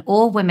men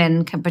or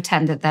women can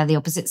pretend that they're the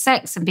opposite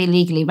sex and be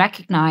legally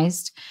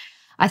recognised.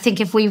 I think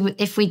if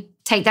we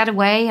take that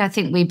away, I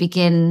think we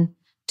begin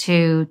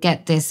to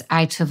get this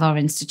out of our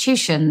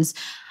institutions.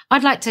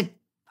 I'd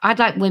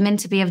like women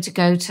to be able to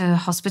go to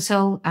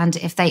hospital and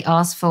if they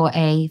ask for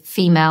a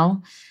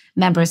female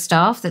member of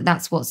staff,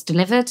 that's what's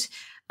delivered.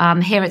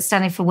 Here at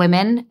Standing for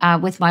Women,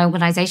 with my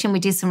organisation, we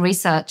did some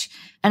research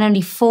and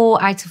only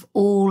 4 out of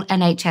all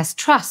NHS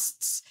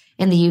trusts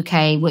in the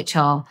UK, which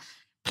are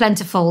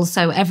plentiful,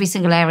 so every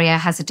single area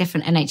has a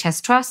different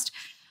NHS trust,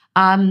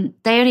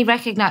 they only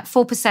recognise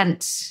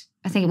 4%,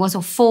 I think it was,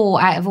 or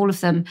 4 out of all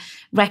of them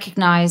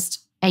recognised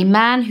a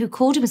man who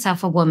called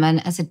himself a woman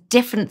as a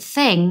different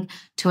thing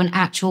to an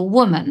actual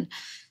woman.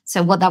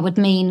 So what that would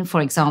mean,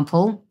 for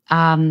example,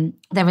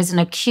 there is an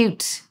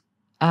acute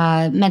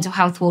mental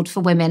health ward for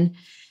women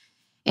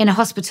in a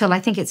hospital, I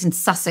think it's in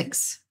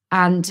Sussex,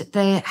 and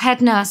the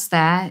head nurse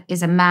there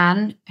is a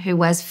man who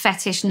wears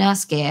fetish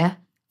nurse gear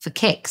for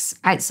kicks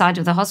outside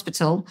of the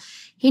hospital.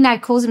 He now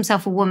calls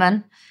himself a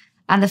woman,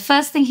 and the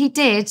first thing he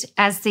did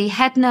as the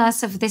head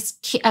nurse of this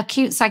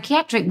acute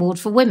psychiatric ward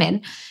for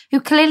women, who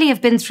clearly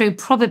have been through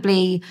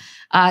probably,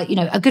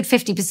 a good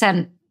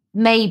 50%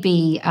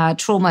 maybe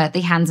trauma at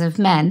the hands of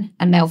men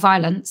and male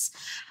violence,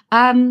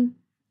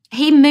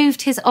 he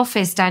moved his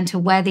office down to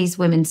where these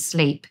women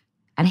sleep,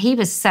 and he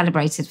was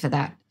celebrated for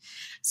that.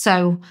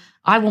 So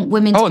I want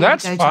women to go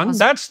that's to fun.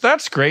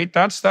 That's great.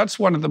 That's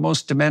one of the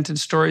most demented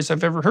stories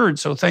I've ever heard.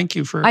 So thank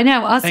you for I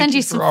know. I'll send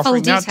you some full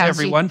details. To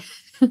everyone.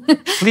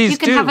 Please you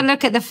can have a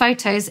look at the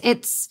photos.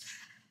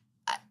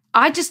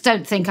 I just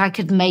don't think I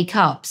could make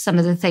up some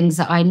of the things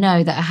that I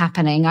know that are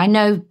happening. I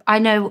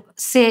know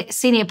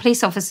senior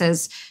police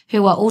officers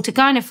who are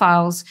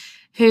autogynephiles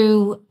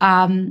who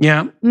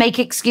make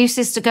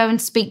excuses to go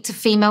and speak to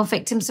female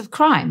victims of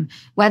crime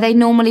where they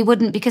normally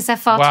wouldn't because they're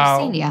far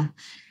too senior.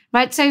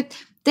 Right? So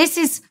this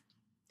is,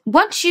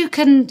 once you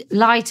can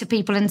lie to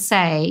people and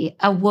say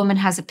a woman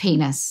has a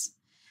penis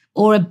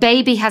or a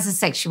baby has a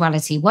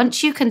sexuality,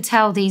 once you can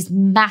tell these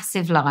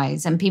massive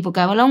lies and people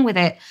go along with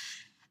it,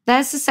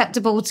 they're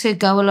susceptible to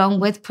go along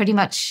with pretty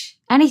much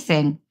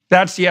anything.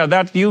 That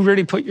you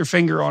really put your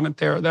finger on it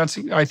there.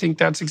 I think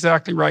that's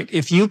exactly right.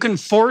 If you can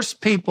force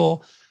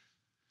people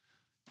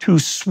to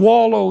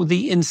swallow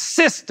the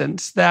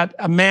insistence that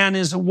a man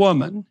is a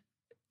woman,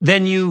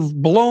 then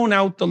you've blown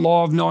out the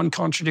law of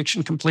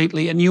non-contradiction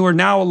completely, and you are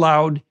now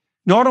allowed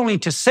not only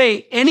to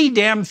say any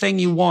damn thing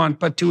you want,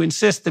 but to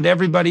insist that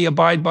everybody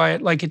abide by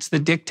it like it's the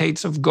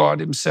dictates of God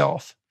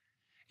himself.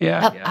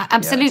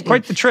 Absolutely. It's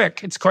quite the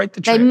trick.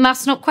 They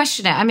must not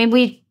question it. I mean,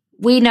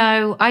 we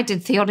know, I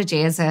did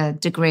theology as a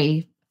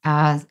degree.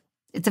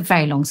 It's a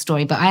very long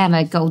story, but I am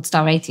a gold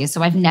star atheist,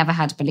 so I've never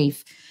had a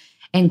belief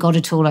in God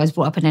at all. I was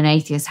brought up in an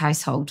atheist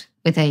household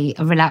with a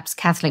relapsed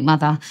Catholic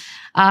mother.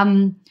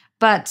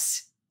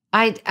 But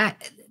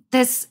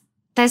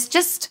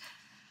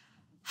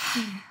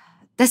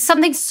there's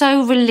something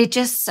so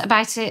religious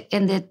about it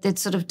in the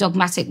sort of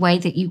dogmatic way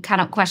that you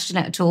cannot question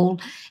it at all.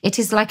 It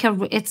is like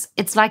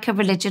it's like a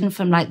religion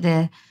from like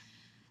the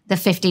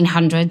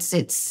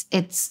 1500s.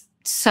 It's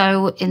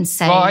so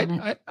insane.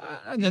 Well,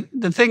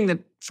 the thing that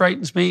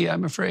frightens me,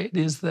 I'm afraid,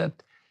 is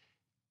that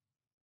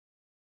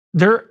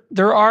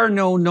there are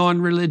no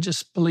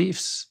non-religious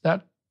beliefs,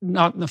 that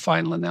not in the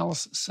final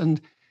analysis.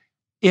 And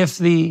if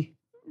the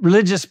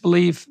religious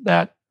belief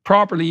that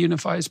properly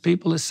unifies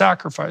people is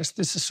sacrifice,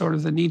 this is sort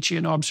of the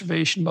Nietzschean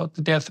observation about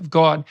the death of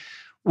God,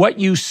 what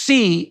you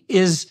see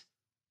is,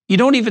 you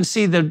don't even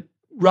see the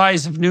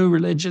rise of new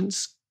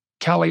religions,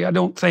 Kellie. I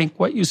don't think.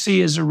 What you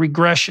see is a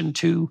regression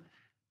to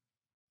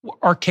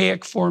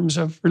archaic forms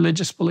of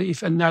religious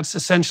belief, and that's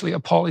essentially a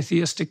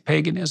polytheistic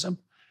paganism.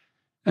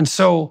 And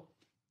so,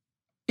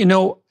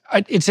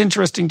 it's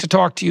interesting to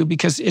talk to you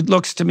because it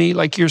looks to me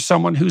like you're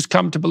someone who's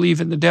come to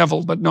believe in the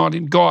devil, but not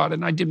in God.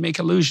 And I did make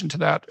allusion to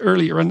that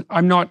earlier. And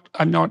I'm not,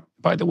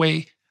 by the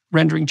way,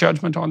 rendering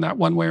judgment on that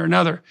one way or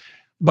another.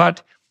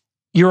 But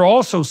you're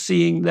also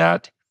seeing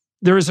that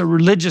there is a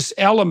religious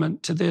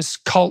element to this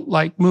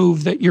cult-like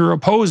move that you're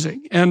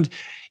opposing. And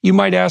you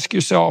might ask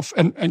yourself,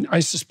 and I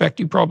suspect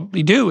you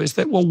probably do, is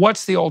that, well,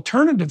 what's the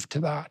alternative to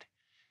that?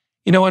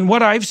 And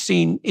what I've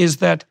seen is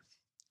that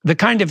the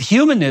kind of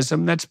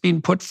humanism that's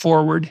been put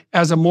forward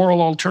as a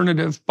moral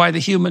alternative by the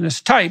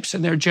humanist types,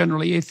 and they're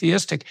generally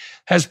atheistic,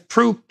 has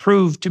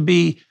proved to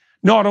be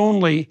not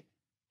only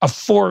a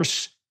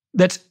force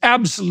that's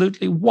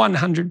absolutely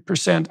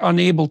 100%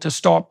 unable to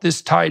stop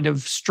this tide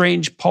of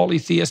strange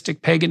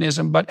polytheistic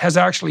paganism, but has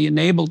actually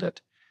enabled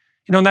it.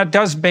 And that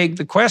does beg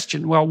the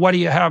question, well, what do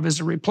you have as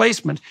a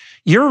replacement?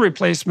 Your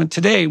replacement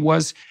today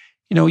was,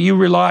 you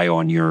rely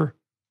on your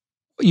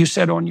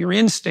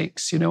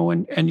instincts,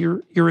 and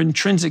your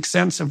intrinsic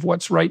sense of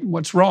what's right and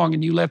what's wrong,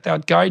 and you let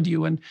that guide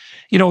you. And,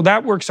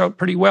 that works out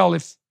pretty well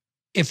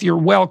if you're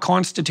well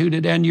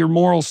constituted and your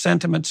moral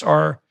sentiments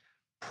are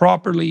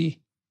properly,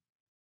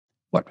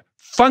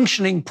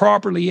 functioning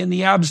properly in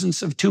the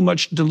absence of too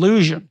much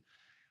delusion.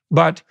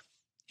 But,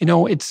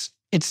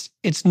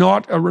 it's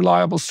not a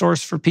reliable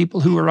source for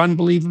people who are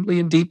unbelievably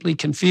and deeply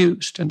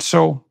confused. And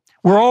so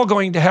we're all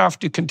going to have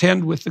to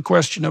contend with the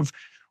question of,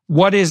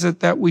 what is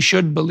it that we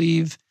should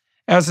believe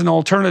as an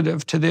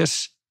alternative to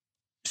this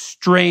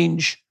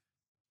strange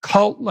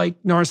cult-like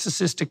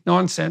narcissistic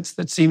nonsense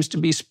that seems to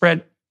be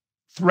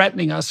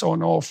threatening us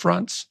on all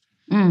fronts?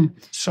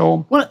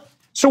 So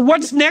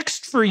what's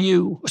next for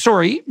you?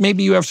 Sorry,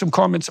 maybe you have some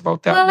comments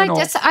about that. Well,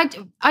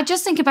 I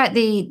just think about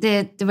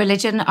the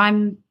religion.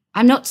 I'm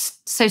not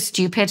so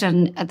stupid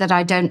and that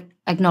I don't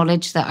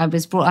acknowledge that I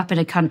was brought up in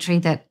a country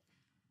that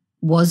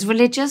was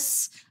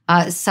religious.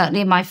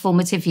 Certainly in my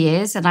formative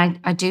years. And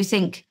I do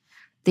think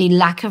the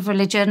lack of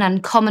religion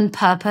and common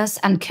purpose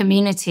and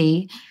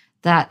community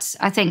that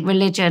I think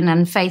religion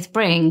and faith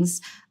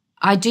brings,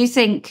 I do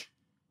think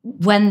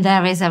when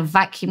there is a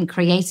vacuum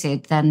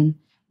created, then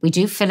we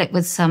do fill it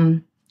with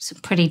some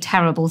pretty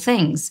terrible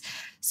things.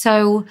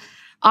 So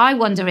I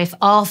wonder if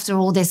after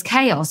all this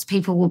chaos,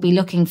 people will be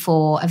looking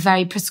for a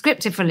very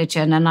prescriptive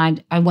religion.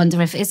 And I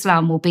wonder if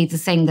Islam will be the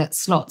thing that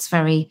slots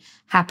very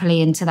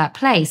happily into that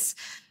place,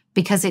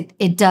 because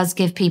it does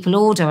give people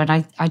order.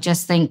 And I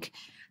just think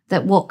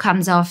that what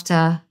comes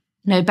after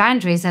no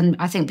boundaries, and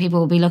I think people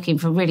will be looking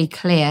for really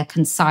clear,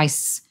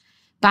 concise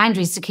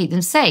boundaries to keep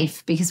them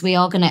safe, because we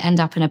are going to end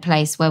up in a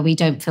place where we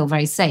don't feel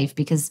very safe,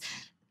 because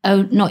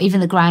not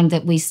even the ground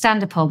that we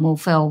stand upon will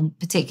feel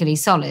particularly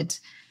solid.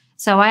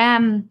 So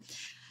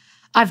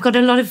I've got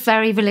a lot of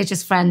very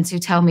religious friends who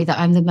tell me that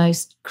I'm the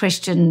most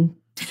Christian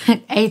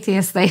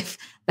atheist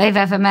they've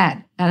ever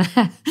met. And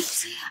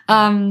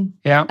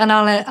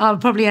I'll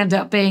probably end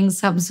up being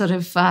some sort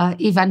of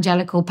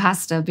evangelical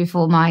pastor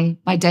before my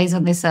days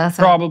on this earth.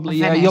 Probably,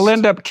 yeah. You'll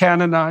end up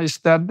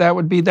canonized. That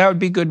would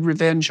be good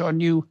revenge on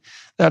you.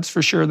 That's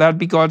for sure. That'd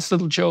be God's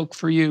little joke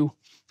for you.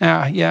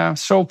 Yeah.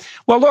 So,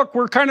 well, look,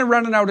 we're kind of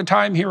running out of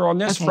time here on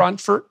this front.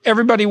 For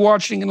everybody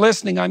watching and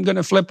listening, I'm going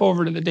to flip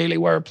over to the Daily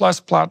Wire Plus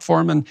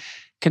platform and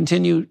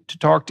continue to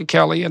talk to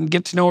Kellie and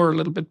get to know her a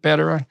little bit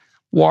better. I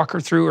walk her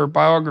through her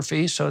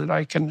biography so that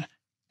I can,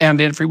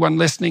 and everyone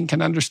listening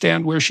can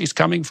understand where she's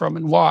coming from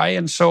and why.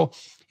 And so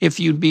if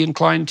you'd be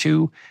inclined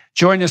to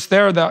join us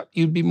there, that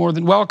you'd be more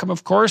than welcome,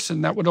 of course.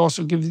 And that would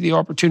also give you the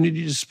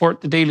opportunity to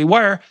support the Daily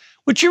Wire,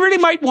 which you really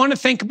might want to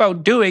think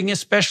about doing,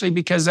 especially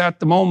because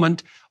at the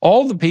moment,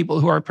 all the people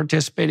who are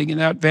participating in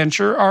that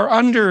venture are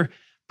under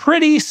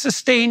pretty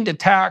sustained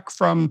attack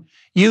from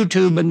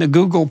YouTube and the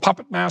Google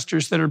puppet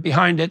masters that are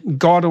behind it. And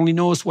God only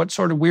knows what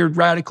sort of weird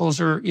radicals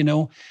are,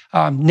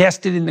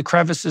 nested in the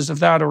crevices of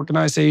that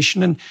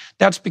organization. And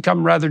that's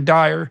become rather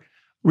dire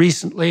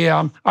recently.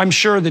 I'm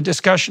sure the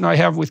discussion I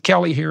have with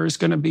Kellie here is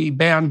going to be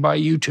banned by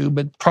YouTube,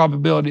 but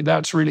probability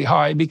that's really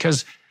high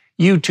because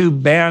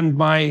YouTube banned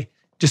my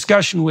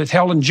discussion with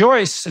Helen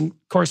Joyce. And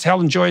of course,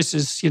 Helen Joyce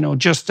is,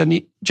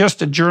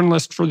 just a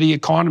journalist for The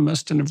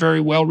Economist and a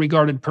very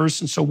well-regarded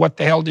person. So what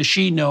the hell does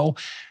she know?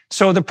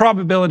 So the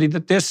probability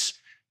that this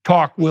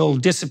talk will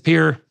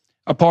disappear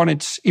upon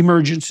its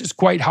emergence is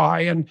quite high.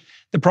 And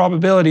the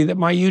probability that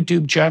my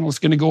YouTube channel is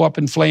going to go up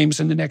in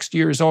flames in the next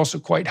year is also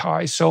quite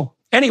high. So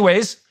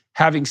anyways,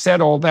 having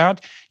said all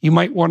that, you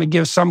might want to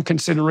give some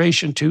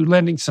consideration to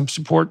lending some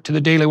support to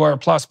the Daily Wire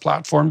Plus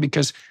platform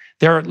because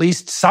they're at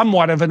least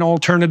somewhat of an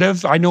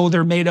alternative. I know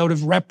they're made out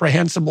of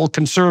reprehensible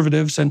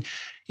conservatives and,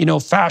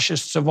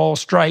 fascists of all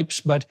stripes,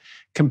 but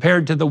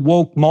compared to the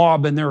woke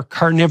mob and their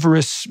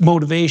carnivorous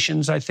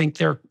motivations, I think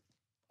they're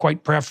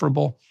quite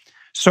preferable.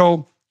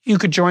 So you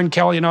could join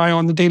Kellie and I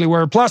on the Daily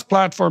Wire Plus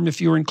platform if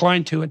you were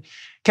inclined to. And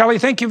Kellie,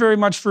 thank you very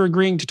much for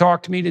agreeing to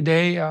talk to me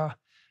today. I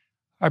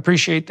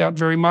appreciate that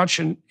very much.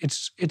 And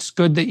it's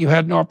good that you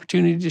had an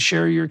opportunity to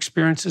share your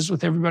experiences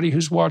with everybody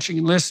who's watching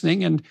and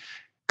listening. And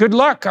good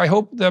luck. I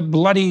hope the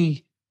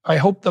bloody-toothed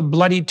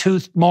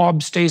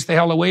mob stays the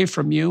hell away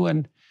from you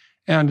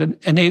and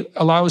it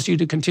allows you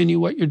to continue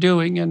what you're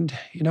doing. And,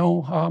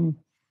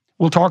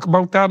 we'll talk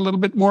about that a little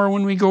bit more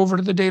when we go over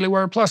to the Daily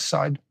Wire Plus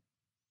side.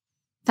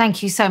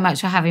 Thank you so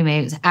much for having me.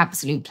 It was an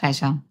absolute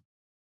pleasure.